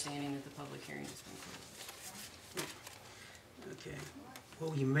the understanding that the public hearing has been closed. Okay.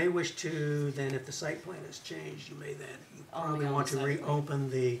 Well, you may wish to, then if the site plan has changed, you may then, you Only probably on want the to site plan. reopen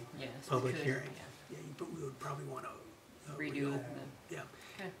the Yes, we public could, hearing. yeah. Yeah, we would probably want to Redo reopen it. it. Yeah.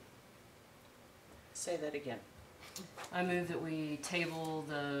 Okay. say that again. I move that we table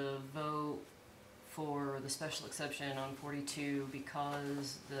the vote for the special exception on 42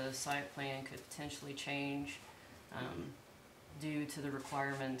 because the site plan could potentially change due to the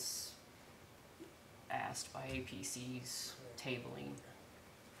requirements asked by APC's tabling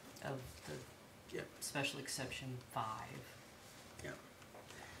of the special exception 5. Yeah.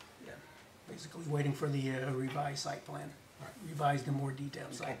 Yeah. Basically waiting for the revised site plan, revised and more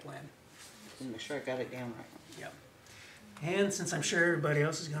detailed site plan. Just make sure I got it down right. Yep. And since I'm sure everybody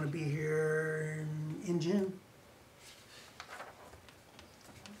else is going to be here in June.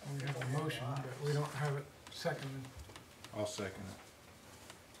 We have a motion, but we don't have it seconded. I'll second it.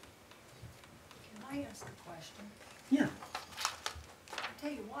 Can I ask a question? Yeah. I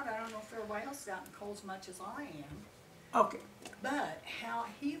tell you what, I don't know if everybody else is out in the cold as much as I am, Okay. But how,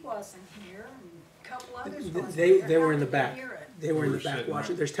 he wasn't here and a couple others wasn't They here. How were in the did they back. hear it? They were in the back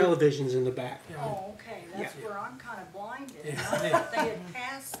watching. There's televisions in the back. Oh, okay, that's Yeah. where I'm kinda blinded. Yeah. I thought they had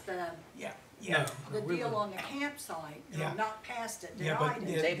passed the, Yeah. the deal on the campsite, Yeah. or not passed it, Yeah, but denied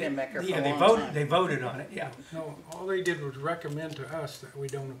it. They've been back there for Yeah, a they long voted, time. they voted on it, yeah. No, all they did was recommend to us that we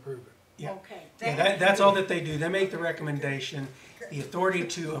don't approve it. Yeah. Okay. Yeah, that's all that they do. They make the recommendation. The authority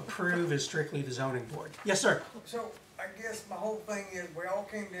to approve is strictly the zoning board. Yes, sir. So, I guess my whole thing is, we all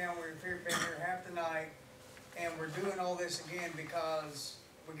came down, we've been here half the night, and we're doing all this again because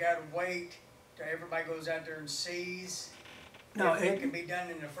we gotta wait till everybody goes out there and sees No, if it can be done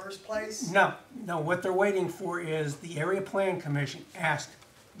in the first place? No, what they're waiting for is the area plan commission asked,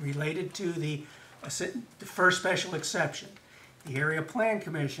 related to the first special exception. The area plan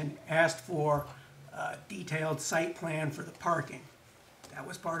commission asked for a detailed site plan for the parking. That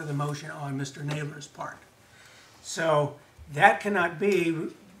was part of the motion on Mr. Naylor's part. So that cannot be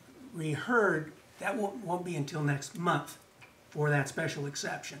reheard, that won't be until next month for that special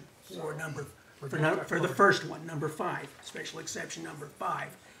exception for the first one, number 5, special exception number 5.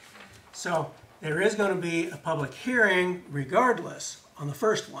 So there is going to be a public hearing regardless on the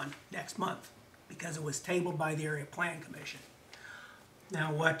first one next month because it was tabled by the area plan commission.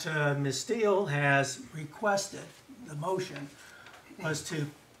 Now what Ms. Steele has requested, the motion, was to,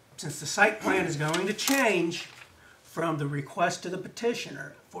 since the site plan is going to change from the request to the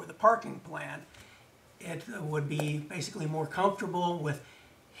petitioner for the parking plan, it would be basically more comfortable with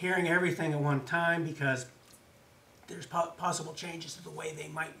hearing everything at one time because there's possible changes to the way they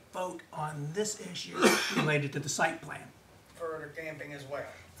might vote on this issue related to the site plan. For the camping as well?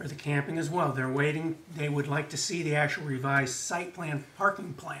 For the camping as well. They're waiting, they would like to see the actual revised site plan,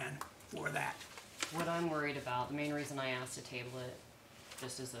 parking plan for that. What I'm worried about, the main reason I asked to table it,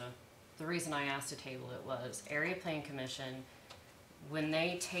 the reason I asked to table it was Area Plan Commission, when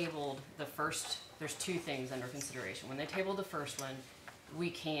they tabled the first, there's 2 things under consideration. When they tabled the first one, we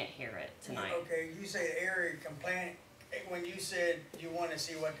can't hear it tonight. Okay, you say area complaint, when you said you want to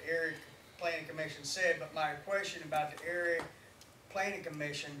see what the area planning commission said, but my question about the area planning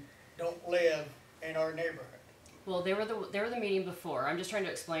commission don't live in our neighborhood. Well, they were the meeting before. I'm just trying to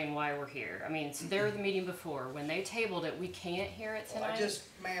explain why we're here. I mean, so they were the meeting before. When they tabled it, we can't hear it Well, tonight.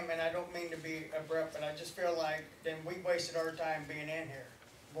 ma'am, and I don't mean to be abrupt, but I just feel like then we wasted our time being in here,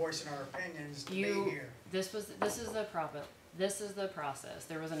 voicing our opinions, to be here. This is the problem. This is the process.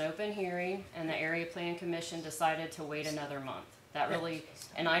 There was an open hearing, and the Area Plan Commission decided to wait another month.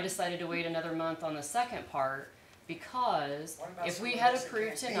 And I decided to wait another month on the second part because if we had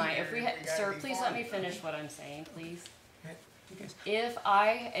approved tonight, sir, please let me finish what I'm saying, please.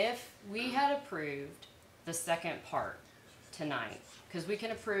 If we had approved the second part tonight, because we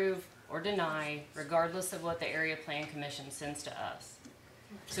can approve or deny regardless of what the Area Plan Commission sends to us.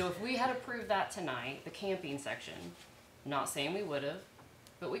 So if we had approved that tonight, the camping section, not saying we would have,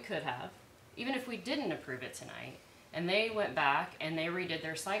 but we could have, even if we didn't approve it tonight, and they went back and they redid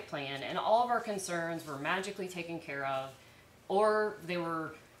their site plan and all of our concerns were magically taken care of, or they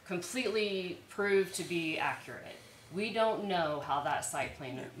were completely proved to be accurate. We don't know how that site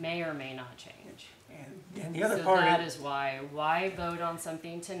plan may or may not change. And the other so part that is why vote on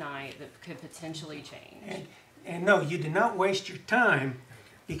something tonight that could potentially change. And no, you did not waste your time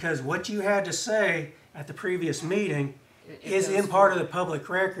because what you had to say at the previous meeting is in part of the public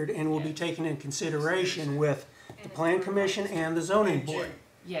record and will be taken in consideration with the Plan Commission and the Zoning Board.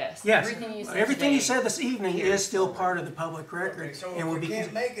 Yes. Yes. Everything you said you said this evening is still part of the public record. Okay, so and if will we be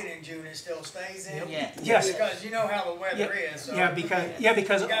can't make it in June, it still stays in? Yes. Because you know how the weather is, so.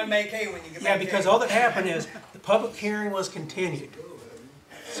 because You gotta make hay when you can make hay. because all that happened is the public hearing was continued.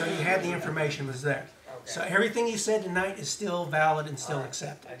 So you had the information was there. So everything you said tonight is still valid and still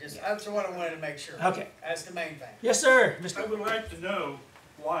accepted. That's what I wanted to make sure. Okay. That's the main thing. Yes, sir. I would like to know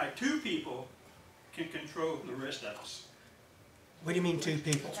why 2 people can control the rest of us. What do you mean 2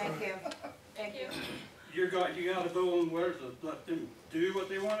 people? Thank you. Thank you. You gotta go on where to let them do what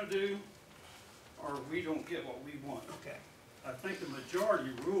they wanna do, or we don't get what we want. Okay. I think the majority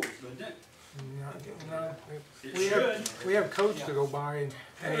rules, doesn't it? No, It we have codes to go by and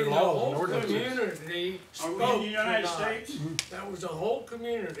Hey, the laws and whole ordinances. community Are we in spoke the United tonight. States? That was the whole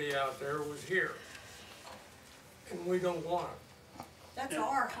community out there was here. And we don't want it. That's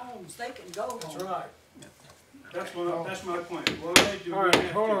our homes, they can go home. That's right. That's my point. Why do All we right, have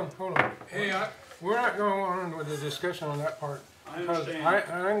to? hold on. Hey, We're not going on with the discussion on that part. I Because understand.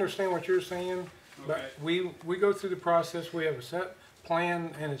 I understand what you're saying, but Okay. we go through the process, we have a set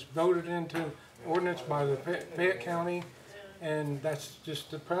plan, and it's voted into ordinance by the Fayette County, and that's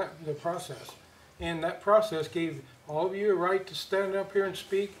just the process. And that process gave all of you a right to stand up here and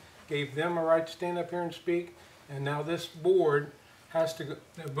speak, gave them a right to stand up here and speak, and now this board has to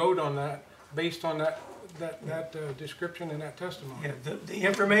vote on that based on that description and that testimony. Yeah, the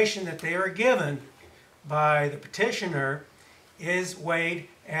information that they are given by the petitioner is weighed,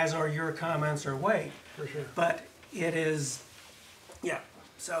 as are your comments are weighed. For sure. But it is, yeah,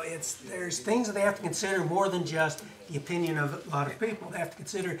 so there's things that they have to consider more than just the opinion of a lot of people. They have to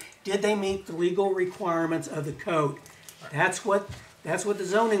consider, did they meet the legal requirements of the code? That's what the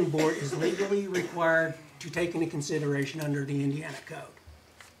zoning board is legally required to take into consideration under the Indiana code.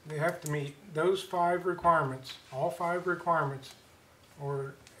 They have to meet those 5 requirements, all 5 requirements,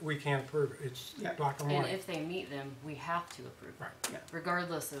 or we can't approve it. It's black and And white. if they meet them, we have to approve them. Right. Yeah.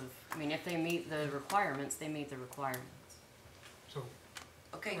 Regardless of, I mean, if they meet the requirements, they meet the requirements. So,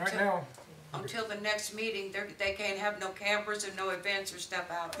 Okay, right now, until the next meeting, they can't have no campers and no events or stuff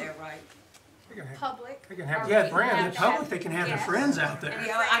out there, right? they can have, Public. they can have Yeah, their friends. in public, they can have their Yes. friends out there.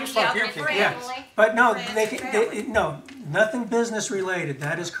 Yeah, I'm Just like yeah, your my kids. friends. Yes, but no, Friends they and can, family. no, nothing business related,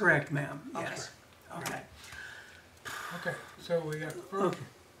 that is correct, ma'am, yes. Okay, Okay, so we got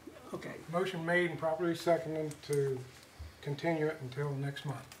okay. motion made and properly seconded to continue it until next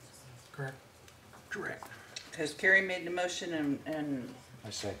month, correct? Correct. Because Carrie made the motion and I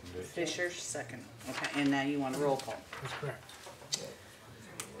second it. Fisher second. Okay, and now you want a roll call. That's correct.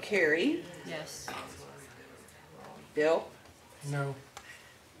 Carrie, Yes. Bill, No,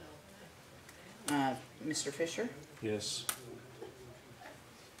 Mr. Fisher, Yes.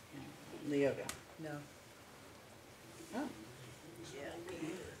 Leota. No. Oh.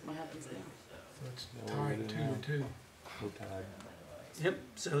 What happens now? so it's tied 2-2. We're tied. Yep,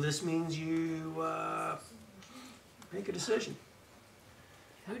 so this means you, make a decision.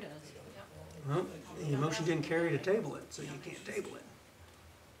 Who does? Well, the motion didn't carry to table it, so you can't table it.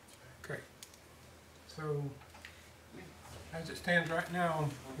 Okay. So, as it stands right now,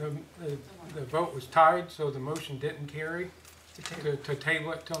 the vote was tied, so the motion didn't carry to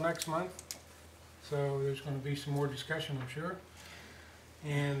table it till next month. So there's gonna be some more discussion, I'm sure.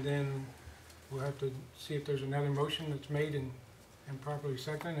 And then we'll have to see if there's another motion that's made and properly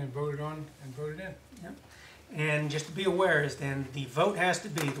seconded and voted on and voted in. Yep. And just to be aware is then the vote has to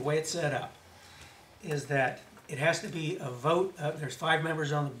be, the way it's set up, is that it has to be a vote, there's 5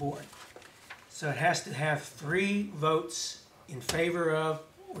 members on the board. So it has to have 3 votes in favor of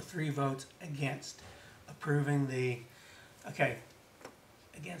or 3 votes against approving the, okay,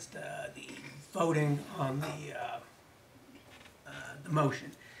 against the voting on the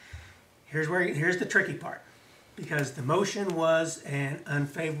motion. Here's the tricky part, because the motion was an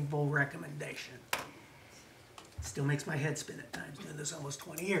unfavorable recommendation. Still makes my head spin at times, doing this almost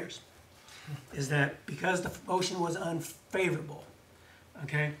 20 years. Is that because the motion was unfavorable,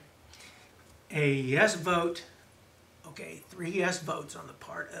 okay? A yes vote, okay, 3 yes votes on the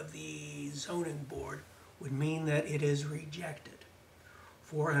part of the zoning board would mean that it is rejected.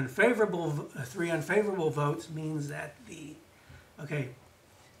 For unfavorable, 3 unfavorable votes means that the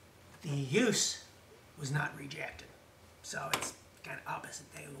use was not rejected. So it's kind of opposite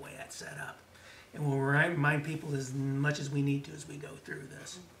the way that's set up. And we'll remind people as much as we need to as we go through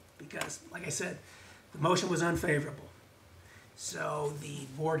this. Because, like I said, the motion was unfavorable. So the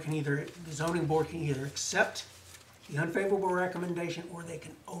zoning board can either accept the unfavorable recommendation or they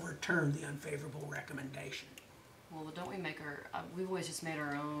can overturn the unfavorable recommendation. Well, don't we make we've always just made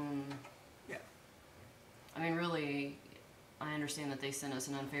our own. Yeah. I mean, really, I understand that they sent us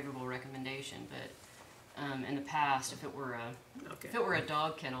an unfavorable recommendation, but in the past, if it were a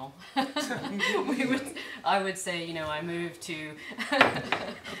dog kennel, I would say, I move to,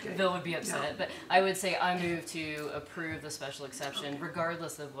 Bill would be upset, but I would say I move to approve the special exception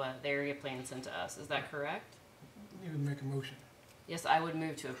regardless of what the area plan sent to us. Is that correct? You would make a motion. Yes, I would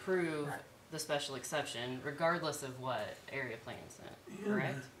move to approve the special exception regardless of what area plan sent,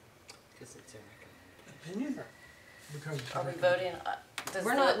 correct? Because it's Opinion? Because Are we voting?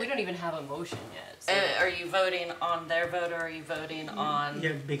 We don't even have a motion yet. So. Are you voting on their vote, or are you voting on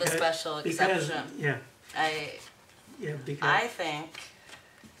the special exception? Yeah. I think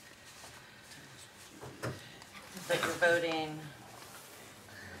that you're voting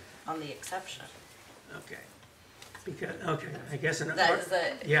on the exception. Okay. I guess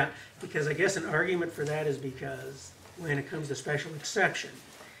because I guess an argument for that is because when it comes to special exception,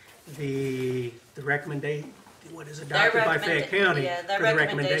 the recommendation, what is adopted by Fayette County for the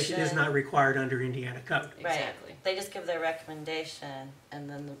recommendation is not required under Indiana code. Right. Exactly. They just give their recommendation, and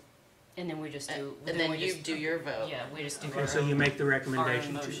then we just do. And then you do your vote. Yeah, we just do. Okay, our so own, you make the our own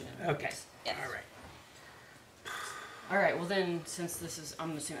recommendation motion. to. Okay. Yes. All right. All right, well then, since this is,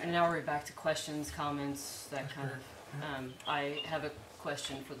 I'm assuming, and now we're back to questions, comments, that kind of, I have a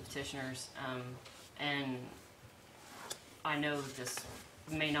question for the petitioners, and I know that this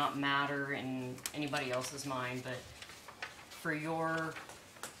may not matter in anybody else's mind, but for your,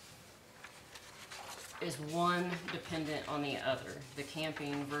 is one dependent on the other? The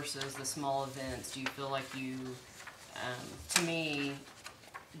camping versus the small events, do you feel like you, to me,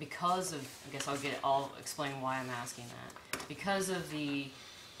 because of, I guess I'll explain why I'm asking that. Because of the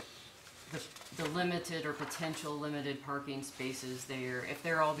limited or potential limited parking spaces there, if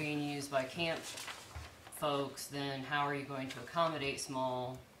they're all being used by camp folks, then how are you going to accommodate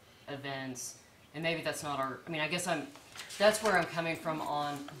small events? And maybe that's not our, I mean, I guess that's where I'm coming from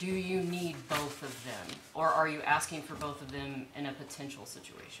on, do you need both of them? Or are you asking for both of them in a potential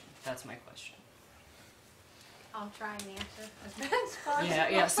situation? That's my question. I'll try and answer as best as possible.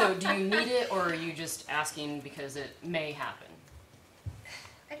 Yeah, so do you need it, or are you just asking because it may happen?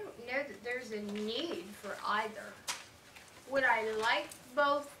 I don't know that there's a need for either. Would I like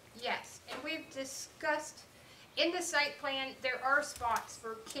both? Yes. And we've discussed, in the site plan, there are spots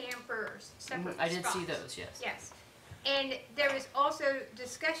for campers, separate spots. I did see those, yes. Yes. And there is also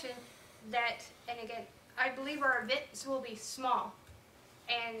discussion that, and again, I believe our events will be small,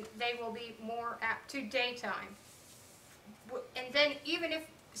 and they will be more apt to daytime. And then even if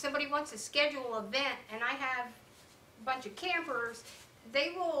somebody wants to schedule an event and I have a bunch of campers,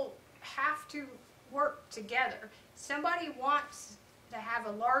 they will have to work together. Somebody wants to have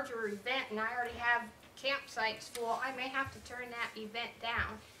a larger event and I already have campsites full, I may have to turn that event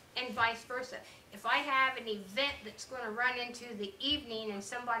down, and vice versa. If I have an event that's going to run into the evening and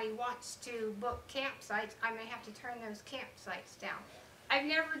somebody wants to book campsites, I may have to turn those campsites down. I've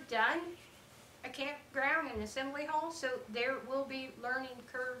never done a campground and assembly hall, so there will be learning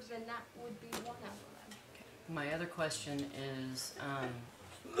curves, and that would be one of them. My other question is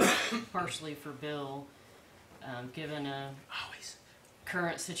partially for Bill. Given a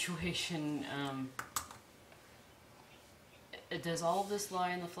current situation, does all of this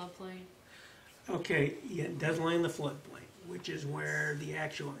lie in the floodplain? Okay, yeah, it does lie in the floodplain, which is where the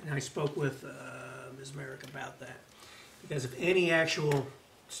actual, and I spoke with Ms. Merrick about that. Because if any actual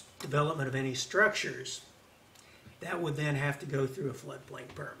development of any structures, that would then have to go through a floodplain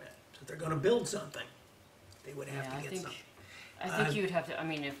permit. So if they're going to build something, they would have to get something. I think you would have to. I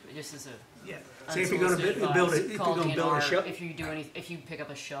mean, if this is a yeah. Say if you're going to build it, if you're going to build a shovel, if you pick up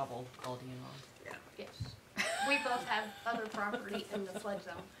a shovel, call DNR. Yeah. Yes. We both have other property in the flood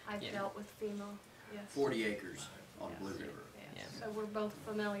zone. I've dealt with FEMA. Yes. 40 acres on Blue River. Yes. So we're both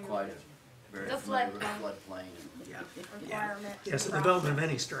familiar Quite with very the familiar with floodplain. floodplain. Requirements. Yes, the development of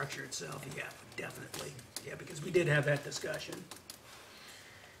any structure itself, yeah, definitely. Yeah, because we did have that discussion.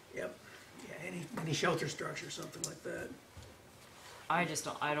 Yep. Yeah, any shelter structure, something like that. I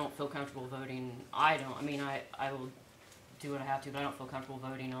don't feel comfortable voting. I mean, I will do what I have to, but I don't feel comfortable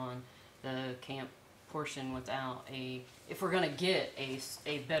voting on the camp portion without if we're gonna get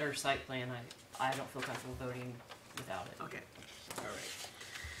a better site plan, I don't feel comfortable voting without it. Okay. All right.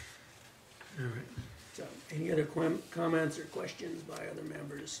 All right. So, any other comments or questions by other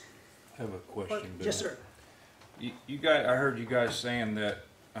members? I have a question, Bill. Yes, sir. You guys, I heard you guys saying that,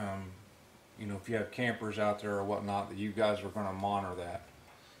 you know, if you have campers out there or whatnot, that you guys were going to monitor that.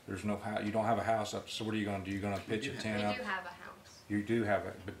 There's no house. You don't have a house up. So what are you going to do? You're going to pitch a tent up? We do have a house. You do have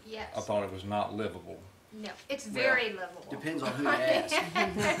it, but Yes. I thought it was not livable. No, it's very livable. Depends on who you ask.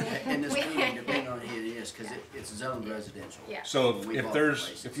 In this meeting, depending on who it is, because it's zoned residential. Yeah. So We if bought there's, the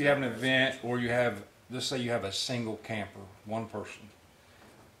place, if it's you have an zoned event or you have, let's say you have a single camper, one person,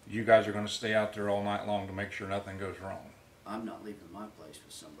 you guys are going to stay out there all night long to make sure nothing goes wrong. I'm not leaving my place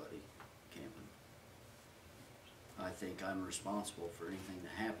with somebody camping. I think I'm responsible for anything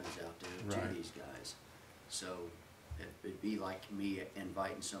that happens out there Right. to these guys. So it'd be like me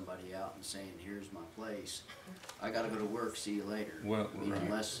inviting somebody out and saying, here's my place. I gotta go to work, see you later. Well, I mean, right.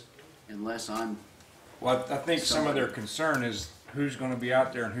 unless I'm. Well, I think some of their somebody- concern is who's going to be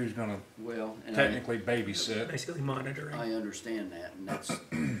out there and who's going to Well, and technically babysit. Basically monitoring. I understand that, and that's,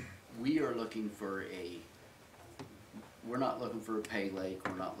 we are looking for we're not looking for a pay lake,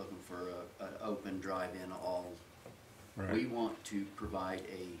 we're not looking for an open drive-in all. Right. We want to provide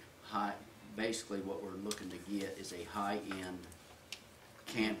basically what we're looking to get is a high-end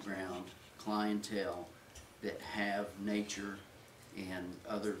campground clientele that have nature and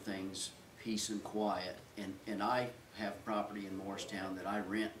other things, peace and quiet. And I have property in Morristown that I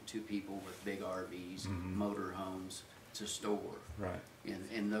rent to people with big RVs, motor homes to store. Right.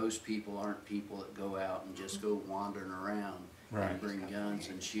 And those people aren't people that go out and just go wandering around Right. and bring guns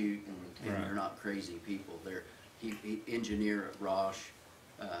and shoot, and Right. they're not crazy people. engineer at Roche.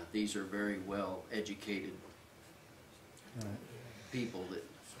 These are very well-educated people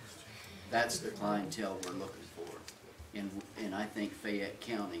that's the clientele we're looking for. And I think Fayette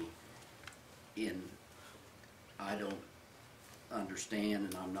County, I don't understand,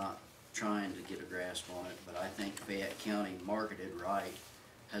 and I'm not trying to get a grasp on it, but I think Fayette County, marketed right,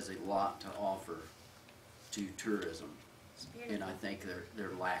 has a lot to offer to tourism. And I think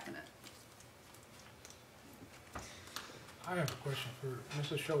they're lacking it. I have a question for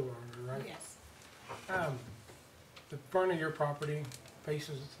Mrs. Schulberger, right? Yes. The front of your property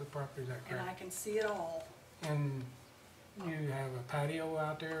faces the property, is that And I correct? can see it all. And you have a patio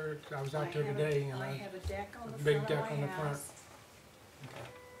out there? I was out there today and I have a deck on the big front deck of on my the front. house.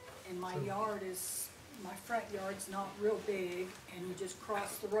 And my yard is, my front yard's not real big, and you just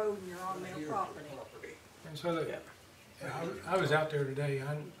cross the road and you're on their property. And so that, I was out there today,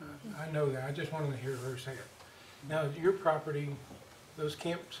 I know that, I just wanted to hear her say it. Now, your property, those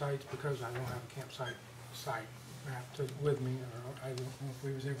campsites, because I don't have a campsite site map with me, or I don't know if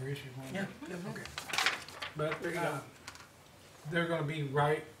we was ever issued one. Yeah, okay. But, they're gonna be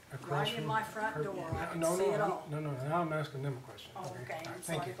right across Right from. in my front her- door, I can No, see no, it I'm- all. No, now I'm asking them a question. Oh, okay, All right, I'm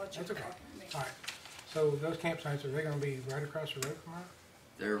thank sorry, you. but you're That's okay. talking to me. All right, so those campsites, are they gonna be right across the road from her?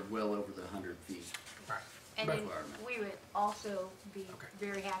 They're well over the 100 feet. Right. And But- then we would also be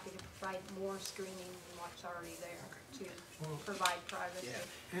very happy to provide more screening than what's already there to provide privacy.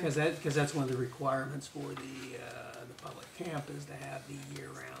 Because that's one of the requirements for the public camp is to have the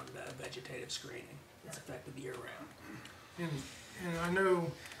year-round vegetative screening. It's effective year-round. And I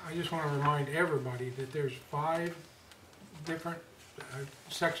know, I just want to remind everybody that there's 5 different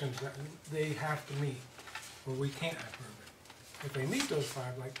sections that they have to meet, or we can't approve it. If they meet those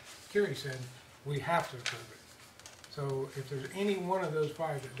 5, like Kerry said, we have to approve it. So if there's any one of those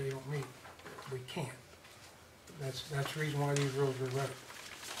 5 that they don't meet, we can't. That's the reason why these rules were wrote.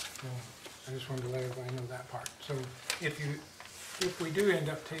 So I just wanted to let everybody know that part. So if we do end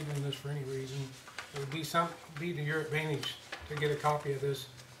up tabling this for any reason, it would be to your advantage to get a copy of this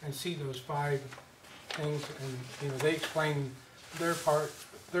and see those 5 things, and they explain their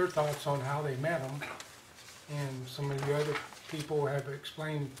thoughts on how they met them, and some of the other people have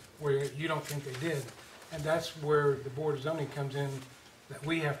explained where you don't think they did, and that's where the Board of Zoning comes in, that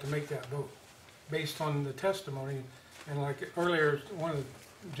we have to make that vote based on the testimony. And like earlier, one of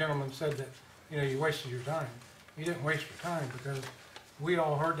the gentlemen said that you wasted your time. You didn't waste your time, because we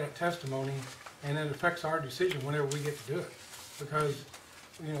all heard that testimony, and it affects our decision whenever we get to do it. Because,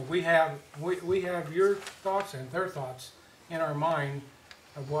 we have your thoughts and their thoughts in our mind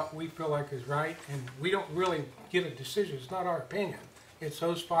of what we feel like is right, and we don't really get a decision. It's not our opinion. It's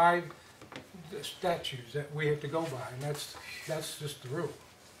those 5 statutes that we have to go by, and that's just the rule.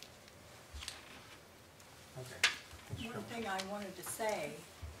 Okay. One thing I wanted to say,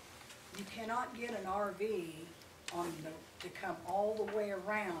 you cannot get an RV to come all the way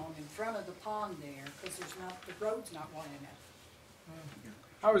around in front of the pond there, because the road's not wide enough.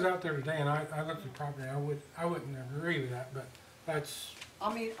 I was out there today, and I looked at the property. I wouldn't agree with that, but that's.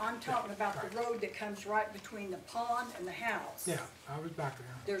 I mean, I'm talking about the road that comes right between the pond and the house. Yeah, I was back there.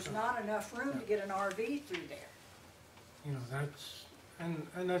 There's not enough room to get an RV through there. That's,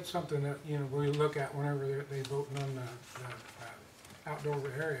 and that's something that, we look at whenever they voting on the outdoor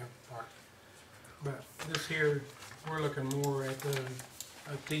area part. But this here, we're looking more at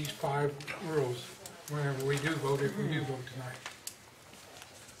these 5 rules whenever we do vote, if we do vote tonight.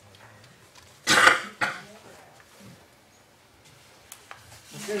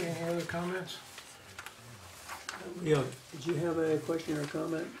 Okay, any other comments? Leo, did you have a question or a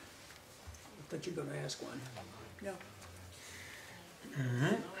comment? I thought you were going to ask one. No. All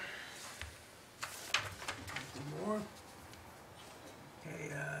right. Some more? Okay,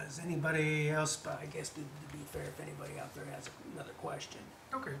 is anybody else, I guess to be fair, if anybody out there has another question.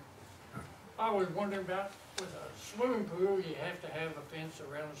 Okay. I was wondering about, with a swimming pool, you have to have a fence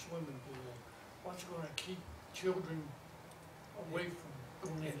around a swimming pool. What's gonna keep children away from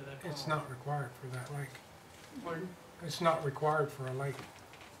going into that pond? It's not required for that lake. Pardon? It's not required for a lake.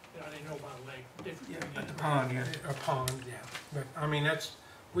 I didn't know about a lake, different. Yeah, but the pond, yeah. A pond, yeah. But,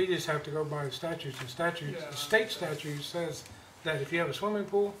 we just have to go by the statutes. The state statute says that if you have a swimming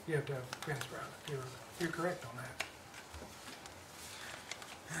pool, you have to have a fence around it. You're correct on that.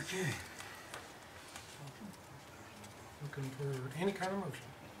 Okay. Looking for any kind of motion.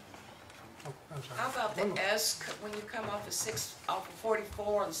 Oh, I'm sorry. How about the when you come off of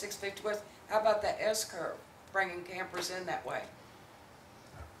 44 and 650 West, how about that S curve, bringing campers in that way?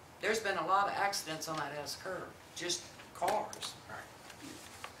 There's been a lot of accidents on that S curve, just cars.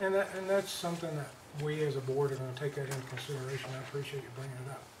 And that's something that we as a board are gonna take that into consideration. I appreciate you bringing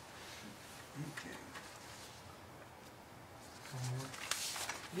it up. Okay.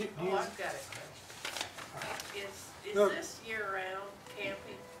 Do Oh, you- I've got a question. Is No. this year-round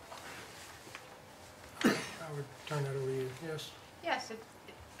camping? I would turn that over to you, yes? Yes,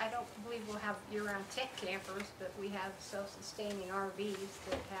 I don't believe we'll have year-round tent campers, but we have self-sustaining RVs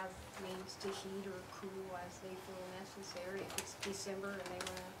that have means to heat or cool as they feel necessary. If it's December and they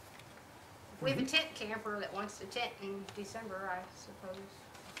wanna, if we have a tent camper that wants to tent in December, I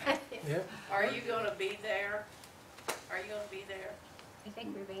suppose. Yeah. Are you gonna be there? Are you gonna be there? I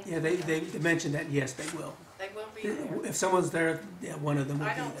think we've answered Yeah, they mentioned that, yes, they will. They will be there. If someone's there, yeah, one of them will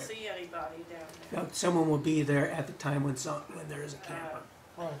I be don't there. see anybody down there. No, someone will be there at the time when there is a camper.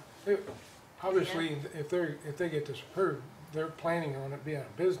 Well, obviously, if they get this approved, they're planning on it being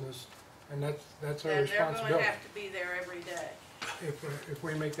a business, and that's their And they're responsibility. gonna have to be there every day. If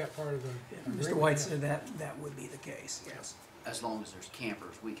we make that part of the Mr. agreement, White yeah. said that would be the case, yes. As long as there's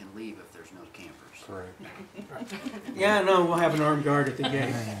campers, we can leave if there's no campers. Correct. Yeah, no, we'll have an armed guard at the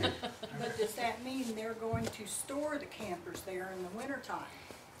gate. But does that mean they're going to store the campers there in the wintertime?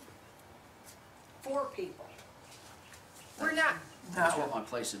 For people? We're not, That's what my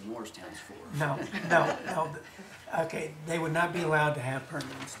place in Morristown's for. No. Okay, they would not be allowed to have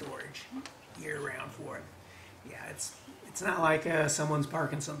permanent storage year-round for it. Yeah, it's not like someone's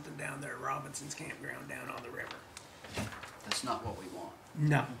parking something down there at Robinson's Campground down on the river. That's not what we want.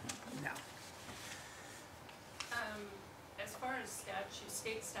 No. As far as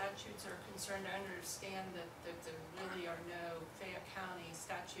state statutes are concerned, I understand that there really are no Fayette County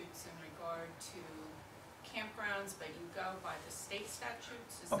statutes in regard to campgrounds, but you go by the state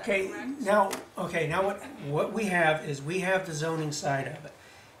statutes, is that correct? Now what we have is we have the zoning side of it.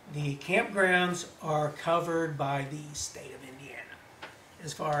 The campgrounds are covered by the state of Indiana.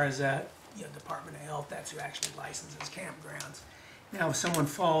 As far as Department of Health, that's who actually licenses campgrounds. Now, if someone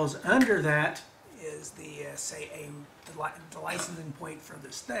falls under that, is the the licensing point for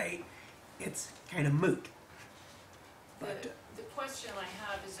the state, it's kind of moot. But The question I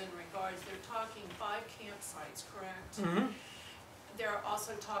have is in regards, they're talking 5 campsites, correct? Mhm. They're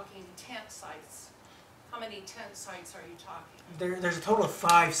also talking tent sites. How many tent sites are you talking? there's a total of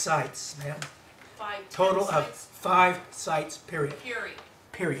 5 sites, ma'am. 5 tent Total of sites? 5 sites, period.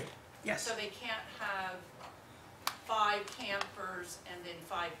 Period. Yes. So they can't have 5 campers and then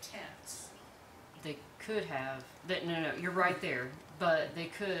 5 tents? They could have, no, you're right there, but they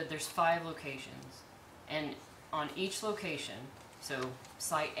could, there's 5 locations, and on each location, so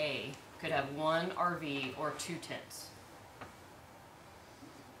site A could have 1 RV or 2 tents.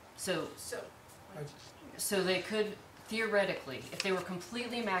 So they could, theoretically, if they were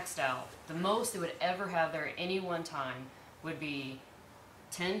completely maxed out, the most they would ever have there at any one time would be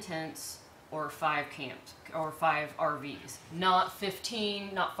 10 tents or 5 camps, or 5 RVs. Not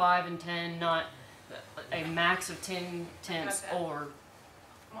 15, not 5 and 10, not a max of 10 tents Okay. or...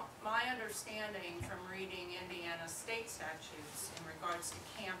 My understanding from reading Indiana state statutes in regards to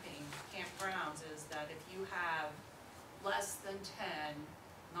campgrounds is that if you have less than 10,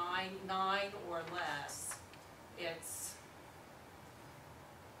 9 or less, it's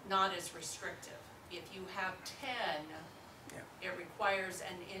not as restrictive. If you have 10, it requires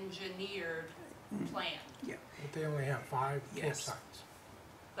an engineered plan. Yeah. But they only have 5 Yes. campsites.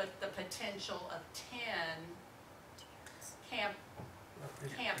 But the potential of 10 camp,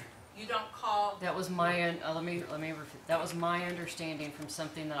 you don't call. That was my, let me repeat. That was my understanding from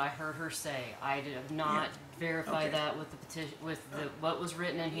something that I heard her say. I did not verify that with the petition, what was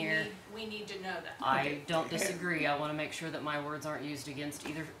written in here. We need to know that. I don't disagree. I want to make sure that my words aren't used against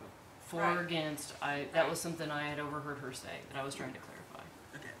either for or against. That was something I had overheard her say that I was trying to clarify.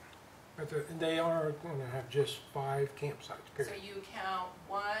 But they are going to have just 5 campsites, So period. you count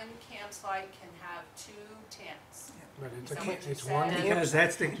 1 campsite can have 2 tents. But it's Is that what you it's said? one Because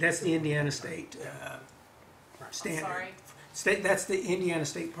campsite. that's the Indiana State standard. Sorry? That's the Indiana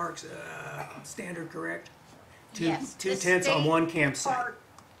State Parks standard, correct? yes. Two the tents on state one campsite. park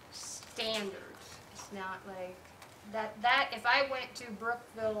standards. It's not like that if I went to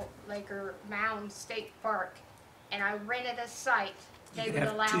Brookville Laker Mound State Park and I rented a site, You they could would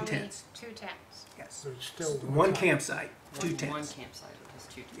have allow 2 me tents. 2 tents. Yes. There's still One campsite, 2 One tents. campsite with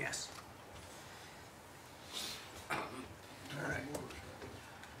just 2 tents. Yes. All right.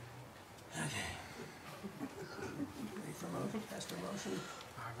 Okay. Ready for a motion? Ask for a motion?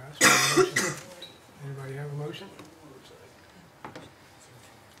 I've asked for a motion. Anybody have a motion?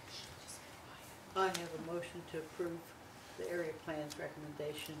 I have a motion to approve the area plan's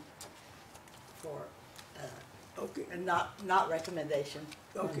recommendation for Okay. And not recommendation.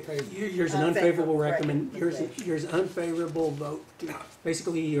 Okay, yours an unfavorable yours unfavorable vote to,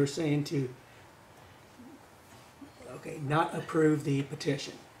 basically you're saying to, okay, not approve the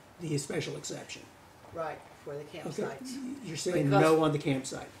petition, the special exception. Right, for the Okay, campsites. you're saying Because- no on the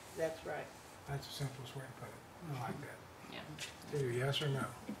campsite. That's right. That's the simplest way to put it. I like that. Yeah. Either yes or no.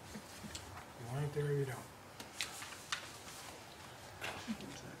 You want it there or you don't.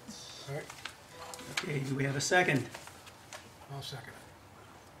 All right, Okay, do we have a second? I'll second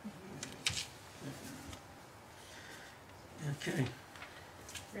it. Okay,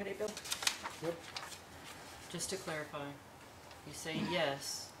 Ready, Bill? Yep. Just to clarify, you say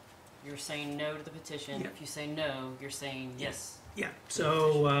yes, you're saying no to the petition. Yeah. If you say no, you're saying yes. yeah,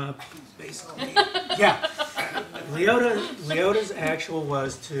 so, basically, yeah. Leota's actual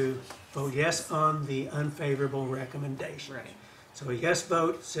was to vote yes on the unfavorable recommendation. Right. So a yes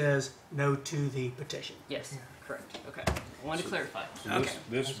vote says no to the petition. Yes, correct. Okay. I wanted to clarify. Okay.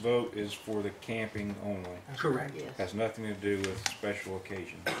 This vote is for the camping only. Correct. Yes. Has nothing to do with special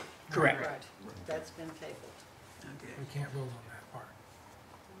occasion. Correct. Right, that's been tabled. Okay. We can't vote on that part.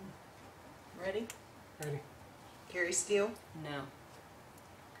 Ready? Ready? Carrie Steele, No.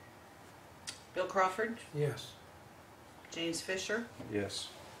 Bill Crawford, Yes. James Fisher, Yes.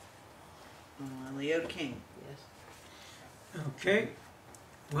 Leo King. Yes. Okay,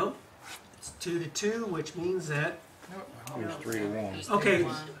 well, it's 2-2, which means that, It was 3-1. okay,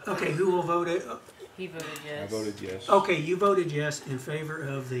 okay, who will vote it? He voted yes. I voted yes. Okay, you voted yes in favor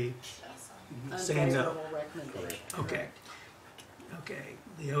of the saying no. Unfavorable recommendation. Okay. Okay,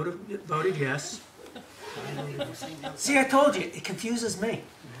 Leota voted yes. See, I told you, it confuses me.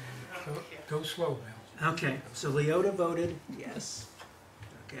 Go slow, Bill. Okay, so Leota voted yes.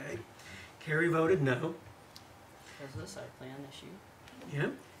 Okay, Carrie voted no. Because of the site plan issue.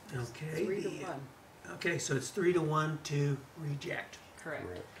 Yep, okay. 3-1. Okay, so it's 3-1 to reject. Correct.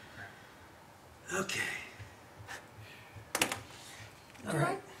 Okay. All Do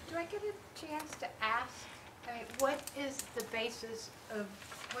right. I get a chance to ask, I mean, what is the basis of,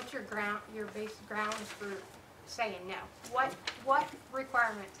 what's your basic grounds for saying no? What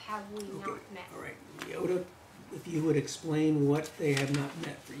requirements have we not Okay, met? all right, Leota, if you would explain what they have not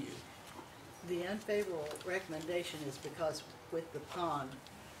met for you. The unfavorable recommendation is because with the pond,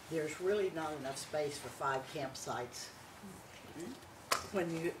 there's really not enough space for 5 campsites. When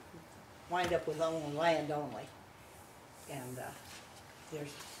you wind up with own land only. And there's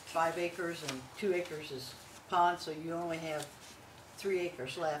 5 acres and 2 acres is pond, so you only have 3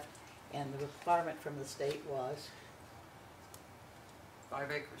 acres left. And the requirement from the state was 5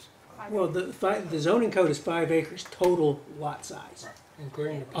 acres. Well, the zoning code is 5 acres total lot size.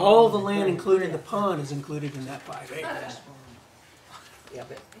 Including the pond. All the land, including the pond, is included in that 5 acres. Yeah,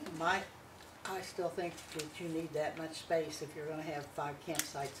 but I still think that you need that much space. If you're gonna have 5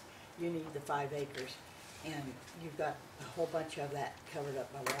 campsites, you need the 5 acres. And you've got a whole bunch of that covered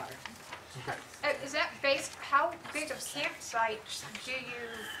up by water. Is that based, how big of campsites do you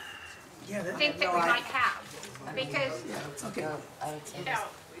Yeah, think that we might have? Because, Okay.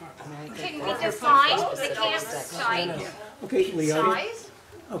 can we define the campsite Okay, Leota. size?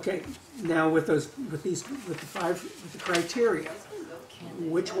 Okay, now with the criteria,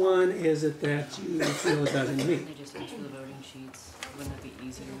 which one is it that you feel it doesn't meet? They just enter the voting sheets. Wouldn't that be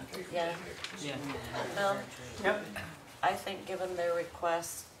easier? Yeah. Yeah. Yep. I think given their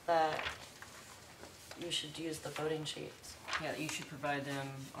request that you should use the voting sheets. Yeah, you should provide them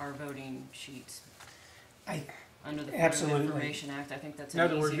our voting sheets. Under the Freedom of Absolutely. Information Act, I think that's In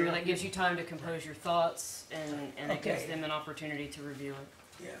other words, easier. you're- That gives you time to compose your thoughts and it gives Okay. them an opportunity to review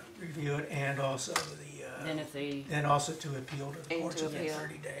it. Yeah, review it and also Then if they, then also to appeal to the And courts to within appeal.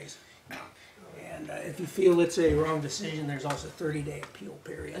 30 days. And if you feel it's a wrong decision, there's also a 30-day appeal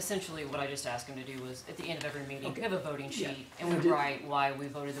period. essentially what I just asked them to do was, at the end of every meeting, Okay. we have a voting sheet Yeah. and we write why we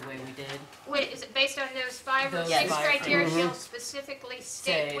voted the way we did. Wait, is it based on those 5 or Those 6 five. criteria? Mhm. You'll specifically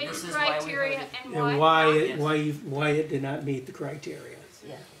state Say, which this is why we criteria voted. and And why? why it did not meet the criteria.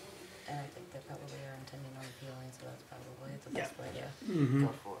 Yeah. And I think they probably are intending on appealing, so that's probably the Yeah. best way to Mhm.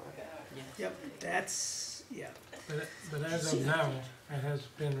 go forward. Yes. Yep, that's, yeah. But as of now, it has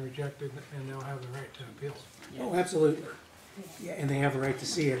been rejected and they'll have the right to appeal. Oh, absolutely. Yeah, and they have the right to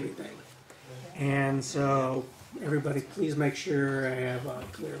see everything. And so, everybody, please make sure I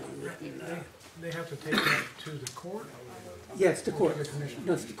have clearly written. They have to take that to the court? Yeah, it's the court. Or to the commission?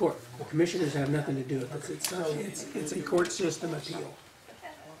 No, it's the court. The commissioners have nothing to do with this. It's a court system appeal.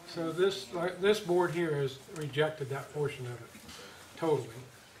 So this board here has rejected that portion of it totally,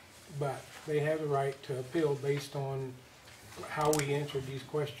 but they have the right to appeal based on how we answered these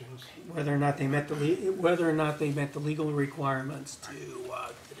questions. Whether or not they met the legal requirements to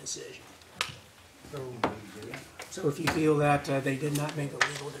the decision. So if you feel that they did not make a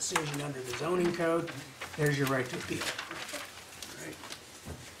legal decision under the zoning code, there's your right to appeal.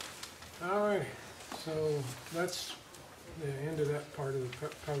 All right, so that's the end of that part of the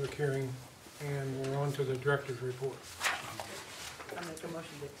public hearing, and we're on to the director's report. I make a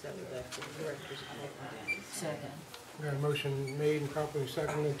motion to accept the director's report. Second. We got a motion made and properly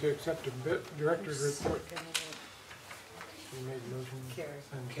seconded to accept the director's report. You made the motion. Carrie.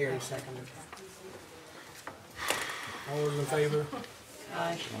 And Carrie seconded. All those in favor?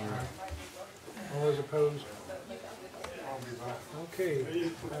 Aye. All those opposed? Okay.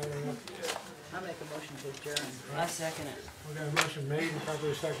 I make a motion to adjourn. I second it. We got a motion made and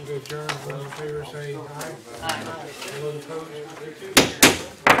properly seconded to adjourn. All those in favor say aye. Aye. All those opposed?